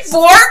say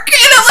Bork,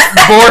 and I'm like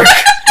Bork.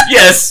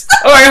 Yes.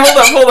 All right,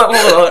 hold up.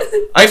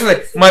 I just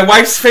like my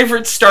wife's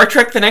favorite Star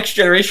Trek: The Next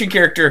Generation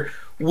character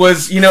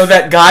was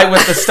that guy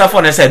with the stuff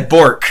on his head,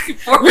 Bork.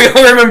 We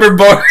all remember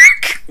Bork.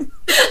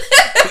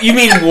 You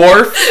mean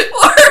Worf?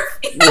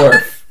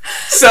 Worf.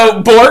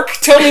 So Bork,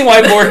 tell me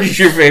why Bork is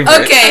your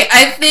favorite. Okay,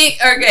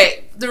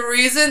 the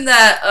reason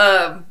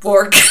that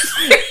Bork is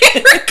my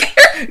favorite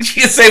character.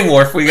 You say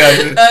Worf, we got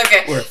it.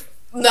 Okay. Worf.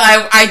 No,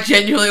 I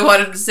genuinely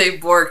wanted to say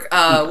Bork.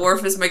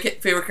 Worf is my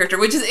favorite character,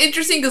 which is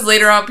interesting because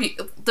later on,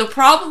 the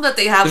problem that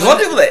they have... There's a lot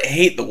of people that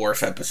hate the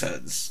Worf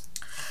episodes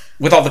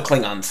with all the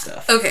Klingon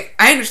stuff. Okay,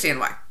 I understand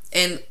why.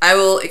 And I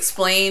will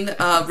explain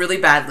really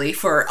badly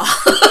for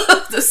all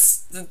of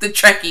the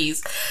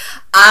Trekkies.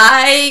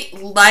 I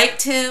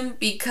liked him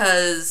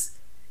because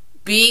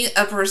being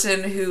a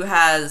person who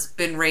has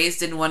been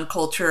raised in one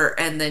culture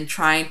and then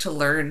trying to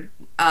learn...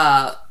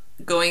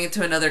 going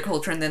into another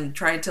culture and then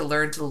trying to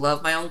learn to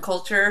love my own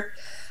culture,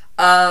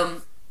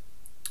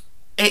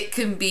 it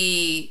can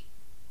be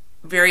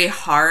very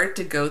hard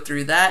to go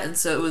through that. And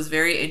so it was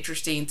very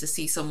interesting to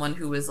see someone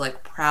who was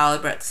like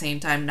proud, but at the same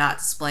time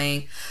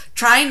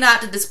trying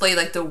not to display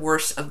like the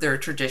worst of their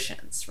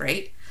traditions,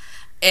 right?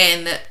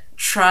 and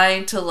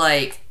trying to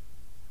like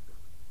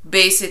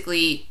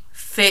basically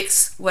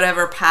fix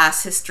whatever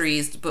past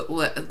histories,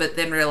 but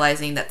then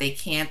realizing that they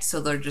can't,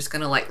 so they're just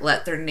gonna like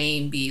let their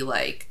name be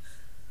like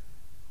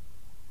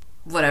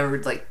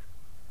whatever, like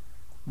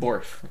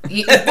Borf.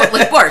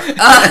 like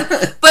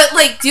Borf. But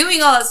like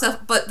doing all that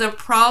stuff. But the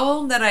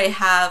problem that I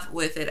have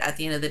with it at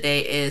the end of the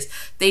day is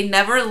they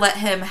never let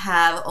him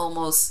have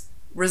almost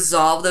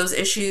resolve those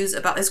issues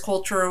about his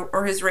culture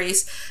or his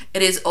race.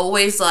 It is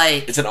always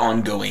like it's an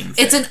ongoing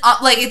thing.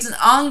 It's an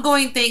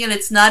ongoing thing, and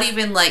it's not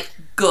even like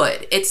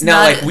good. It's no,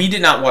 not like we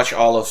did not watch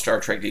all of Star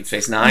Trek Deep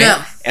Space Nine,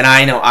 no. And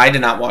I know I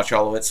did not watch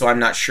all of it, so I'm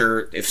not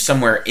sure if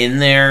somewhere in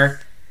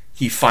there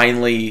he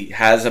finally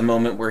has a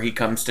moment where he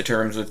comes to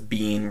terms with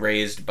being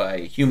raised by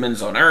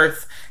humans on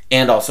Earth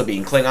and also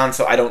being Klingon.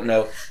 So I don't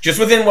know. Just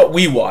within what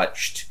we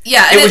watched,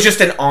 yeah, it was just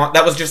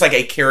that was just like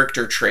a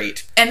character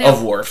trait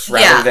of Worf's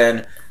rather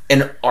than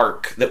an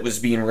arc that was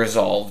being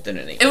resolved in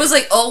any way. It was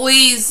like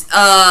always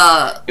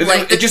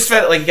it just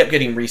felt like he kept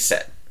getting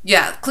reset.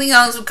 Yeah,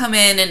 Klingons would come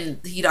in and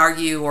he'd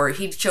argue, or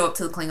he'd show up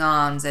to the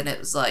Klingons, and it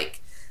was like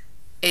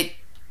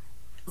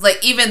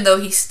even though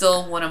he's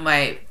still one of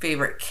my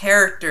favorite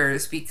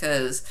characters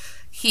because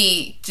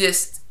he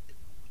just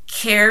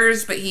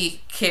cares, but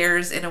he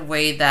cares in a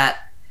way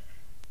that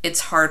it's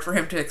hard for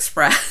him to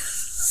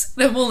express.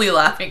 I'm only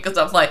laughing because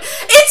I'm like,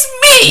 it's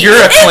me! You're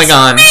a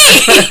Klingon.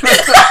 It's me!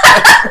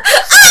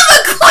 I'm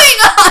a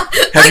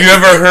Klingon! Have you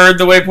ever heard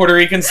the way Puerto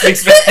Rican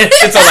speaks?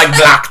 It's all like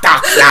black,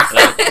 black, black,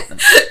 black.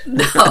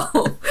 No.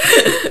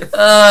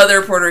 There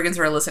are Puerto Ricans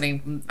who are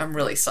listening. I'm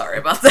really sorry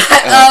about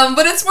that.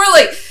 But it's more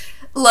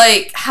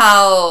like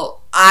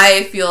how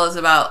I feel is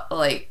about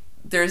like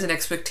there's an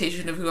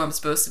expectation of who I'm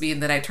supposed to be,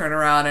 and then I turn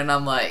around and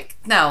I'm like,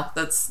 no,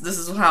 this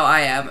is how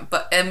I am.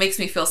 But it makes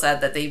me feel sad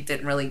that they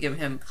didn't really give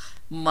him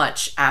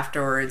much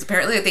afterwards.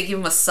 Apparently, they gave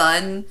him a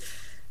son.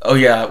 Oh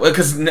yeah,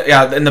 because in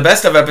the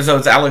best of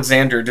episodes,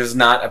 Alexander does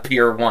not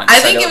appear once. I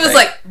think it was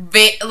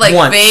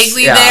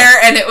vaguely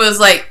there, and it was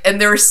like, and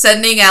they were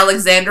sending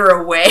Alexander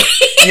away.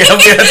 Yeah,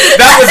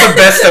 that was the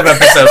best of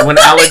episode when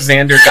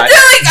Alexander got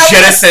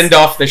jettisoned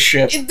off the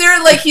ship.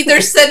 They're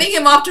sending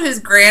him off to his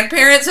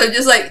grandparents. So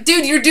just like,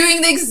 dude, you're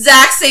doing the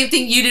exact same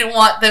thing you didn't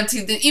want them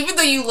to do, even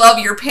though you love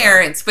your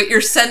parents, but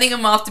you're sending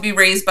him off to be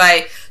raised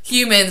by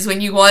humans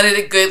when you wanted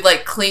a good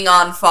like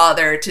Klingon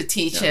father to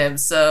teach him.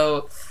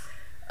 So.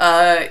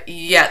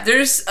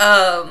 There's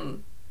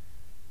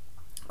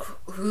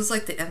who's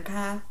like the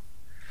empath?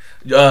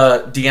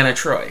 Deanna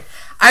Troi.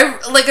 I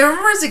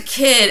remember as a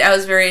kid I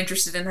was very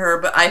interested in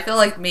her, but I feel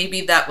like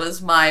maybe that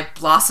was my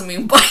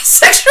blossoming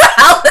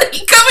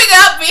bisexuality coming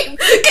at me,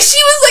 because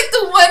she was like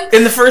the one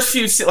in the first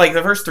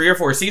the first 3 or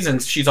 4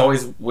 seasons. She's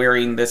always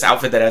wearing this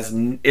outfit that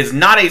is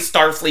not a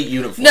Starfleet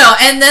uniform. No,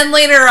 and then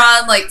later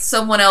on, like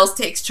someone else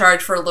takes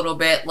charge for a little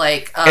bit,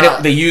 like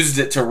and they used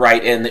it to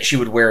write in that she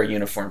would wear a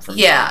uniform from.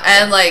 Yeah,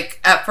 and like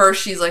at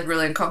first she's like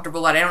really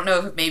uncomfortable, but I don't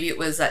know if maybe it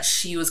was that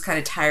she was kind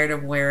of tired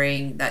of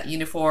wearing that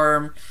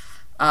uniform.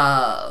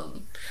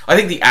 I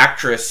think the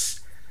actress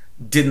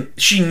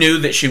she knew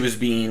that she was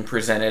being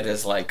presented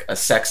as like a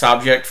sex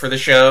object for the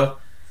show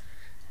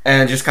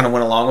and just kind of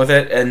went along with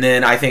it. And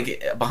then I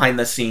think behind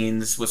the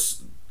scenes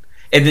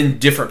and then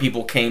different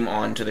people came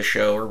on to the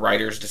show, or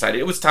writers decided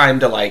it was time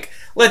to like,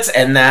 let's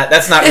end that.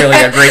 That's not really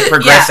a great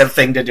progressive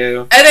thing to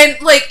do. And then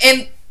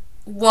and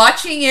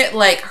watching it,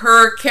 like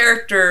her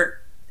character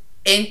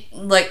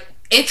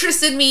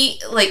interested me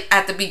like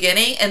at the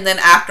beginning, and then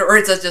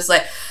afterwards I was just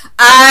like,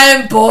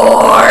 I'm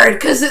bored,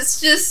 because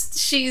it's just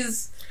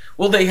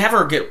they have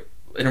her get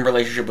in a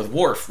relationship with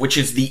Worf, which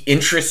is the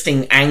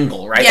interesting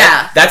angle, right?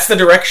 Yeah, that's the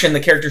direction the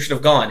character should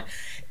have gone.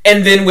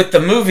 And then with the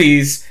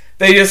movies,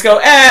 they just go,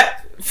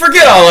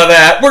 forget all of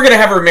that, we're gonna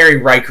have her marry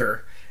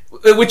Riker,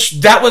 which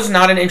that was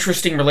not an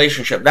interesting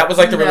relationship. That was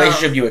like the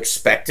relationship you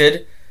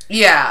expected.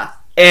 Yeah,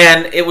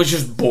 and it was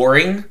just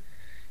boring.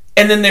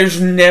 And then there's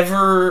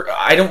never,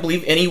 I don't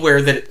believe anywhere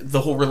that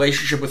the whole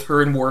relationship with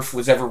her and Worf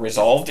was ever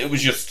resolved. It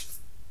was just,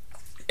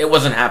 it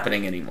wasn't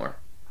happening anymore.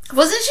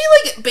 Wasn't she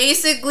like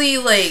basically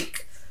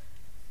like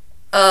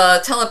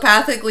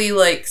telepathically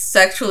like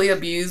sexually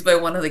abused by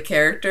one of the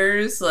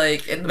characters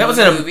like in the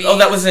movie?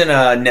 That was in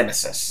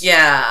Nemesis.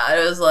 Yeah,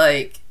 it was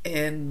like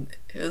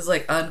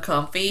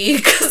uncomfy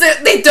because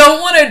they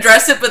don't want to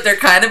address it, but they're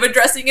kind of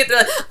addressing it. They're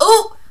like,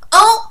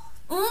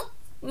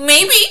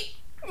 maybe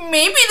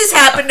this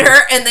happened to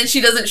her, and then she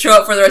doesn't show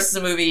up for the rest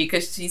of the movie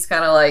because she's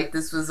kind of like,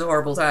 this was a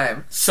horrible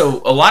time.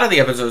 So a lot of the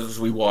episodes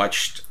we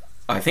watched,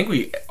 I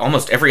think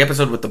almost every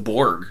episode with the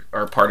Borg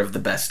are part of the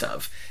best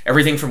of.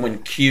 Everything from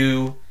when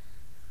Q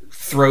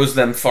throws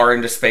them far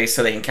into space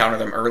so they encounter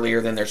them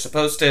earlier than they're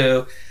supposed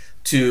to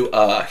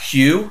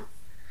Hugh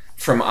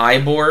from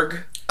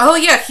Iborg. Oh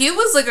yeah, Hugh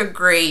was like a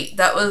great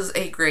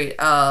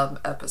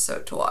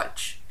episode to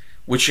watch.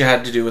 Which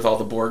had to do with all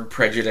the Borg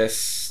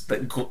prejudice.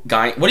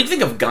 What do you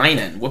think of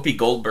Guinan, Whoopi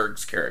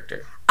Goldberg's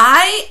character?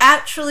 I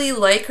actually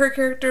like her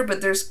character,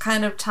 but there's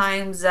kind of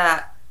times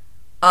that,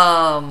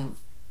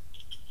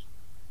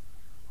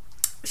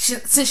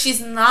 since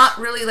she's not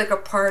really like a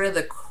part of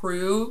the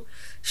crew,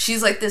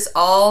 she's like this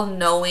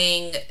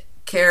all-knowing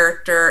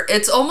character.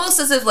 It's almost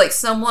as if like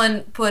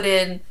someone put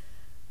in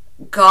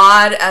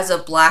God as a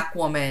black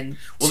woman.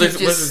 Well,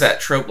 what is that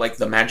trope, like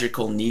the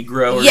magical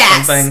Negro or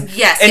yes, something?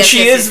 Yes, and yes,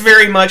 she yes, is yes.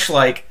 very much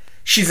like,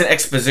 she's an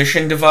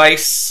exposition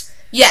device.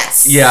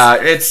 Yes. Yeah,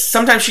 it's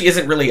sometimes she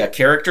isn't really a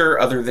character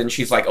other than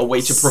she's like a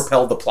way to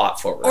propel the plot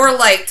forward. Or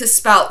like to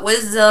spout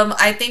wisdom.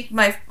 I think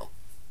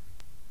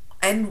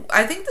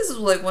this is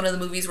like one of the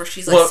movies where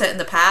she's like set in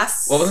the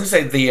past. Well, I was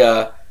gonna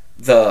say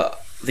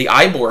the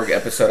Iborg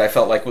episode I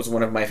felt like was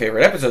one of my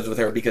favorite episodes with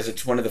her because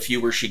it's one of the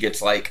few where she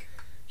gets like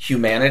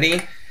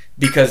humanity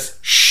because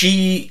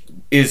she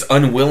is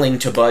unwilling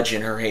to budge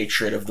in her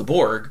hatred of the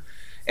Borg.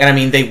 And I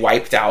mean, they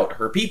wiped out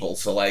her people,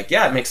 so like,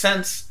 yeah, it makes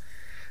sense.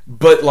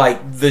 But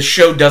like, the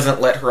show doesn't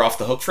let her off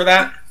the hook for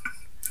that.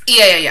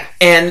 Yeah.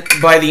 And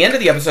by the end of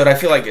the episode, I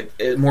feel like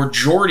more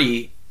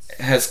Geordi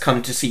has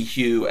come to see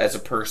Hugh as a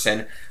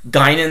person.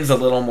 Guinan's a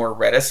little more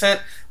reticent,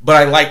 but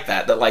I like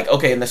that. That like,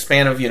 okay, in the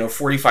span of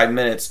 45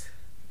 minutes,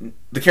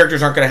 the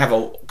characters aren't going to have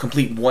a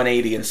complete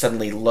 180 and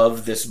suddenly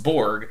love this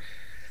Borg.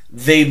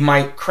 They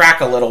might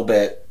crack a little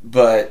bit,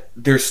 but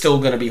they're still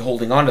going to be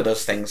holding on to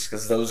those things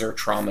because those are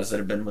traumas that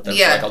have been with them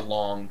for like a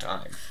long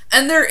time.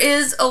 And there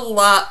is a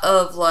lot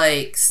of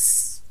like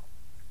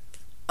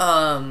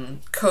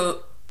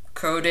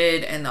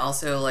coded and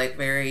also like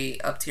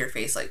very up to your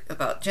face, like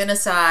about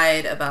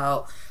genocide,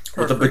 about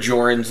the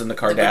Bajorans and the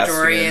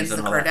Kardashians. The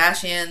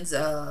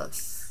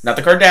Kardashians. Not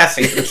the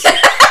Kardashians.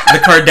 The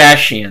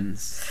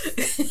Kardashians.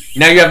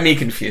 Now you have me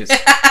confused.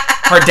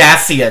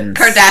 Kardashians.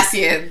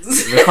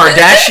 The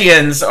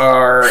Kardashians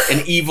are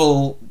an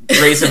evil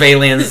race of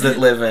aliens that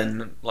live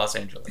in Los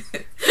Angeles.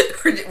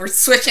 We're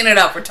switching it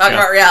up. We're talking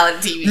about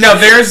reality TV. No,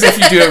 if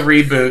you do a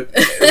reboot,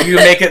 you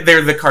make it,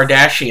 they're the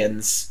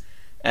Kardashians,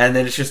 and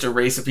then it's just a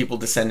race of people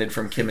descended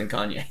from Kim and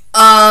Kanye.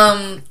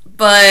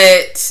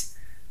 But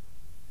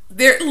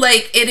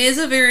it is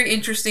a very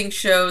interesting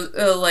show,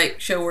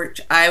 show where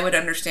I would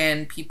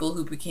understand people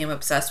who became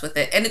obsessed with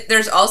it. And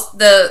there's also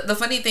the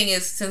funny thing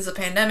is, since the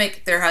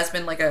pandemic, there has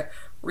been like a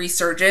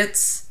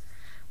resurgence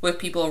with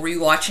people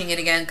rewatching it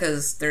again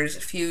because there's a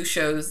few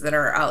shows that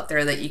are out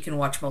there that you can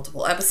watch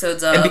multiple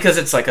episodes of. And because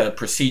it's like a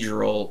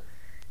procedural,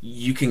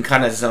 you can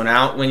kind of zone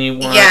out when you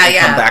want to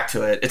come back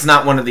to it. It's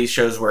not one of these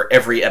shows where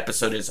every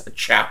episode is a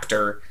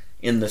chapter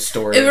in the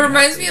story. It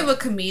reminds me of a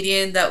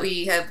comedian that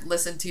we have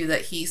listened to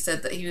that he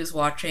said that he was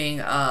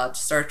watching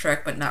Star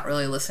Trek but not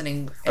really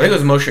listening. I think it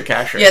was Moshe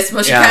Kasher. Yes,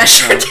 Moshe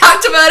Kasher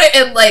talked about it,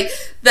 and like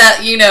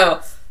that,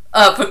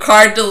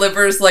 Picard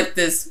delivers like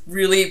this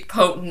really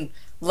potent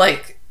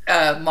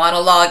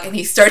monologue, and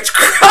he starts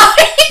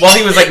crying while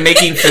he was like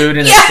making food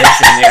in his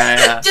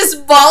kitchen.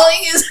 Just bawling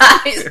his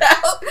eyes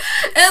out.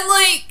 And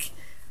like,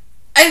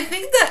 I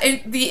think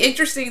that the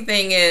interesting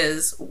thing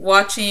is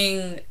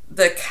watching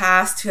the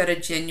cast who had a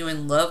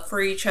genuine love for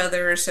each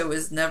other. So it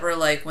was never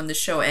like when the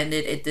show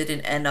ended, it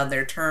didn't end on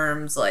their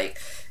terms. Like,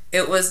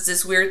 it was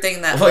this weird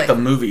thing that I feel like the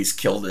movies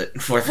killed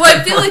it for them. Well,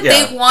 I feel like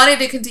they wanted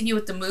to continue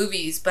with the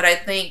movies, but I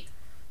think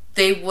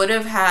they would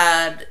have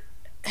had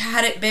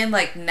it been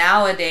like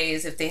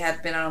nowadays, if they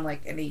had been on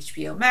like an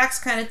HBO Max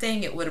kind of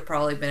thing, it would have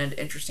probably been an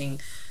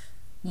interesting,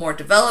 more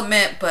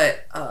development.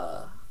 But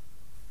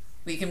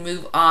we can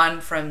move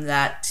on from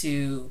that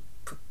to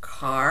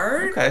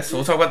Picard. Okay, so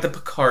we'll talk about the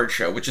Picard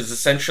show, which is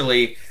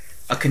essentially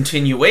a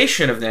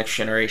continuation of Next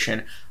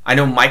Generation. I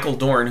know Michael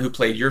Dorn, who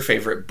played your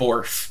favorite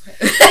Borf,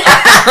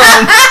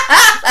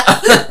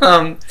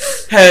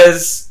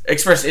 has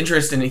expressed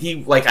interest in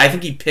it. I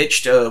think he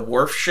pitched a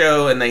Worf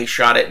show and they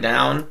shot it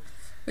down.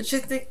 Which I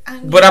think,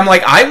 but I'm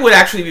like, I would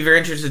actually be very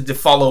interested to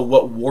follow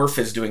what Worf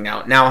is doing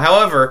now. Now,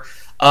 however,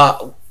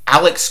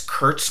 Alex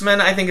Kurtzman,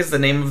 I think is the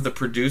name of the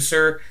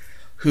producer,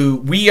 who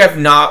we have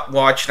not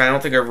watched, and I don't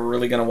think we're ever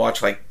really going to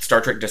watch, like Star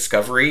Trek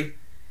Discovery.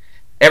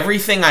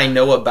 Everything I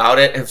know about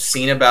it, have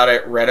seen about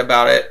it, read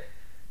about it,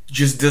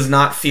 just does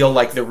not feel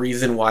like the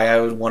reason why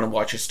I would want to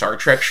watch a Star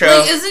Trek show.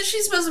 Like, isn't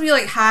she supposed to be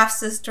like half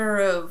sister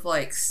of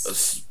like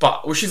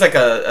Spock? Well, she's like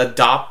a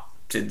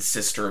adopted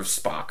sister of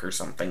Spock or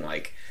something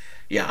like.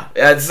 Yeah,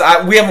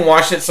 we haven't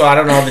watched it, so I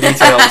don't know all the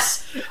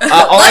details. Let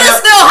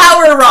us know how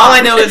we're wrong. All I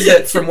know is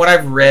that from what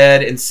I've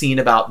read and seen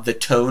about the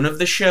tone of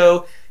the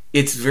show,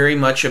 it's very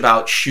much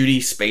about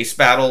shooty space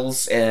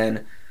battles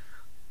and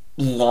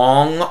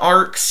long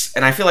arcs.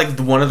 And I feel like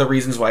one of the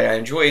reasons why I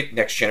enjoyed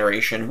Next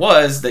Generation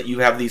was that you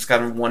have these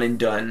kind of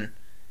one-and-done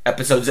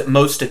episodes, at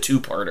most a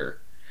two-parter.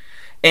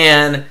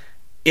 And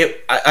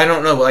I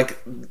don't know,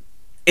 like,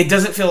 it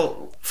doesn't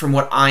feel, from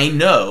what I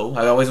know,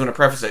 I always want to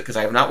preface it because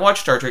I have not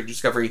watched Star Trek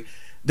Discovery,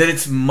 that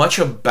it's much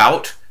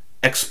about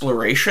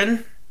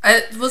exploration.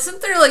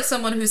 Wasn't there like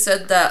someone who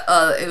said that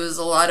it was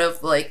a lot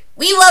of like,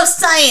 we love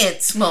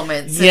science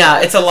moments?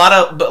 Yeah, it's a lot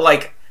of, but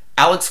like,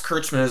 Alex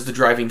Kurtzman is the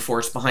driving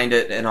force behind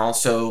it and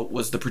also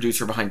was the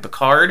producer behind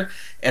Picard.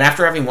 And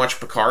after having watched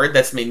Picard,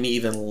 that's made me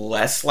even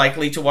less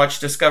likely to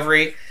watch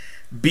Discovery,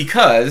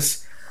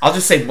 because I'll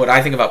just say what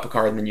I think about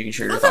Picard and then you can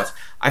share your thoughts.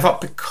 I thought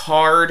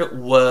Picard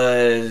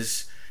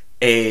was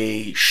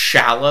a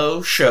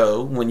shallow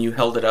show when you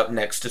held it up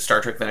next to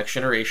Star Trek The Next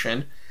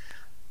Generation.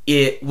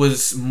 It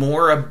was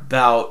more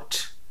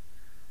about...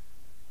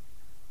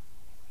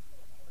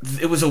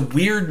 It was a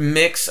weird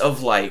mix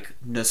of, like,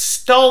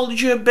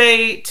 nostalgia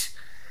bait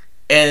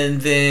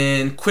and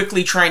then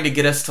quickly trying to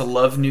get us to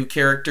love new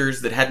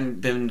characters that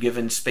hadn't been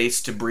given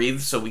space to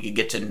breathe so we could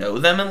get to know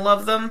them and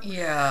love them.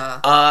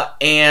 Yeah.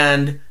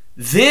 And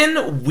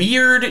then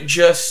weird,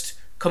 just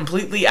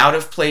completely out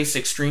of place,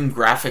 extreme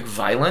graphic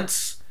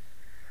violence.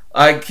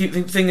 I keep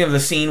thinking of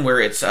the scene where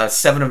it's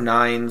Seven of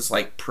Nine's,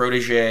 like,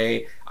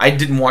 protege. I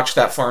didn't watch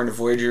that far into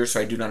Voyager, so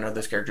I do not know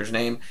this character's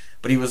name.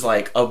 But he was,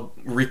 like, a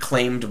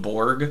reclaimed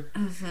Borg.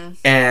 Mm-hmm.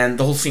 And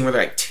the whole scene where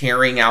they're, like,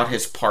 tearing out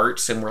his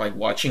parts and we're, like,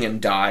 watching him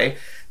die.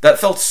 That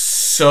felt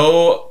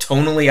so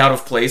tonally out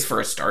of place for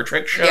a Star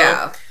Trek show.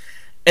 Yeah.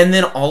 And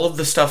then all of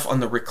the stuff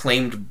on the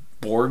reclaimed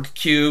Borg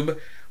cube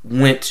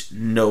went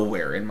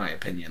nowhere, in my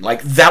opinion.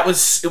 Like, it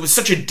was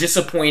such a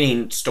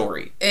disappointing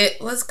story.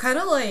 It was kind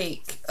of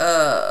like,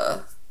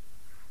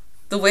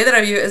 the way that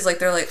I view it is like,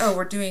 they're like, oh,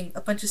 we're doing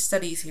a bunch of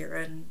studies here,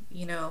 and,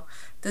 you know,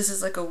 this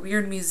is like a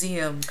weird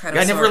museum kind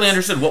of I never really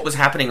understood what was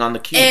happening on the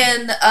cube.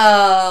 And,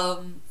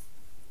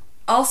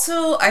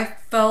 also, I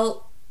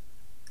felt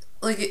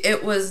like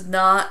it was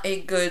not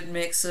a good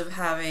mix of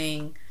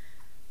having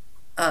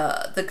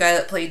the guy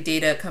that played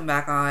Data come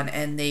back on,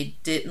 and they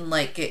didn't,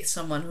 like, get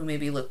someone who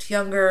maybe looked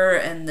younger,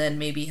 and then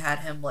maybe had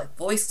him, like,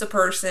 voice the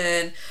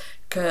person,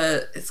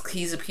 because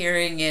he's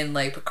appearing in,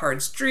 like,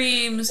 Picard's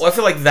dreams. Well, I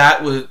feel like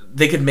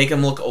they could make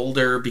him look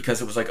older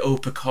because it was like, oh,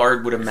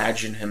 Picard would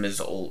imagine him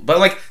as old. But,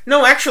 like,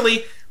 no,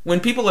 actually,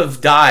 when people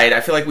have died, I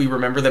feel like we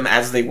remember them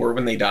as they were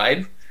when they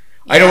died.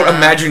 Yeah. I don't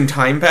imagine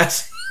time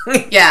passing.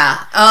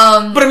 Yeah.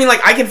 But, I mean,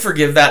 like, I can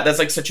forgive that. That's,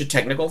 like, such a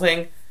technical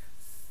thing.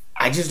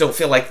 I just don't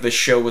feel like the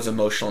show was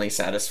emotionally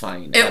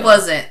satisfying. It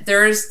wasn't.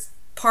 There's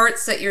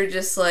parts that you're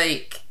just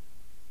like,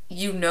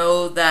 you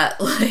know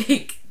that,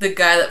 like, the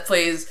guy that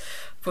plays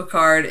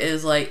Picard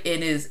is, like,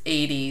 in his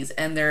 80s,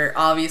 and they're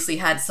obviously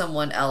had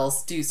someone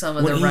else do some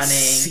of the running. He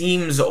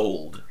seems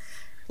old.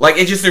 Like,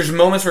 it just, there's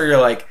moments where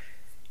you're like,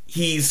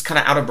 he's kind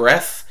of out of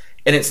breath,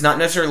 and it's not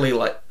necessarily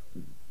like,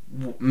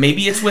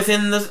 maybe it's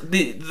within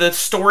the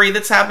story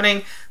that's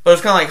happening, but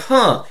it's kind of like,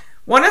 huh,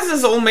 why does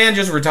this old man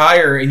just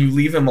retire and you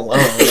leave him alone?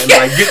 And, yeah,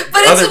 like, get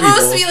but it's supposed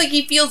people. to be like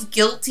he feels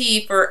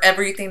guilty for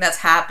everything that's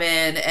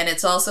happened, and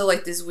it's also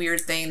like this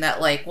weird thing that,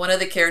 like, one of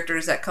the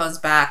characters that comes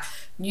back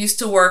used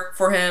to work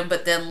for him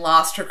but then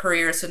lost her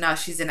career, so now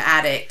she's an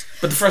addict.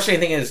 But the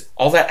frustrating thing is,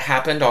 all that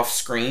happened off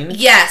screen.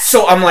 Yes.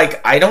 So I'm like,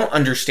 I don't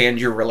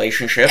understand your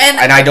relationship,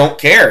 and I don't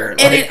care.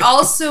 And it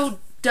also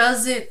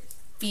doesn't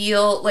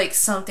feel like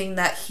something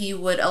that he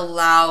would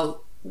allow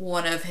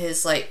one of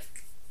his, like,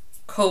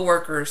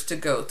 co-workers to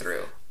go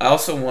through. I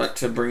also want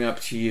to bring up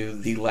to you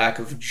the lack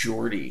of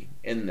Geordi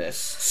in this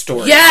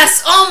story.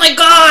 Yes! Oh my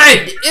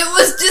god! It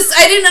was just,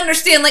 I didn't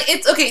understand. Like,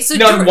 it's, okay, so...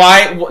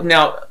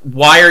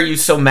 why are you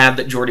so mad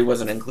that Geordi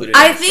wasn't included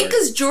in I think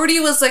because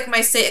Geordi was, like,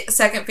 my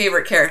second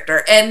favorite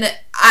character, and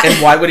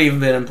why would he have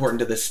been important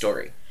to this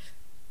story?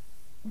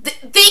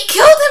 They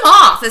killed him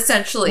off,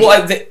 essentially.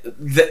 Well,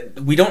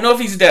 we don't know if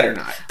he's dead or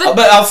not. But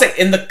I'll say,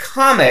 in the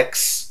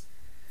comics,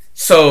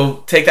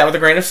 so take that with a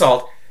grain of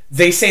salt,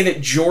 they say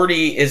that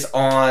Geordi is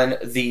on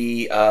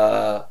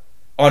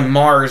on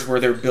Mars where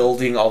they're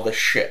building all the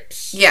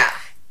ships. Yeah.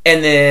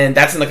 And then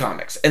that's in the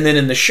comics. And then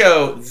in the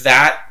show,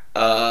 that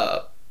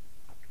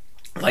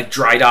like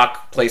dry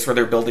dock place where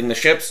they're building the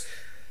ships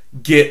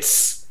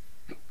gets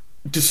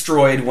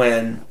destroyed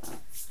when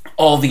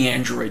all the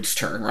androids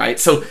turn, right?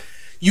 So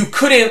you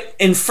couldn't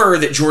infer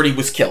that Geordi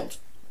was killed.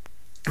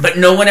 But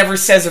no one ever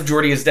says if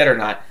Geordi is dead or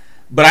not.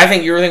 But I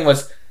think your thing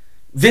was,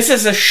 this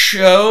is a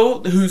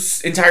show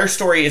whose entire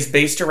story is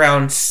based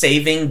around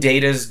saving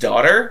Data's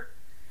daughter.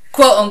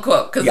 Quote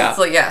unquote. Because it's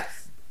like, yeah.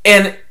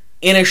 And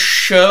in a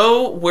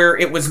show where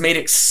it was made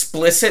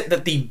explicit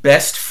that the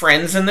best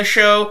friends in the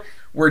show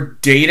were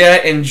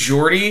Data and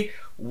Geordi,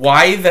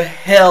 why the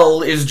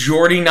hell is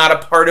Geordi not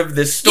a part of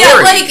this story?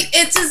 Yeah, like,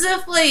 it's as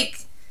if,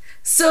 like,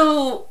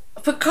 so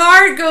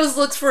Picard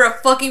looks for a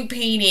fucking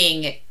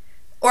painting,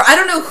 or I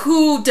don't know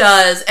who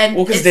does, and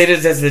well, because Data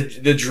does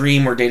the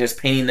dream where Data's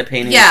painting the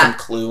painting with some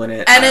clue in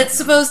it, and it's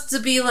supposed to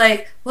be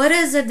like, what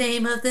is the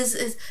name of this?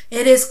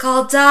 It is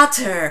called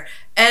Daughter,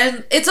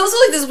 and it's also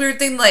like this weird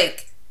thing,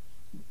 like,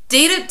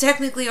 Data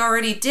technically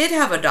already did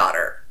have a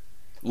daughter.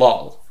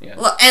 Lol.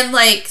 Yeah. And,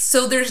 like,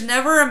 so there's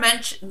never a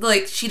mention,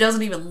 like, she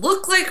doesn't even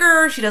look like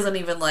her, she doesn't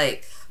even,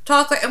 like,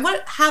 talk like, and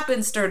what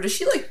happens to her? Does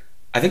she, like...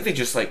 I think they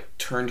just, like,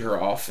 turned her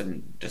off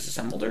and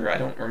disassembled her. I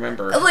don't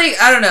remember. Like,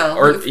 I don't know.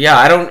 Or,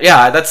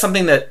 yeah, that's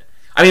something that...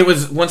 I mean, it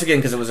was, once again,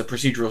 because it was a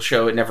procedural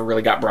show, it never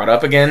really got brought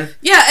up again.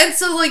 Yeah, and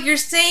so, like, you're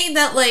saying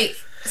that, like...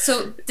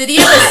 So, did he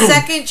have a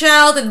second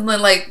child and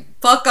then, like,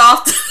 fuck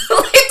off to,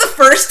 like, the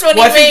first one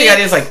he made? Well, I think the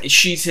idea is, like,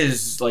 she's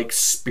his, like,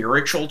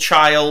 spiritual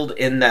child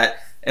in that...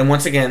 And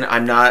once again, I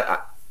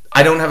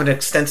don't have an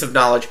extensive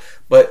knowledge,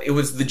 but it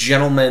was the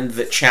gentleman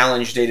that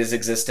challenged Data's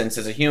existence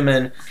as a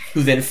human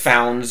who then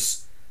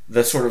founds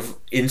the sort of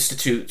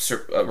institutes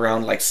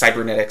around like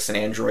cybernetics and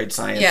android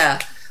science. Yeah.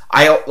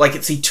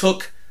 He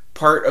took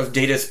part of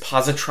Data's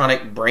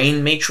positronic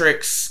brain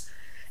matrix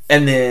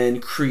and then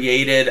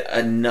created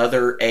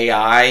another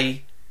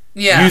AI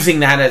using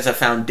that as a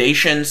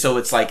foundation. So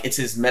it's like it's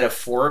his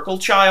metaphorical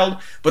child,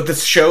 but the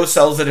show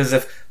sells it as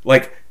if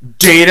like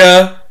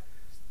Data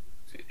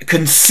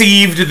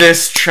conceived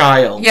this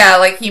child. Yeah,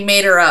 like he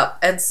made her up.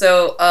 And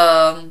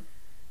so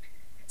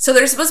so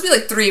there's supposed to be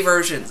like 3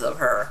 versions of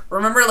her.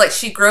 Remember, like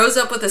she grows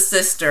up with a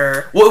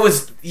sister. Well, it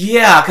was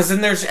because then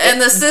there's and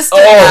the sister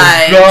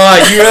died. Oh god,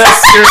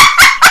 yes.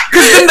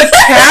 Because then the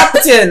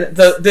captain,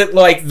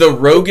 the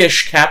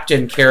roguish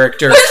captain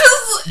character,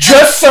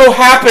 just so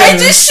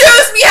happens. It just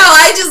shows me how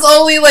I just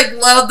only like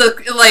love the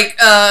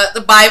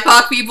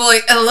BIPOC people.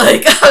 And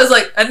I was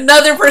like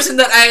another person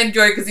that I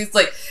enjoy because he's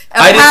like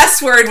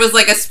password was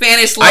like a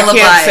Spanish lullaby. I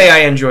can't say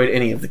I enjoyed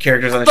any of the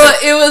characters on the show.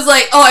 But it was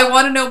like, I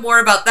want to know more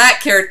about that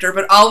character,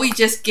 but all we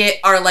just get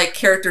are like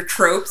character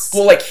tropes.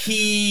 Well, like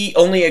he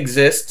only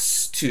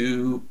exists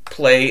to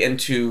play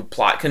into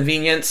plot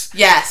convenience.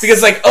 Yes.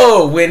 Because like,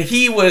 when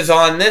he was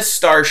on this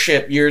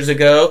starship years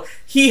ago,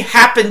 he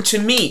happened to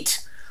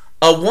meet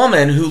a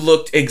woman who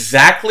looked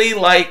exactly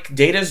like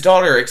Data's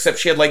daughter, except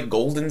she had like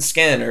golden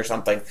skin or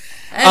something.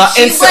 And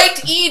she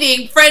liked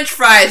eating French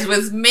fries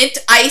with mint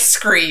ice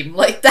cream.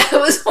 Like, that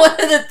was one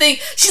of the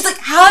things. She's like,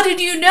 how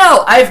did you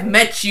know? I've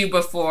met you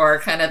before,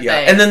 kind of thing.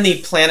 And then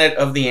the planet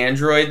of the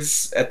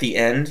androids at the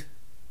end.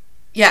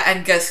 Yeah,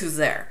 and guess who's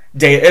there?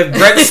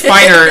 Brett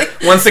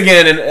Spiner, once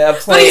again,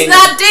 playing... But he's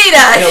not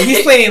Data!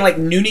 He's playing, like,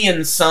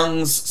 Noonien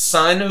Sung's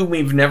son, who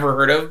we've never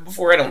heard of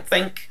before, I don't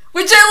think.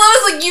 Which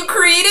I love is, like, you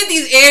created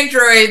these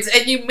androids,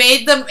 and you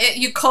made them...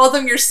 You call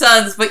them your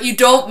sons, but you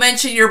don't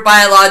mention your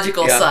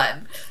biological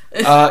son.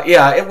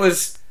 It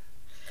was...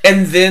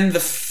 And then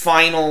the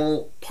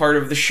final part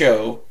of the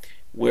show,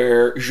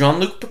 where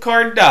Jean-Luc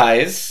Picard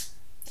dies,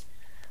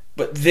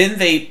 but then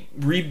they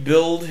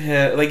rebuild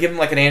him... They give him,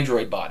 like, an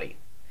android body.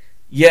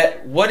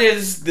 Yet, what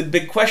is the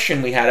big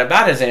question we had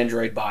about his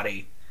android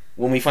body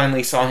when we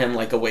finally saw him,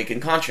 like, awake and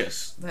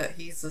conscious? That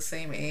he's the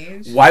same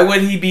age? Why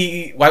would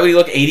he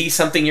look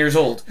 80-something years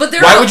old? But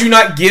why would you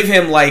not give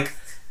him, like,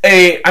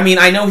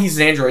 I know he's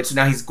an android, so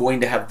now he's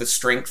going to have the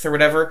strength or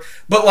whatever,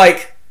 but,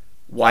 like,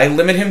 why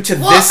limit him to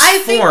this form? I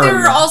think they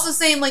were also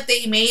saying, like,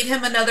 they made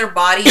him another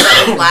body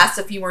that would last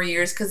a few more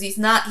years, because he's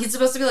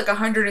supposed to be, like,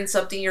 100 and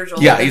something years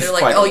old. Yeah, and he's they're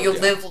like, quite old,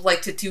 you'll live,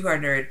 like, to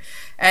 200.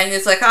 And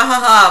it's like, ha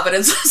ha ha, but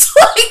it's just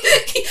like,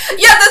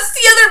 that's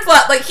the other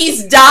plot. Like,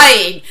 he's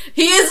dying.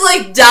 He is,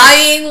 like,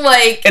 dying,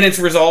 like... And it's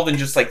resolved in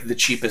just, like, the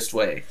cheapest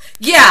way.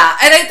 Yeah,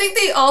 and I think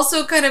they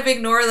also kind of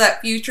ignore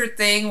that future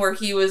thing where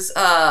he was,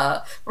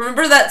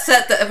 remember that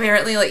set that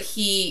apparently, like,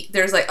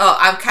 there's like,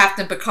 I'm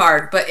Captain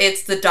Picard, but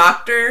it's the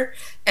Doctor,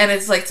 and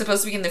it's, like,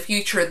 supposed to be in the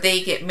future,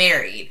 they get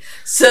married.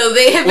 So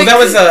they have... Well, that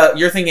was,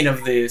 you're thinking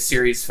of the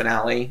series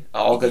finale,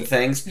 All Good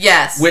Things.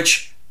 Yes.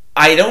 Which...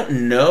 I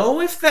don't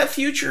know if that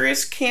future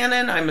is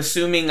canon. I'm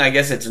assuming, I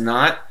guess it's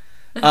not.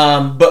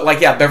 But, like,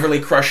 Beverly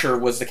Crusher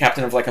was the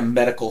captain of, like, a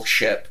medical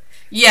ship.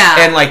 Yeah.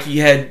 And, like,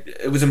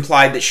 it was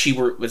implied that she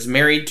was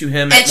married to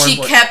him at one point.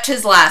 And she kept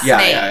his last name.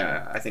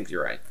 Yeah, I think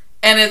you're right.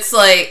 And it's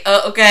like,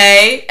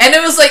 okay. And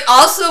it was, like,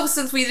 also,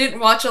 since we didn't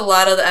watch a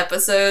lot of the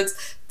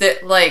episodes,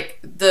 that, like,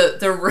 the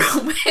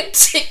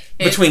romantic...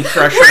 Between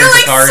Crusher we're, and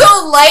like, Picard.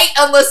 so light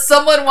unless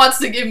someone wants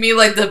to give me,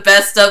 like, the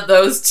best of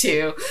those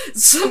two.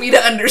 For me to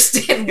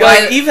understand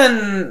why... Like,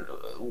 even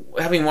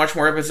having watched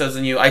more episodes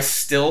than you, I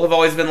still have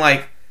always been,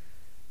 like...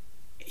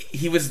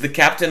 He was the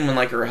captain when,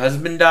 like, her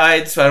husband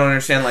died, so I don't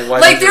understand, like,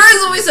 why... Like, there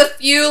is always a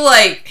few,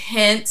 like,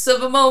 hints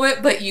of a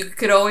moment, but you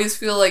could always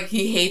feel like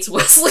he hates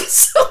Wesley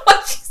so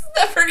much he's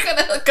never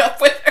gonna hook up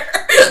with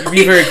her. You'd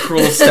be a very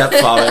cruel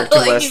stepfather to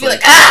Wesley. He'd be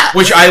like,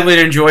 which I would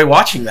enjoy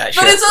watching that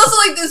shit. But it's also,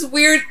 like, this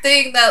weird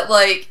thing that,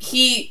 like,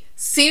 he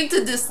seemed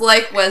to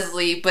dislike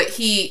Wesley, but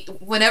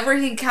whenever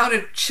he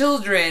encountered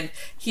children,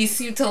 he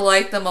seemed to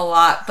like them a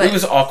lot. But it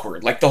was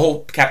awkward, like the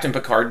whole Captain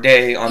Picard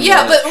day on the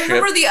but ship.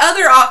 remember the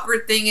other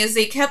awkward thing is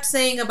they kept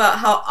saying about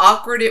how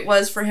awkward it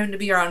was for him to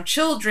be around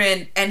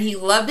children, and he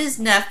loved his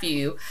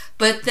nephew,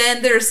 but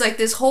then there's, like,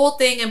 this whole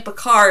thing in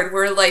Picard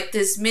where, like,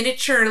 this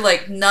miniature,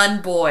 like,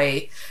 nun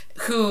boy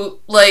who,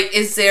 like,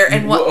 is there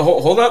and what...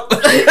 Hold up. He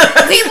lives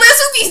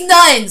with these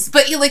nuns,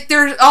 but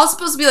they're all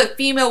supposed to be, like,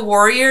 female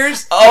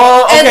warriors.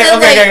 Oh,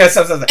 okay,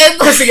 stop.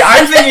 See,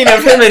 I'm thinking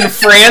of him in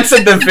France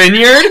at the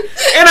vineyard,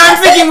 and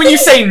I'm thinking when you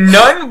say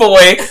nun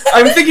boy,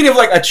 I'm thinking of,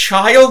 like, a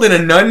child in a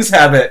nun's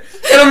habit,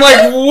 and I'm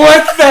like,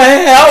 what the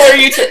hell are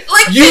you...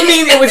 You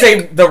mean it was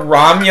the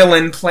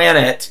Romulan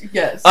planet?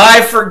 Yes.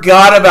 I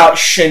forgot about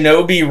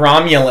Shinobi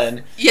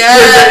Romulan.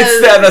 Yes.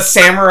 It's the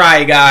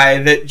samurai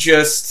guy that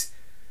just...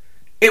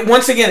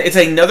 Once again, it's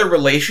another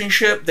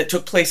relationship that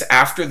took place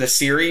after the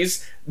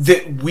series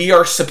that we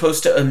are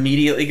supposed to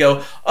immediately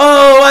go,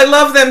 oh, I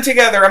love them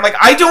together. I'm like,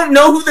 I don't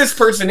know who this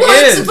person is.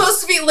 It's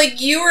supposed to be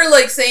like you were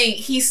like saying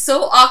he's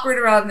so awkward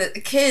around the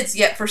kids,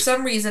 yet for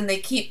some reason they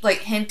keep like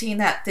hinting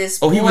that this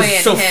boy he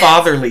was so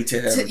fatherly to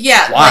him.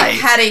 Why? Like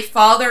had a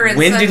father and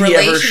when son did he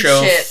relationship,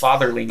 ever show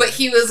fatherly? But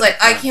he was like,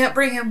 I can't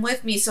bring him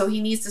with me, so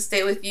he needs to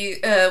stay with you.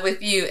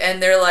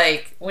 And they're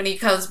like, when he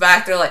comes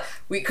back, they're like,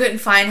 we couldn't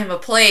find him a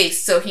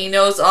place, so he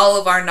knows all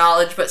of our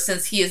knowledge, but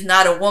since he is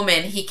not a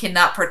woman, he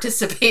cannot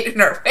participate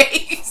in our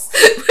race.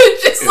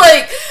 Which is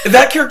like...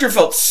 That character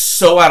felt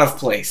so out of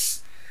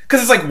place. Because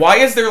it's like, why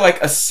is there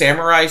like a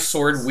samurai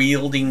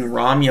sword-wielding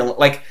Romulan...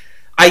 Like,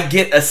 I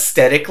get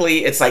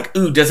aesthetically, it's like,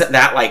 ooh, doesn't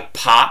that like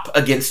pop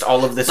against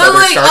all of this other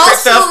like, Star Trek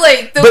stuff?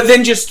 Like, but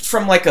then just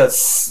from like a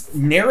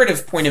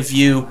narrative point of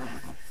view...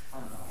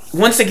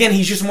 Once again,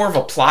 he's just more of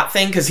a plot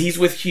thing, because he's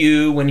with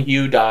Hugh when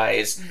Hugh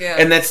dies. Yeah.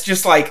 And that's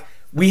just like...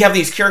 We have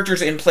these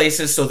characters in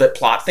places so that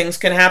plot things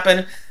can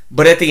happen,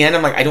 but at the end,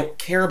 I'm like, I don't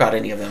care about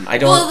any of them. I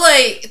don't... Well,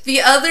 like,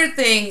 the other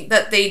thing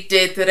that they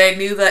did that I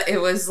knew that it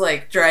was,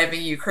 like,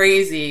 driving you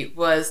crazy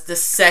was the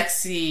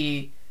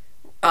sexy...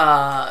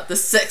 was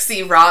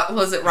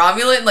it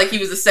Romulan? Like, he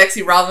was a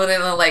sexy Romulan,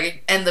 and,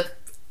 like,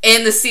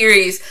 in the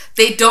series,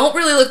 they don't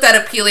really look that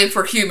appealing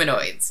for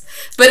humanoids.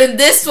 But in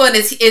this one,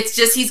 it's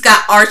just he's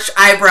got arched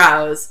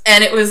eyebrows,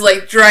 and it was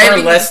like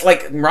driving... Or less,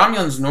 like,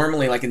 Romulans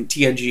normally, like in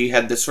TNG,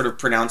 had this sort of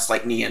pronounced,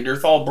 like,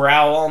 Neanderthal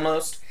brow,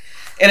 almost.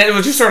 And it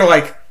was just sort of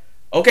like,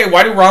 okay,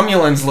 why do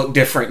Romulans look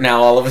different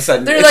now, all of a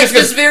sudden? They're it's like just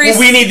this very...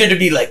 Well, we need there to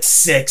be, like,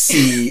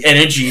 sexy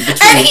energy between...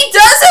 And he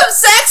does have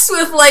sex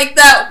with, like,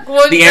 that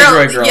one the girl.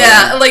 android girl.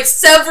 Yeah, like,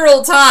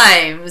 several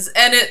times.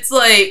 And it's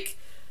like...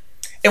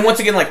 And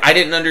once again, like, I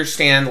didn't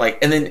understand, like,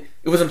 and then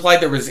it was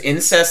implied there was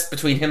incest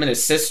between him and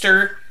his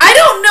sister. I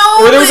don't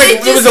know. Or there was,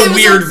 like, it was a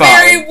weird vibe.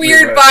 Very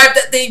weird vibe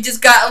that they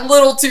just got a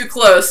little too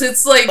close.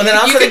 It's like... And then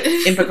also,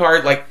 in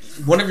Picard, like,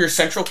 one of your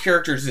central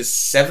characters is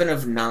 7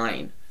 of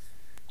 9.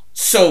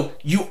 So,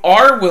 you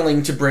are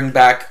willing to bring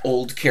back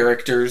old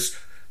characters.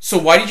 So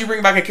why did you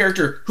bring back a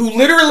character who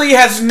literally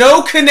has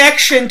no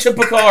connection to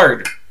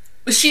Picard?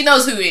 She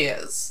knows who he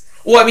is.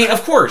 Well, I mean,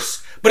 of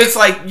course. But it's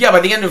like, yeah, by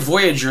the end of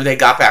Voyager, they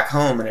got back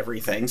home and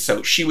everything,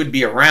 so she would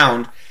be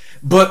around.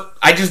 But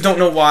I just don't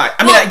know why.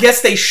 I mean, I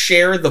guess they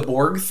share the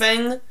Borg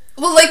thing.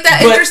 Well, like,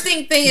 that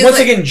interesting thing is... Once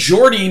again,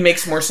 Geordi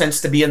makes more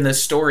sense to be in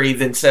this story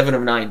than 7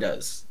 of 9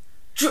 does.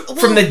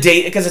 From the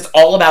data, because it's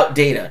all about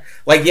data.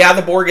 Like, yeah,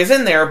 the Borg is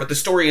in there, but the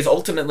story is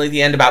ultimately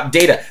the end about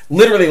data.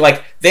 Literally,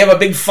 like, they have a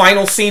big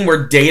final scene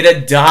where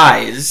Data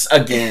dies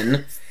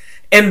again.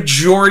 And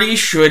Geordi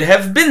should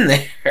have been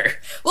there.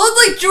 Well,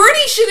 like,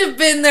 Geordi should have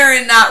been there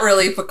and not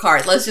really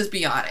Picard. Let's just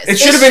be honest. It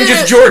should have been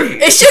just Geordi.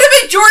 It should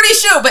have been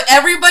Geordi's show, but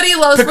everybody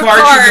loves Picard.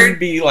 Picard should just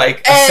be,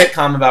 like, a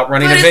sitcom about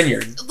running a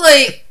vineyard.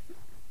 Like,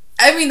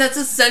 I mean, that's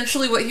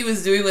essentially what he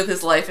was doing with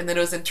his life, and then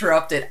it was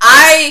interrupted.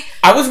 I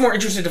was more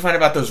interested to find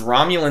about those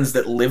Romulans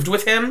that lived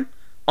with him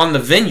on the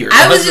vineyard.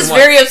 I was just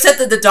very upset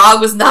that the dog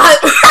was not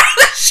part of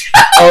the show.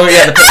 Oh,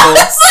 yeah, the pit bull.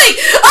 I was like,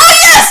 oh,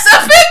 yes, a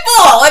pit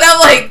bull! And I'm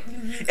like...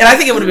 And I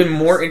think it would have been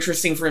more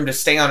interesting for him to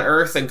stay on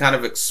Earth and kind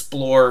of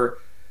explore,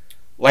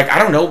 like, I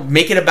don't know,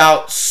 make it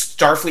about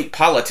Starfleet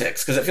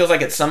politics. Because it feels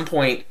like at some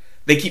point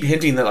they keep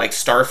hinting that, like,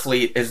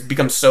 Starfleet has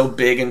become so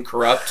big and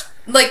corrupt.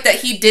 Like, that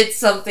he did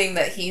something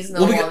that he's no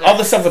longer... All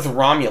the stuff with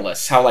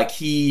Romulus, how, like,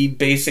 he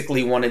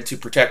basically wanted to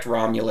protect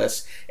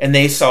Romulus, and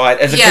they saw it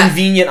as a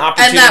convenient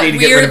opportunity to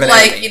get rid of an enemy. And that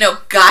weird, like, you know,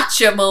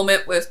 gotcha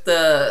moment with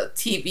the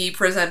TV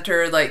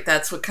presenter, like,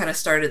 that's what kind of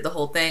started the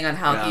whole thing on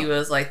how he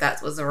was like,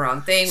 that was the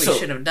wrong thing, we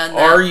shouldn't have done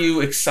that. Are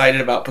you excited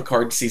about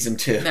Picard Season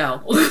 2?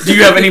 No. Do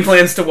you have any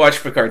plans to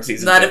watch Picard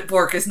Season 2? Not if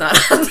Bork is not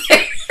on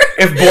there.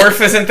 If Borf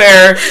isn't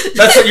there,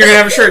 that's what you're going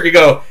to have a shirt. You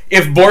go,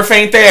 if Borf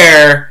ain't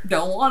there...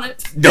 Don't want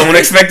it. Don't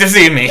expect to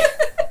see me.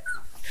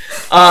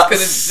 Gonna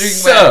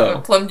drink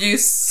my plum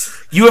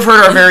juice. You have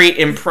heard our very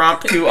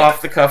impromptu,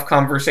 off-the-cuff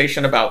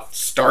conversation about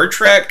Star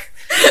Trek.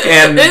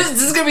 And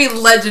this is going to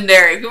be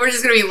legendary. People are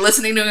just going to be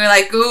listening to me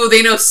like, ooh,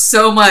 they know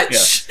so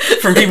much. Yeah.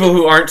 From people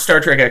who aren't Star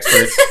Trek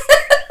experts.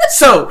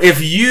 So,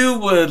 if you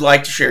would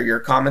like to share your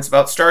comments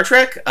about Star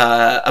Trek,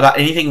 about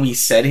anything we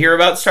said here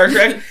about Star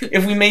Trek,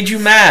 if we made you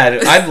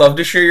mad, I'd love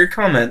to share your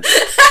comments.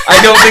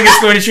 I don't think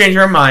it's going to change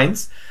our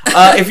minds.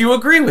 If you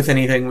agree with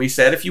anything we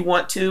said, if you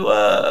want to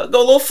go a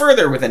little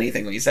further with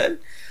anything we said.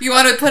 If you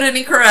want to put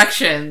any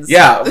corrections.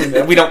 Yeah,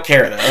 we don't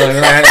care, though.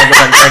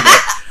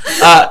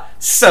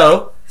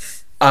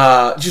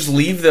 Just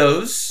leave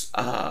those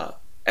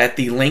at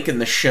the link in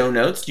the show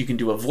notes. You can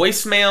do a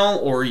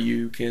voicemail or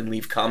you can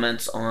leave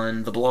comments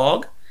on the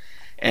blog.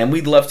 And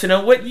we'd love to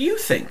know what you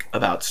think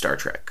about Star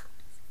Trek.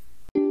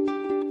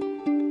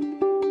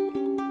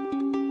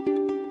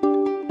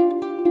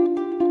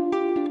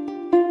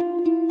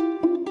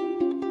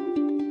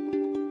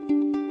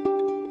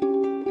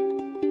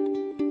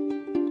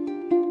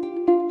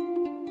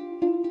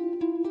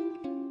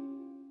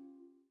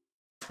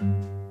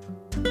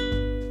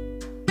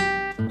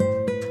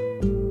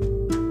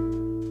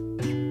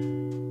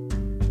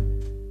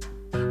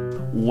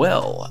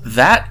 Well,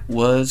 that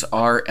was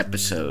our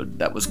episode.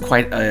 That was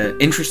quite an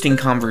interesting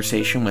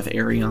conversation with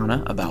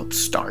Ariana about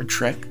Star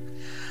Trek.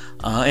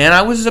 And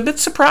I was a bit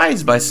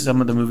surprised by some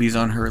of the movies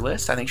on her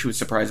list. I think she was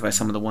surprised by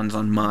some of the ones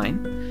on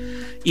mine.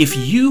 If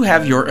you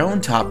have your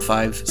own top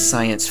 5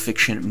 science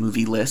fiction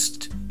movie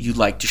list you'd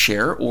like to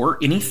share, or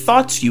any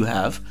thoughts you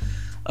have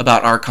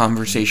about our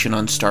conversation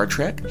on Star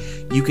Trek,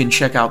 you can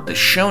check out the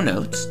show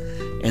notes,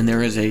 and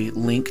there is a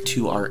link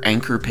to our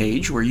Anchor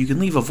page where you can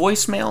leave a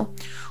voicemail,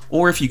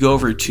 or if you go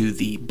over to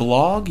the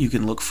blog, you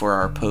can look for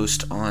our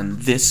post on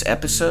this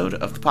episode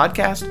of the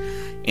podcast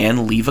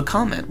and leave a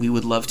comment. We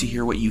would love to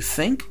hear what you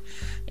think,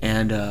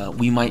 and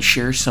we might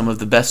share some of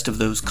the best of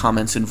those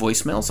comments and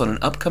voicemails on an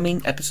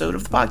upcoming episode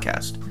of the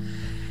podcast.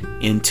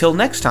 Until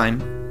next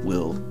time,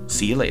 we'll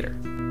see you later.